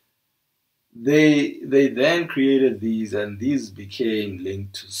 So they then created these, and these became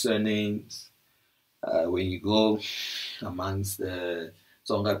linked to surnames. When you go amongst the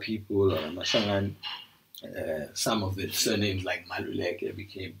Tsonga people or Mashangan, some of the surnames like Maluleke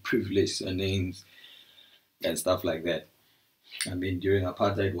became privileged surnames and stuff like that. I mean, during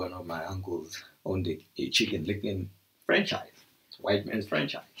apartheid, one of my uncles owned a chicken licking franchise. It's white man's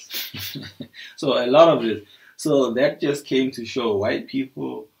franchise. So a lot of it. So that just came to show white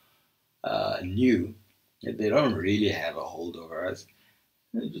people knew that they don't really have a hold over us,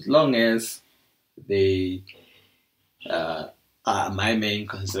 as long as they. My main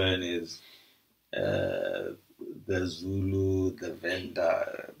concern is the Zulu, the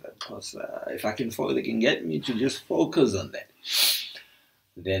Venda, the Xhosa. If they can get me to just focus on that,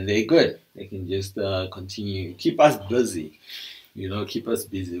 then they're good. They can just continue, keep us busy, keep us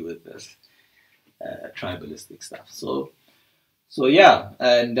busy with this tribalistic stuff. So yeah,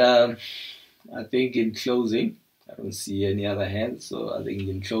 and I think in closing, I don't see any other hands. So I think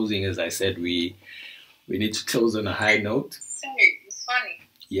in closing, as I said, we need to close on a high note. Sorry, it's funny.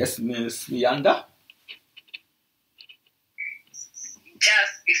 Yes, Miss Mianda?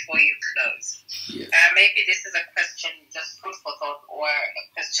 Just before you close, Yes. maybe this is a question, just food for thought, or a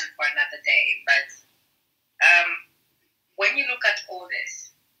question for another day. But when you look at all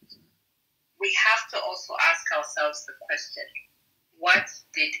this, we have to also ask ourselves the question: what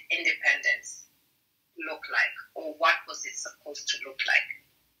did independence look like, or what was it supposed to look like?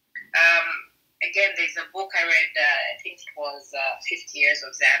 Again, there's a book I read, I think it was 50 Years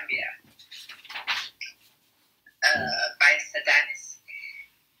of Zambia by Sadanis.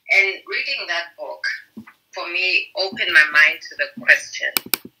 And reading that book, for me, opened my mind to the question,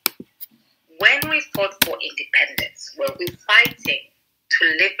 when we fought for independence, were we fighting to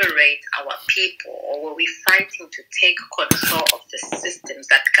liberate our people, or were we fighting to take control of the systems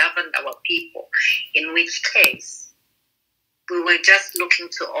that governed our people, in which case we were just looking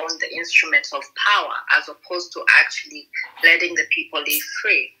to own the instrument of power as opposed to actually letting the people live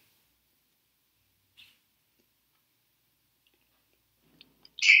free?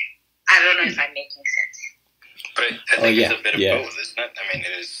 I don't know if I'm making sense. But I think it's a bit of both, isn't it? I mean,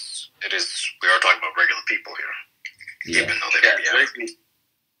 it is, we are talking about regular people here, even though they may be African.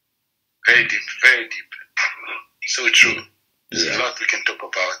 Very deep, very deep. So true. There's a lot we can talk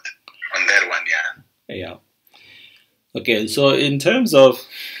about on that one, Yeah. Okay, so in terms of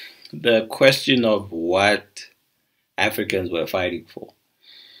the question of what Africans were fighting for,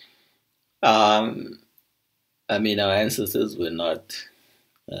 I mean, our ancestors were not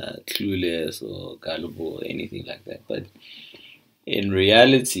clueless or gullible or anything like that. But in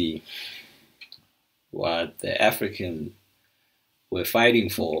reality, what the Africans were fighting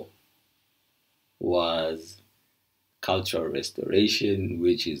for was cultural restoration,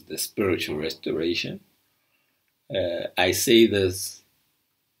 which is the spiritual restoration. I say this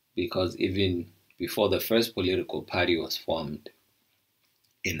because even before the first political party was formed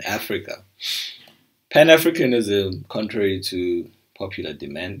in Africa, Pan-Africanism, contrary to popular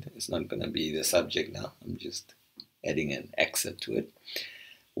demand, it's not going to be the subject now. I'm just adding an excerpt to it.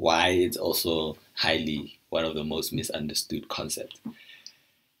 Why it's also highly one of the most misunderstood concepts.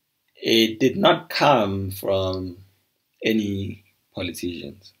 It did not come from any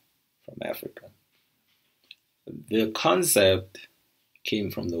politicians from Africa. The concept came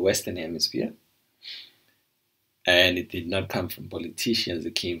from the Western Hemisphere, and it did not come from politicians.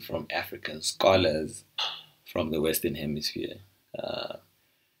 It came from African scholars from the Western Hemisphere.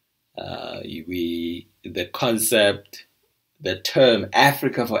 The concept, the term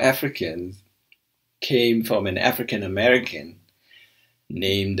Africa for Africans came from an African American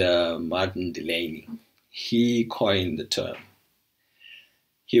named Martin Delaney. He coined the term.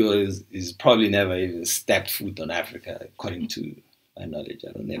 He's probably never even stepped foot on Africa, according to my knowledge.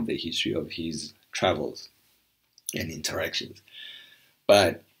 I don't have the history of his travels and interactions.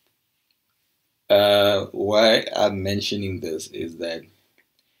 But why I'm mentioning this is that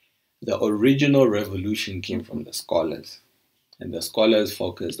the original revolution came from the scholars, and the scholars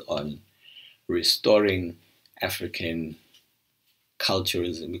focused on restoring African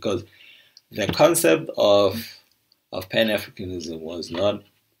culturalism, because the concept of Pan-Africanism was not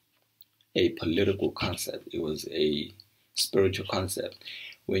a political concept. It was a spiritual concept.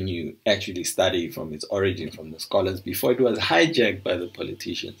 When you actually study from its origin, from the scholars, before it was hijacked by the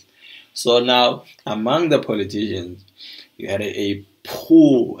politicians. So now, among the politicians, you had a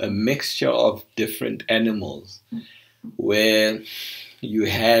pool, a mixture of different animals, where you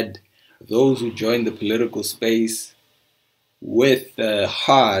had those who joined the political space with the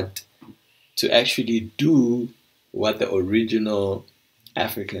heart to actually do what the original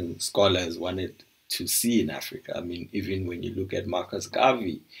African scholars wanted to see in Africa. I mean, even when you look at Marcus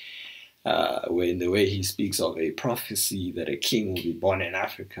Garvey, in the way he speaks of a prophecy that a king will be born in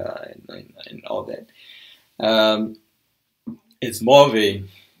Africa and all that, it's more of a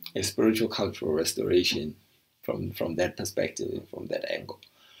spiritual cultural restoration from that perspective, from that angle.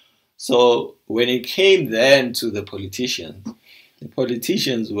 So when it came then to the politicians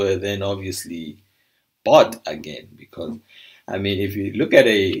were then obviously bought again, because I mean, if you look at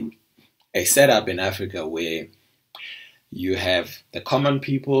a setup in Africa where you have the common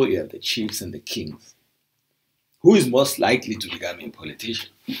people, you have the chiefs and the kings, who is most likely to become a politician?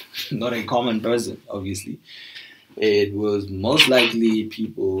 Not a common person, obviously. It was most likely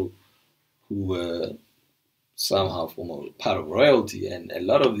people who were somehow part of royalty, and a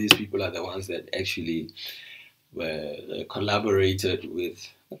lot of these people are the ones that actually were collaborated with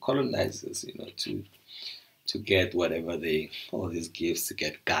the colonizers, to get whatever all these gifts, to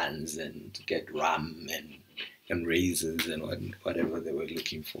get guns and to get rum and raisins and whatever they were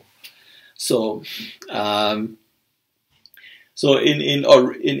looking for. So, so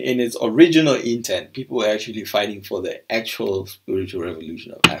in its original intent, people were actually fighting for the actual spiritual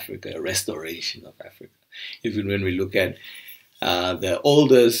revolution of Africa, a restoration of Africa. Even when we look at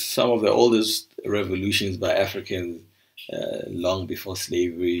some of the oldest revolutions by Africans, long before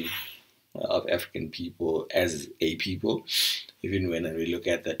slavery of African people as a people, even when we look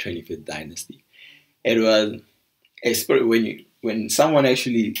at the 25th dynasty, it was a spirit. When someone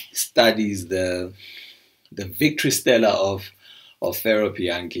actually studies the victory stela of Pharaoh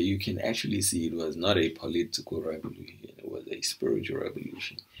Pianke, you can actually see it was not a political revolution; it was a spiritual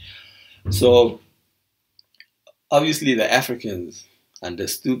revolution. So obviously, the Africans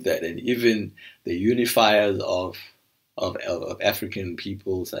understood that, and even the unifiers of African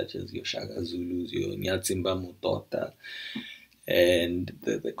people, such as your Shaka Zulus, your Nyatsimba Mutota, and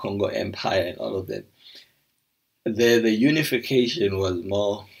the Congo Empire, and all of that, the unification was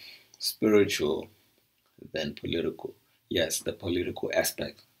more spiritual than political. Yes, the political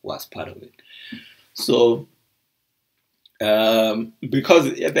aspect was part of it. So, because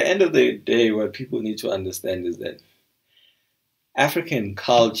at the end of the day, what people need to understand is that African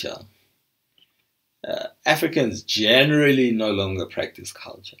culture, Africans generally no longer practice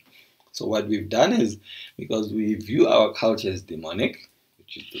culture. So what we've done is, because we view our culture as demonic,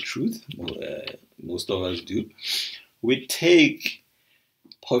 which is the truth, most of us do, we take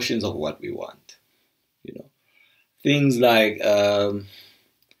portions of what we want. Things like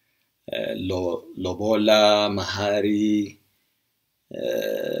lobola, mahari,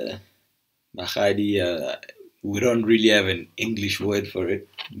 mahadi. We don't really have an English word for it.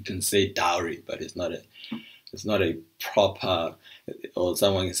 You can say dowry, but it's not a proper, or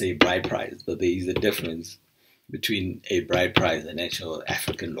someone can say bride price, but there is a difference between a bride price and actual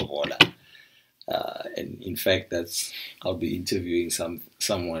African lobola. And in fact, I'll be interviewing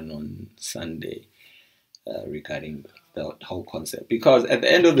someone on Sunday regarding the whole concept. Because at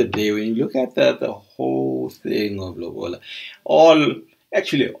the end of the day, when you look at the whole thing of lobola, all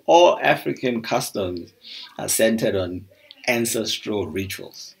African customs are centered on ancestral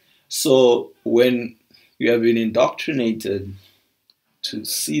rituals. So when you have been indoctrinated to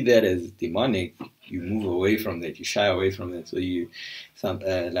see that as demonic, you move away from that, you shy away from it. So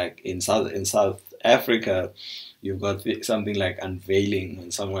like in South Africa, you've got something like unveiling.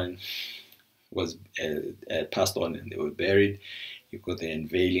 When someone was passed on and they were buried, you've got the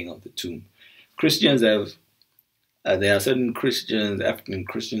unveiling of the tomb. Christians have there are certain African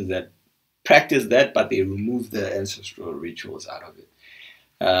Christians that practice that, but they remove the ancestral rituals out of it.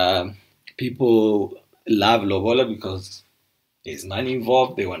 People love lobola because there's money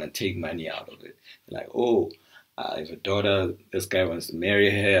involved. They want to take money out of it. Like, if a daughter, this guy wants to marry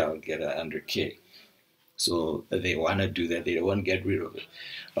her, I'll get her 100K. So they want to do that. They don't want to get rid of it,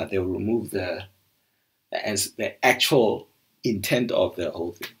 but they'll remove the actual intent of the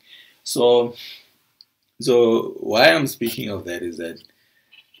whole thing. So why I'm speaking of that is that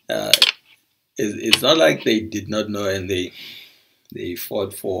it's not like they did not know and they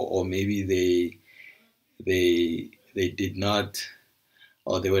fought for, or maybe they did not,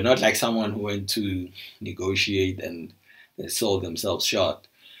 or they were not like someone who went to negotiate and they sold themselves short.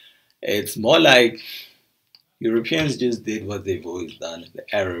 It's more like Europeans just did what they've always done,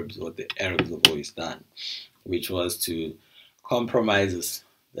 what the Arabs have always done, which was to compromise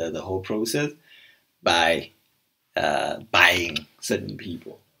the whole process by buying certain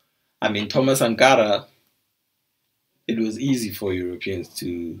people. I mean, Thomas Sankara, it was easy for Europeans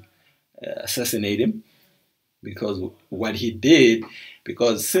to assassinate him because what he did,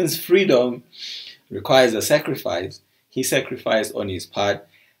 because since freedom requires a sacrifice, he sacrificed on his part.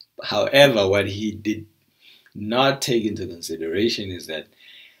 However, what he did not take into consideration is that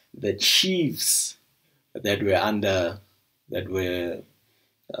the chiefs that were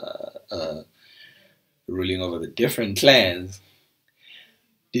ruling over the different clans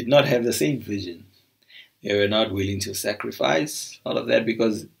did not have the same vision. they were not willing to sacrifice all of that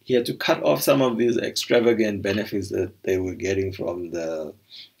because he had to cut off some of these extravagant benefits that they were getting from the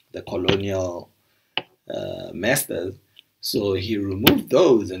colonial masters. So he removed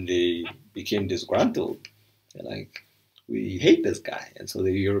those and they became disgruntled. They're like, we hate this guy. And so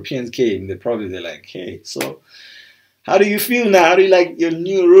the Europeans came, they're like, hey, so how do you feel now? How do you like your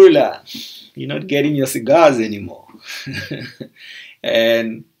new ruler? You're not getting your cigars anymore.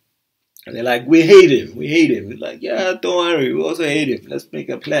 And they're like, we hate him. We hate him. He's like, yeah, don't worry. We also hate him. Let's make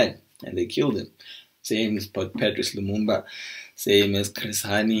a plan. And they killed him. Same as Patrice Lumumba. Same as Chris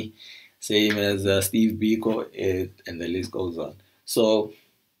Hani. Same as Steve Biko. And the list goes on. So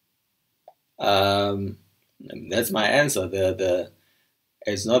that's my answer.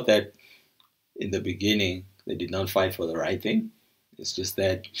 It's not that in the beginning they did not fight for the right thing. It's just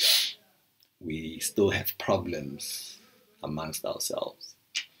that we still have problems amongst ourselves.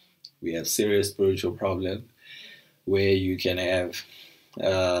 We have serious spiritual problems where you can have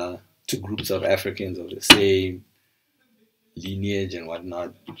two groups of Africans of the same lineage and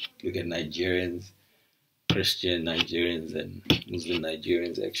whatnot. Look at Nigerians, Christian Nigerians and Muslim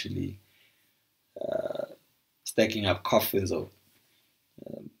Nigerians actually stacking up coffins of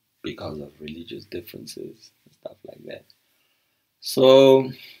because of religious differences and stuff like that.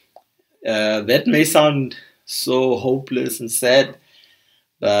 So that may sound so hopeless and sad,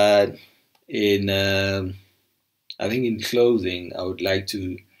 but I think in closing, I would like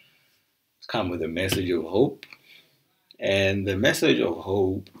to come with a message of hope. And the message of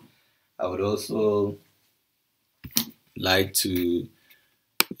hope, I would also like to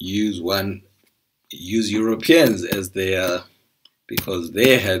use Europeans as their, because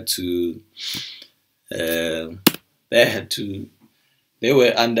they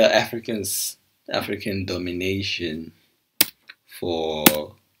were under African domination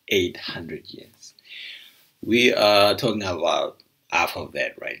for 800 years. We are talking about half of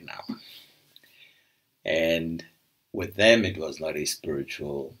that right now. And with them, it was not a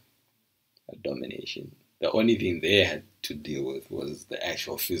spiritual domination. The only thing they had to deal with was the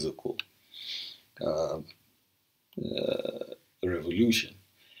actual physical revolution.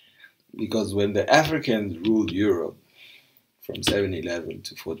 Because when the Africans ruled Europe from 711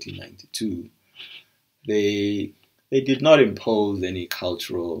 to 1492, they did not impose any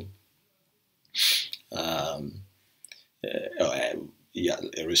cultural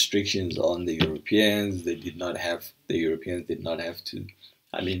restrictions on the Europeans. The Europeans did not have to.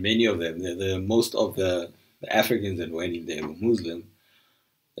 I mean, many of them, most of the Africans that went in there were Muslim.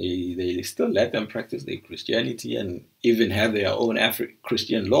 They still let them practice their Christianity and even have their own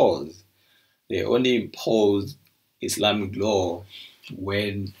Christian laws. They only imposed Islamic law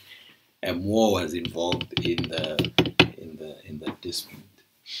when a war was involved in the dispute.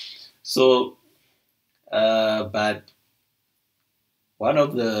 So, but one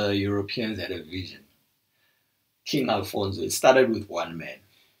of the Europeans had a vision. King Alfonso. It started with one man.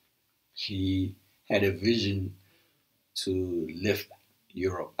 He had a vision to lift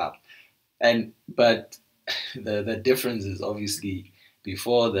Europe up, but the difference is obviously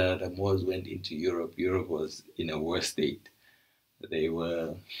before the Moors went into Europe, Europe was in a worse state. They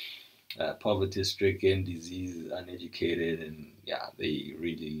were poverty-stricken, disease, uneducated, and they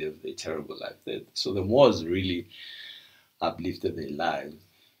really lived a terrible life. So the Moors really uplifted their lives,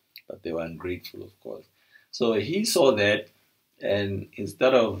 but they were ungrateful, of course. So he saw that, and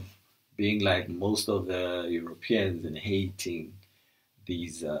instead of being like most of the Europeans and hating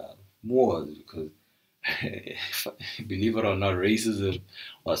these Moors, because believe it or not, racism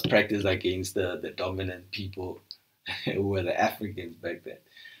was practiced against the dominant people who were the Africans back then.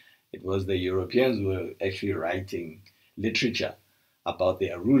 It was the Europeans who were actually writing literature about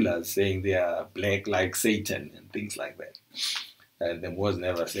their rulers, saying they are black like Satan and things like that. And the Moors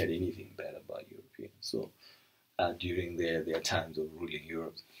never said anything bad about Europeans. So during their times of ruling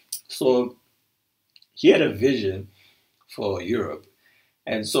Europe. So he had a vision for Europe.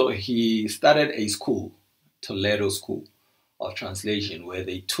 And so he started a school, Toledo School of Translation, where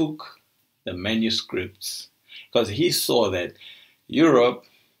they took the manuscripts, because he saw that Europe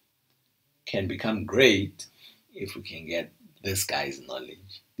can become great if we can get this guy's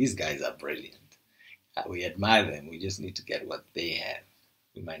knowledge. These guys are brilliant. We admire them. We just need to get what they have.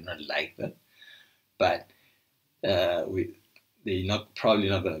 We might not like them, but they're probably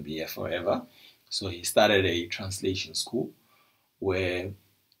not going to be here forever. So he started a translation school where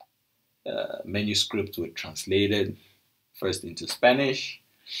manuscripts were translated first into Spanish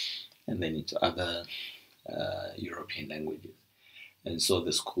and then into other European languages. And so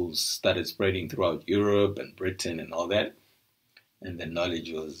the schools started spreading throughout Europe and Britain and all that. And the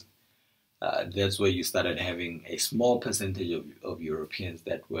knowledge was that's where you started having a small percentage of Europeans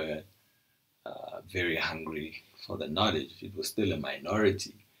that were very hungry for the knowledge. It was still a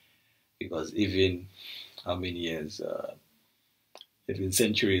minority, because even how many years, even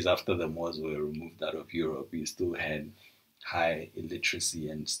centuries after the Moors were removed out of Europe, you still had high illiteracy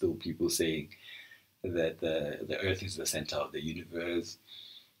and still people saying that the earth is the center of the universe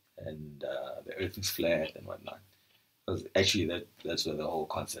and the earth is flat and whatnot. Because actually that's where the whole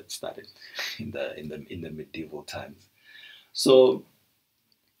concept started in the medieval times. So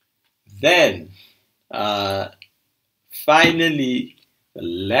then finally the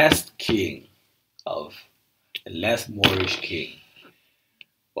last Moorish king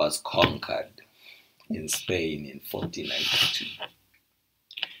was conquered in Spain in 1492,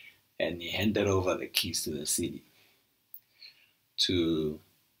 and he handed over the keys to the city to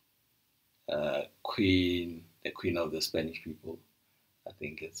the queen of the Spanish people. I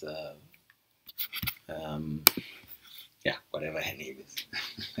think it's whatever her name is.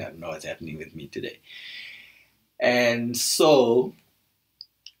 I don't know what's happening with me today. And so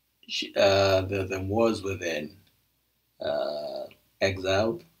the Moors were then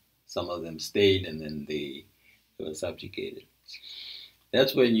exiled. Some of them stayed, and then they were subjugated.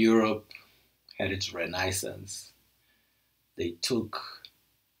 That's when Europe had its renaissance. They took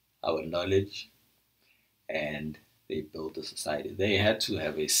our knowledge and they built a society. They had to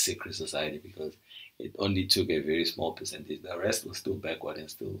have a secret society because it only took a very small percentage. The rest was still backward and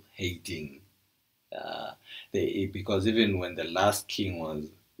still hating. Because even when the last king was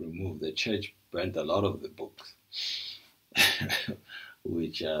removed, the church burnt a lot of the books,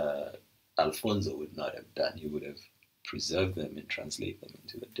 which Alfonso would not have done. He would have preserved them and translate them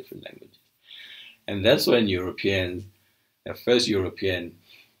into the different languages. And that's when the first European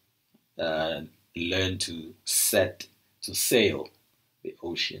learned to sail the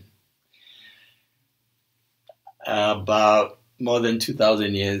ocean. About more than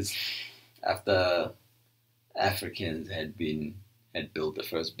 2,000 years after Africans had built the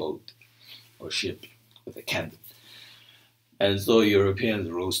first boat or ship with a cabin. And so Europeans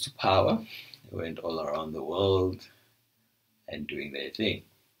rose to power. They went all around the world and doing their thing.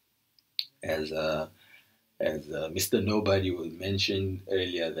 As Mr. Nobody was mentioned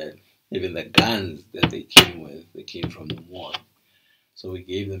earlier, that even the guns that they came with, they came from the Moors. So we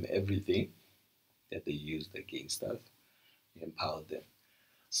gave them everything that they used against us. We empowered them.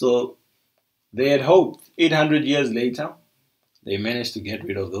 So they had hoped 800 years later, they managed to get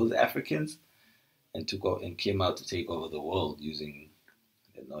rid of those Africans and came out to take over the world using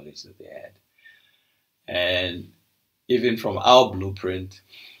the knowledge that they had. And even from our blueprint,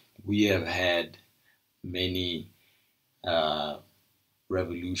 we have had many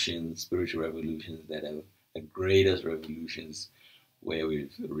revolutions, spiritual revolutions that are the greatest revolutions, where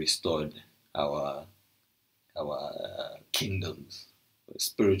we've restored our kingdoms,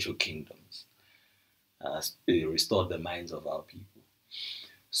 spiritual kingdoms, restored the minds of our people.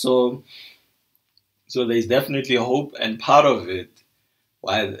 So there's definitely hope, and part of the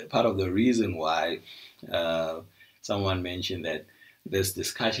reason why someone mentioned that this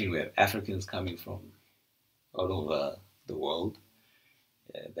discussion, we have Africans coming from all over the world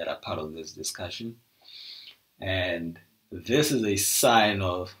that are part of this discussion, and this is a sign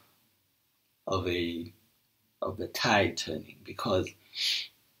of the tide turning, because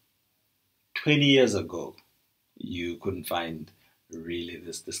 20 years ago you couldn't find really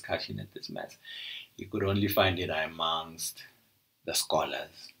this discussion at this mass. You could only find it amongst the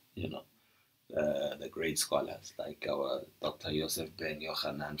scholars, the great scholars like our Dr. Yosef Ben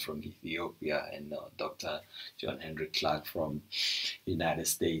Yochanan from Ethiopia and Dr. John Henry Clark from United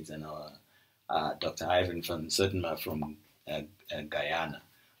States and our Dr. Ivan van Sertima from Guyana.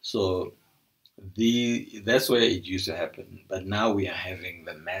 So that's where it used to happen. But now we are having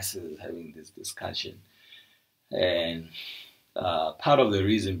the masses having this discussion. And part of the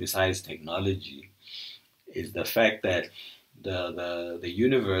reason, besides technology, is the fact that the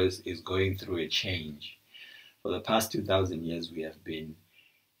universe is going through a change. For the past 2,000 years, we have been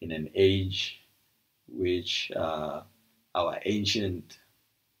in an age which our ancient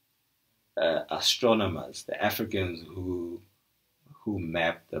astronomers, the Africans who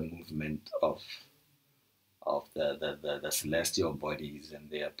mapped the movement of the celestial bodies and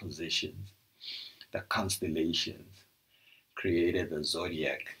their positions, the constellations, created the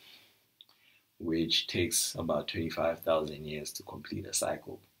zodiac, which takes about 25,000 years to complete a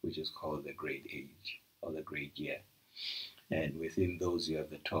cycle, which is called the Great Age or the Great Year. And within those, you have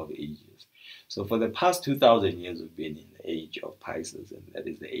the 12 ages. So for the past 2,000 years, we've been in the age of Pisces, and that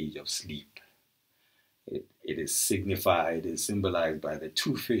is the age of sleep. it is signified, it is symbolized by the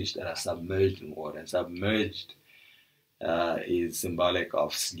two fish that are submerged in water. And submerged is symbolic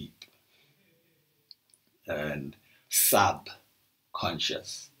of sleep, and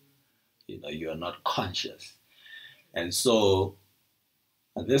subconscious. You are not conscious. And so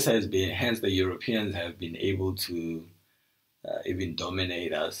this has been, hence the Europeans have been able to even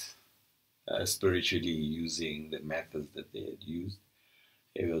dominate us spiritually using the methods that they had used.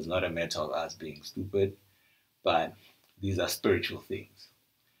 It was not a matter of us being stupid, but these are spiritual things.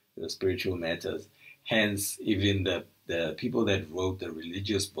 The spiritual matters. Hence, even the people that wrote the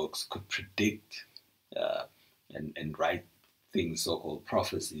religious books could predict and write things, so-called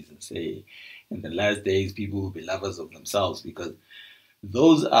prophecies, and say, in the last days, people will be lovers of themselves, because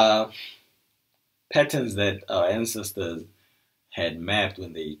those are patterns that our ancestors had mapped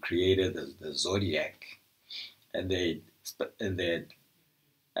when they created the zodiac, and they had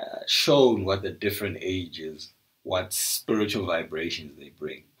shown what the different ages, what spiritual vibrations they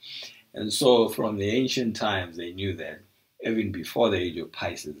bring. And so from the ancient times, they knew that even before the age of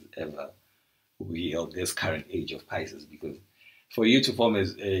Pisces ever, we of this current age of Pisces, because for you to form a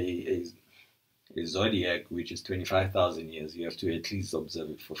zodiac, which is 25,000 years, you have to at least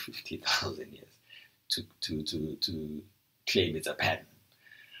observe it for 50,000 years to claim it's a pattern.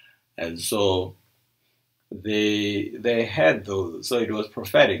 And so they had those, so it was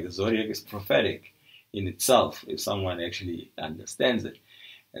prophetic. The zodiac is prophetic in itself, if someone actually understands it.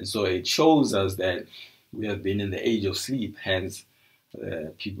 And so it shows us that we have been in the age of sleep. Hence,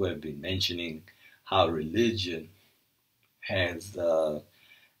 people have been mentioning how religion has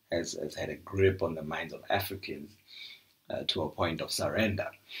had a grip on the minds of Africans to a point of surrender.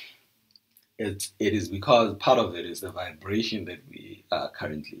 It is because part of it is the vibration that we are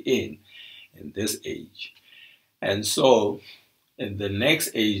currently in this age. And so in the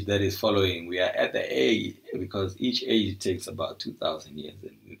next age that is following, we are at the age, because each age takes about 2,000 years,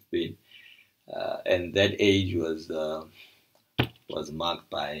 and we've been, and that age was marked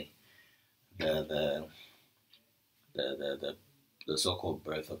by the so-called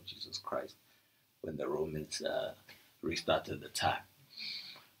birth of Jesus Christ, when the Romans restarted the time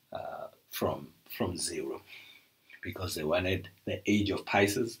from zero, because they wanted the age of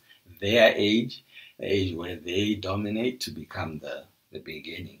Pisces, their age, the age where they dominate, to become the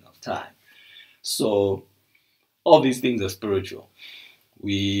beginning of time. So all these things are spiritual.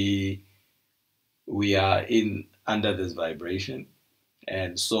 We are under this vibration,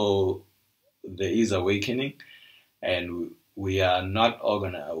 and so there is awakening, and we are not all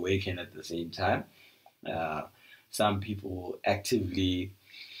going to awaken at the same time. Some people will actively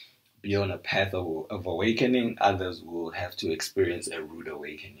be on a path of awakening. Others will have to experience a rude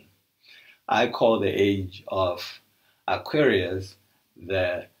awakening. I call the age of Aquarius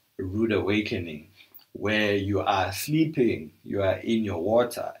the rude awakening, where you are sleeping, you are in your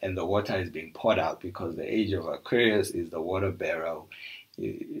water, and the water is being poured out, because the age of Aquarius is the water barrel,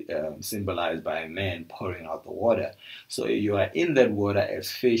 symbolized by a man pouring out the water. So you are in that water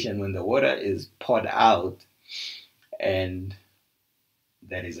as fish, and when the water is poured out, and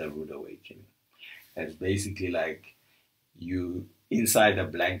that is a rude awakening. It's basically like you inside the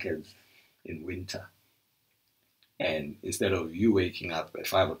blankets in winter, and instead of you waking up at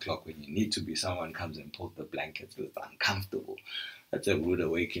 5 o'clock when you need to be, someone comes and pulls the blankets. It's uncomfortable. That's a rude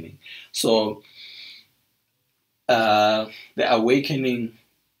awakening. So the awakening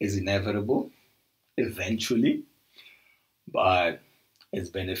is inevitable eventually, but it's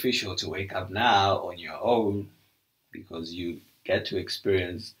beneficial to wake up now on your own, because you get to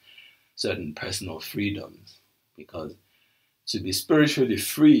experience certain personal freedoms. Because to be spiritually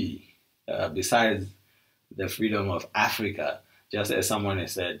free, besides the freedom of Africa, just as someone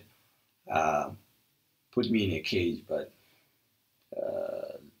has said, put me in a cage, but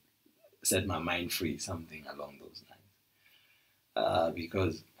set my mind free, something along those lines.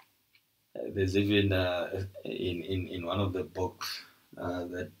 Because there's even in one of the books,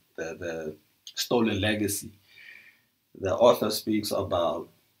 that the Stolen Legacy, the author speaks about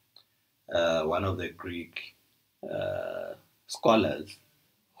one of the Greek scholars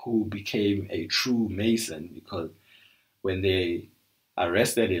who became a true Mason, because when they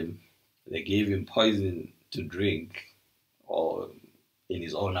arrested him, they gave him poison to drink, or in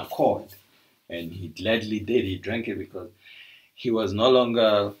his own accord, and he gladly did. He drank it because he was no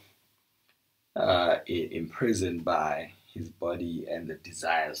longer imprisoned by his body and the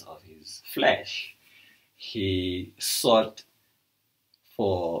desires of his flesh. He sought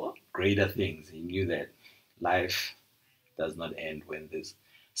for greater things. He knew that life does not end when there's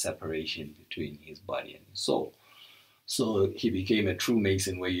separation between his body and his soul. So he became a true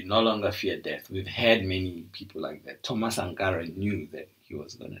Mason where you no longer fear death. We've had many people like that. Thomas Sankara knew that he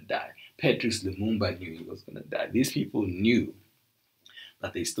was going to die. Patrice Lumumba knew he was going to die. These people knew,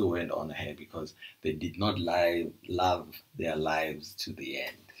 but they still went on ahead because they did not love their lives to the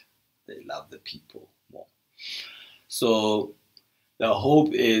end. They loved the people more. So the hope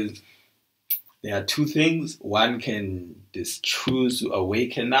is there are two things. One can just choose to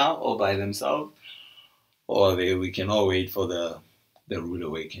awaken now all by themselves, or we can all wait for the rude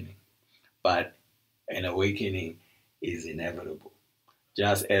awakening. But an awakening is inevitable.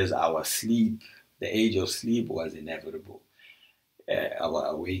 Just as our sleep, the age of sleep was inevitable, our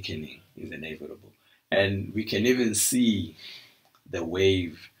awakening is inevitable. And we can even see the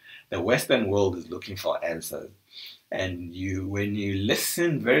wave. The Western world is looking for answers. And when you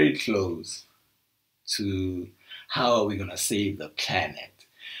listen very close to how are we going to save the planet,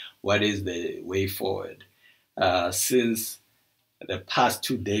 what is the way forward? Since the past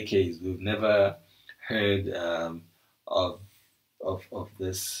 2 decades, we've never heard of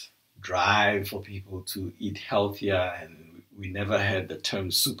this drive for people to eat healthier, and we never heard the term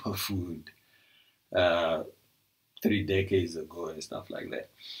superfood 3 decades ago and stuff like that.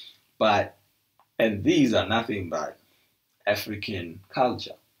 And these are nothing but African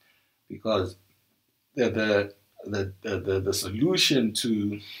culture, because the solution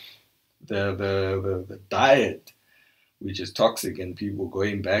to the diet, which is toxic, and people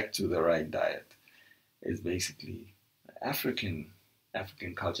going back to the right diet, is basically African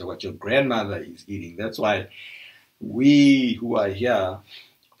culture, what your grandmother is eating. That's why we who are here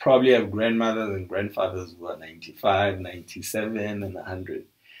probably have grandmothers and grandfathers who are 95, 97, and 100.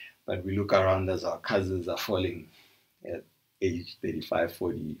 But we look around as our cousins are falling at age 35,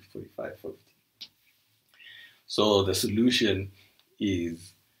 40, 45, 50. So the solution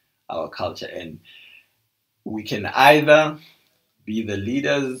is our culture. And we can either be the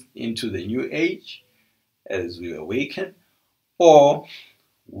leaders into the new age as we awaken, or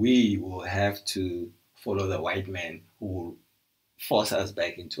we will have to follow the white man who will force us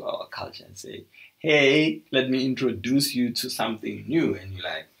back into our culture and say, hey, let me introduce you to something new. And you're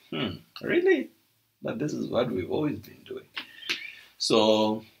like, really? But this is what we've always been doing.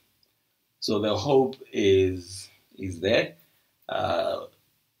 So the hope is there.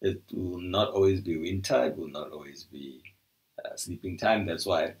 It will not always be winter. It will not always be sleeping time. That's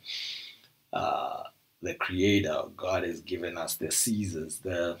why the Creator, God, has given us the seasons.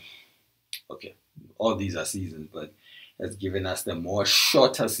 All these are seasons, but has given us the more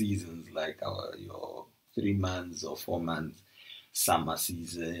shorter seasons, like your 3 months or 4 months, summer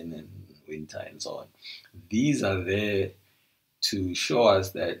season and winter and so on. These are there to show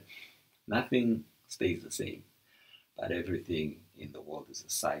us that nothing stays the same, but everything in the world is a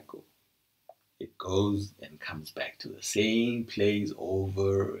cycle. It goes and comes back to the same place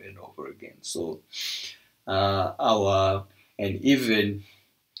over and over again. So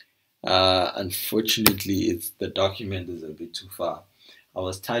unfortunately, the document is a bit too far. I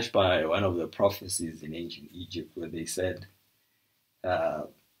was touched by one of the prophecies in ancient Egypt where they said, a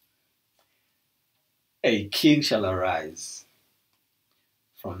king shall arise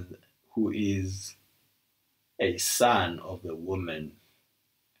who is a son of the woman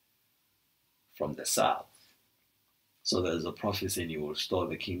from the south. So there's a prophecy, and he will restore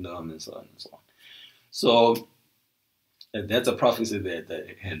the kingdom, and so on and so on. So that's a prophecy that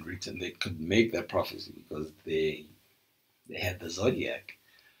they had written. They could make that prophecy because they had the zodiac,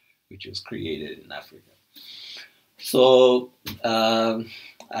 which was created in Africa. So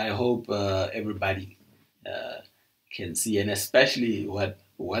I hope everybody can see, and especially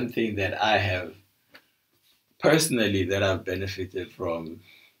one thing that I have personally that I've benefited from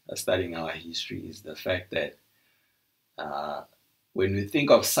studying our history is the fact that when we think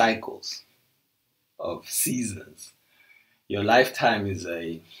of cycles, of seasons, your lifetime is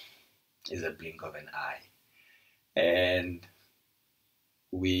a blink of an eye, and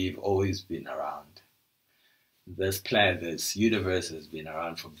we've always been around. This planet, this universe has been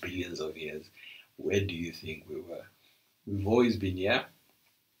around for billions of years. Where do you think we were? We've always been here.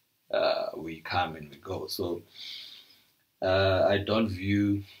 We come and we go. So I don't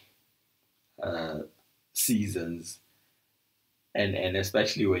view seasons, and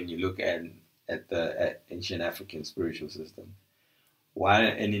especially when you look at the ancient African spiritual system, while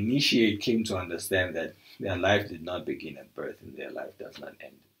an initiate came to understand that their life did not begin at birth and their life does not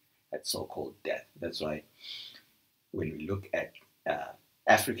end at so-called death. That's why when we look at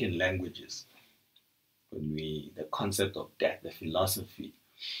African languages, the concept of death, the philosophy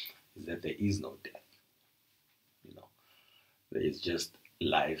is that there is no death. There is just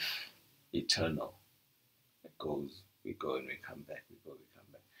life eternal that goes we go and we come back. We go, we come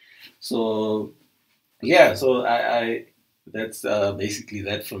back. So yeah, so I that's basically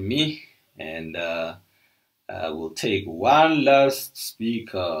that from me, and I will take one last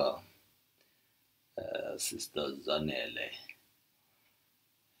speaker, Sister Zanele,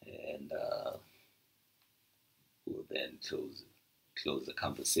 and we'll then close the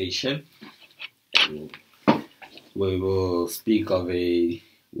conversation. And we will speak of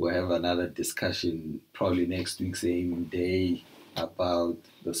we'll have another discussion probably next week, same day, about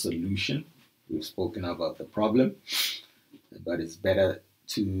the solution. We've spoken about the problem, but it's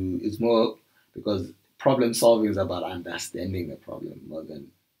more because problem solving is about understanding the problem more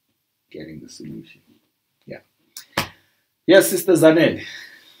than getting the solution. Yeah. Yes, Sister Zanel,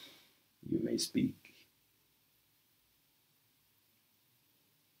 you may speak.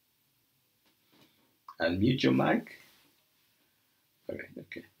 Unmute your mic. All right,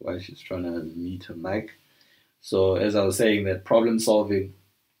 okay. While she's trying to unmute her mic. So as I was saying, that problem solving,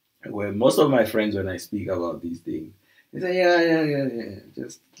 where most of my friends, when I speak about these things, they say,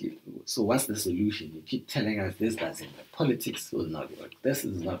 yeah. So what's the solution? You keep telling us this doesn't work. Politics will not work. This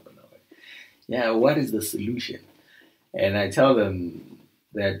is not going to work. Yeah, what is the solution? And I tell them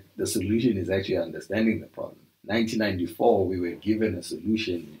that the solution is actually understanding the problem. 1994, we were given a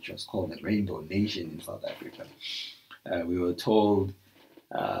solution which was called the Rainbow Nation in South Africa. We were told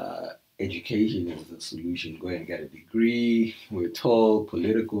education is the solution. Go and get a degree. We're told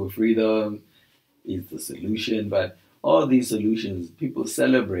political freedom is the solution. But all these solutions, people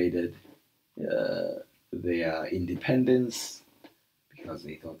celebrated their independence because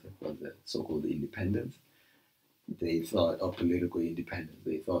they thought that was the so-called independence. They thought of political independence.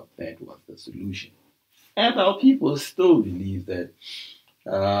 They thought that was the solution. And our people still believe that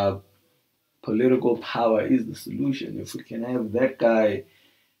political power is the solution. If we can have that guy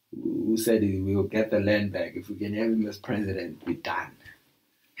who said we will get the land back, if we can have him as president, we're done.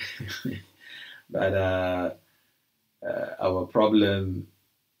 But our problem,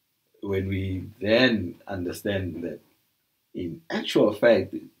 when we then understand that in actual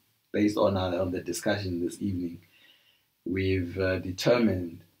fact, based on the discussion this evening, we've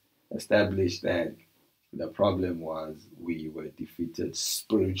established that the problem was we were defeated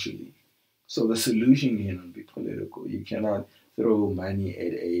spiritually. So the solution cannot be political. You cannot throw money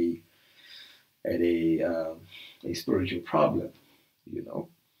at a spiritual problem, you know.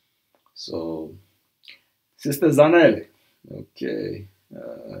 So, Sister Zanele, okay,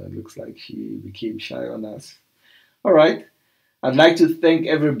 looks like she became shy on us. All right, I'd like to thank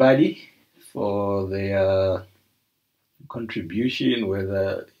everybody for their contribution,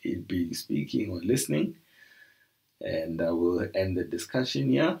 whether it be speaking or listening. And I will end the discussion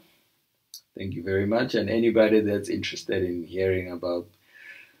here. Thank you very much. And anybody that's interested in hearing about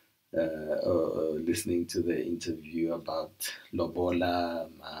or listening to the interview about Lobola,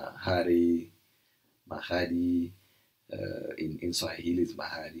 Mahadi, in Swahili is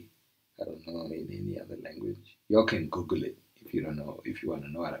Mahadi. I don't know in any other language. You can Google it if you want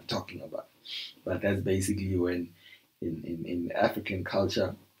to know what I'm talking about. But that's basically when in African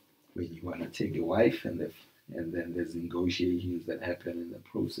culture, when you want to take a wife and then there's negotiations that happen in the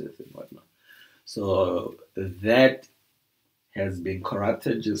process and whatnot. So that has been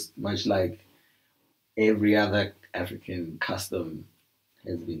corrupted, just much like every other African custom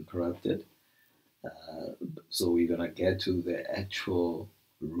has been corrupted. So we're going to get to the actual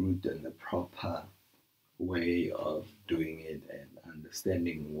root and the proper way of doing it and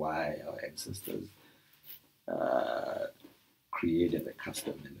understanding why our ancestors created the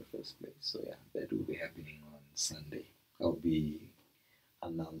custom in the first place. So yeah, that will be happening on Sunday. I'll be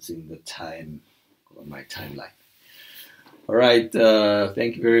announcing the time on my timeline. All right,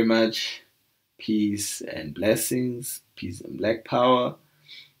 thank you very much. Peace and blessings, peace and black power.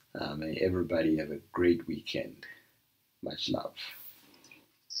 May everybody have a great weekend. Much love.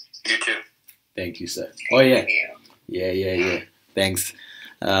 You too. Thank you, sir. Oh yeah. Yeah. Thanks.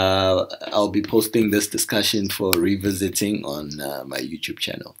 I'll be posting this discussion for revisiting on my YouTube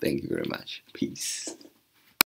channel. Thank you very much. Peace.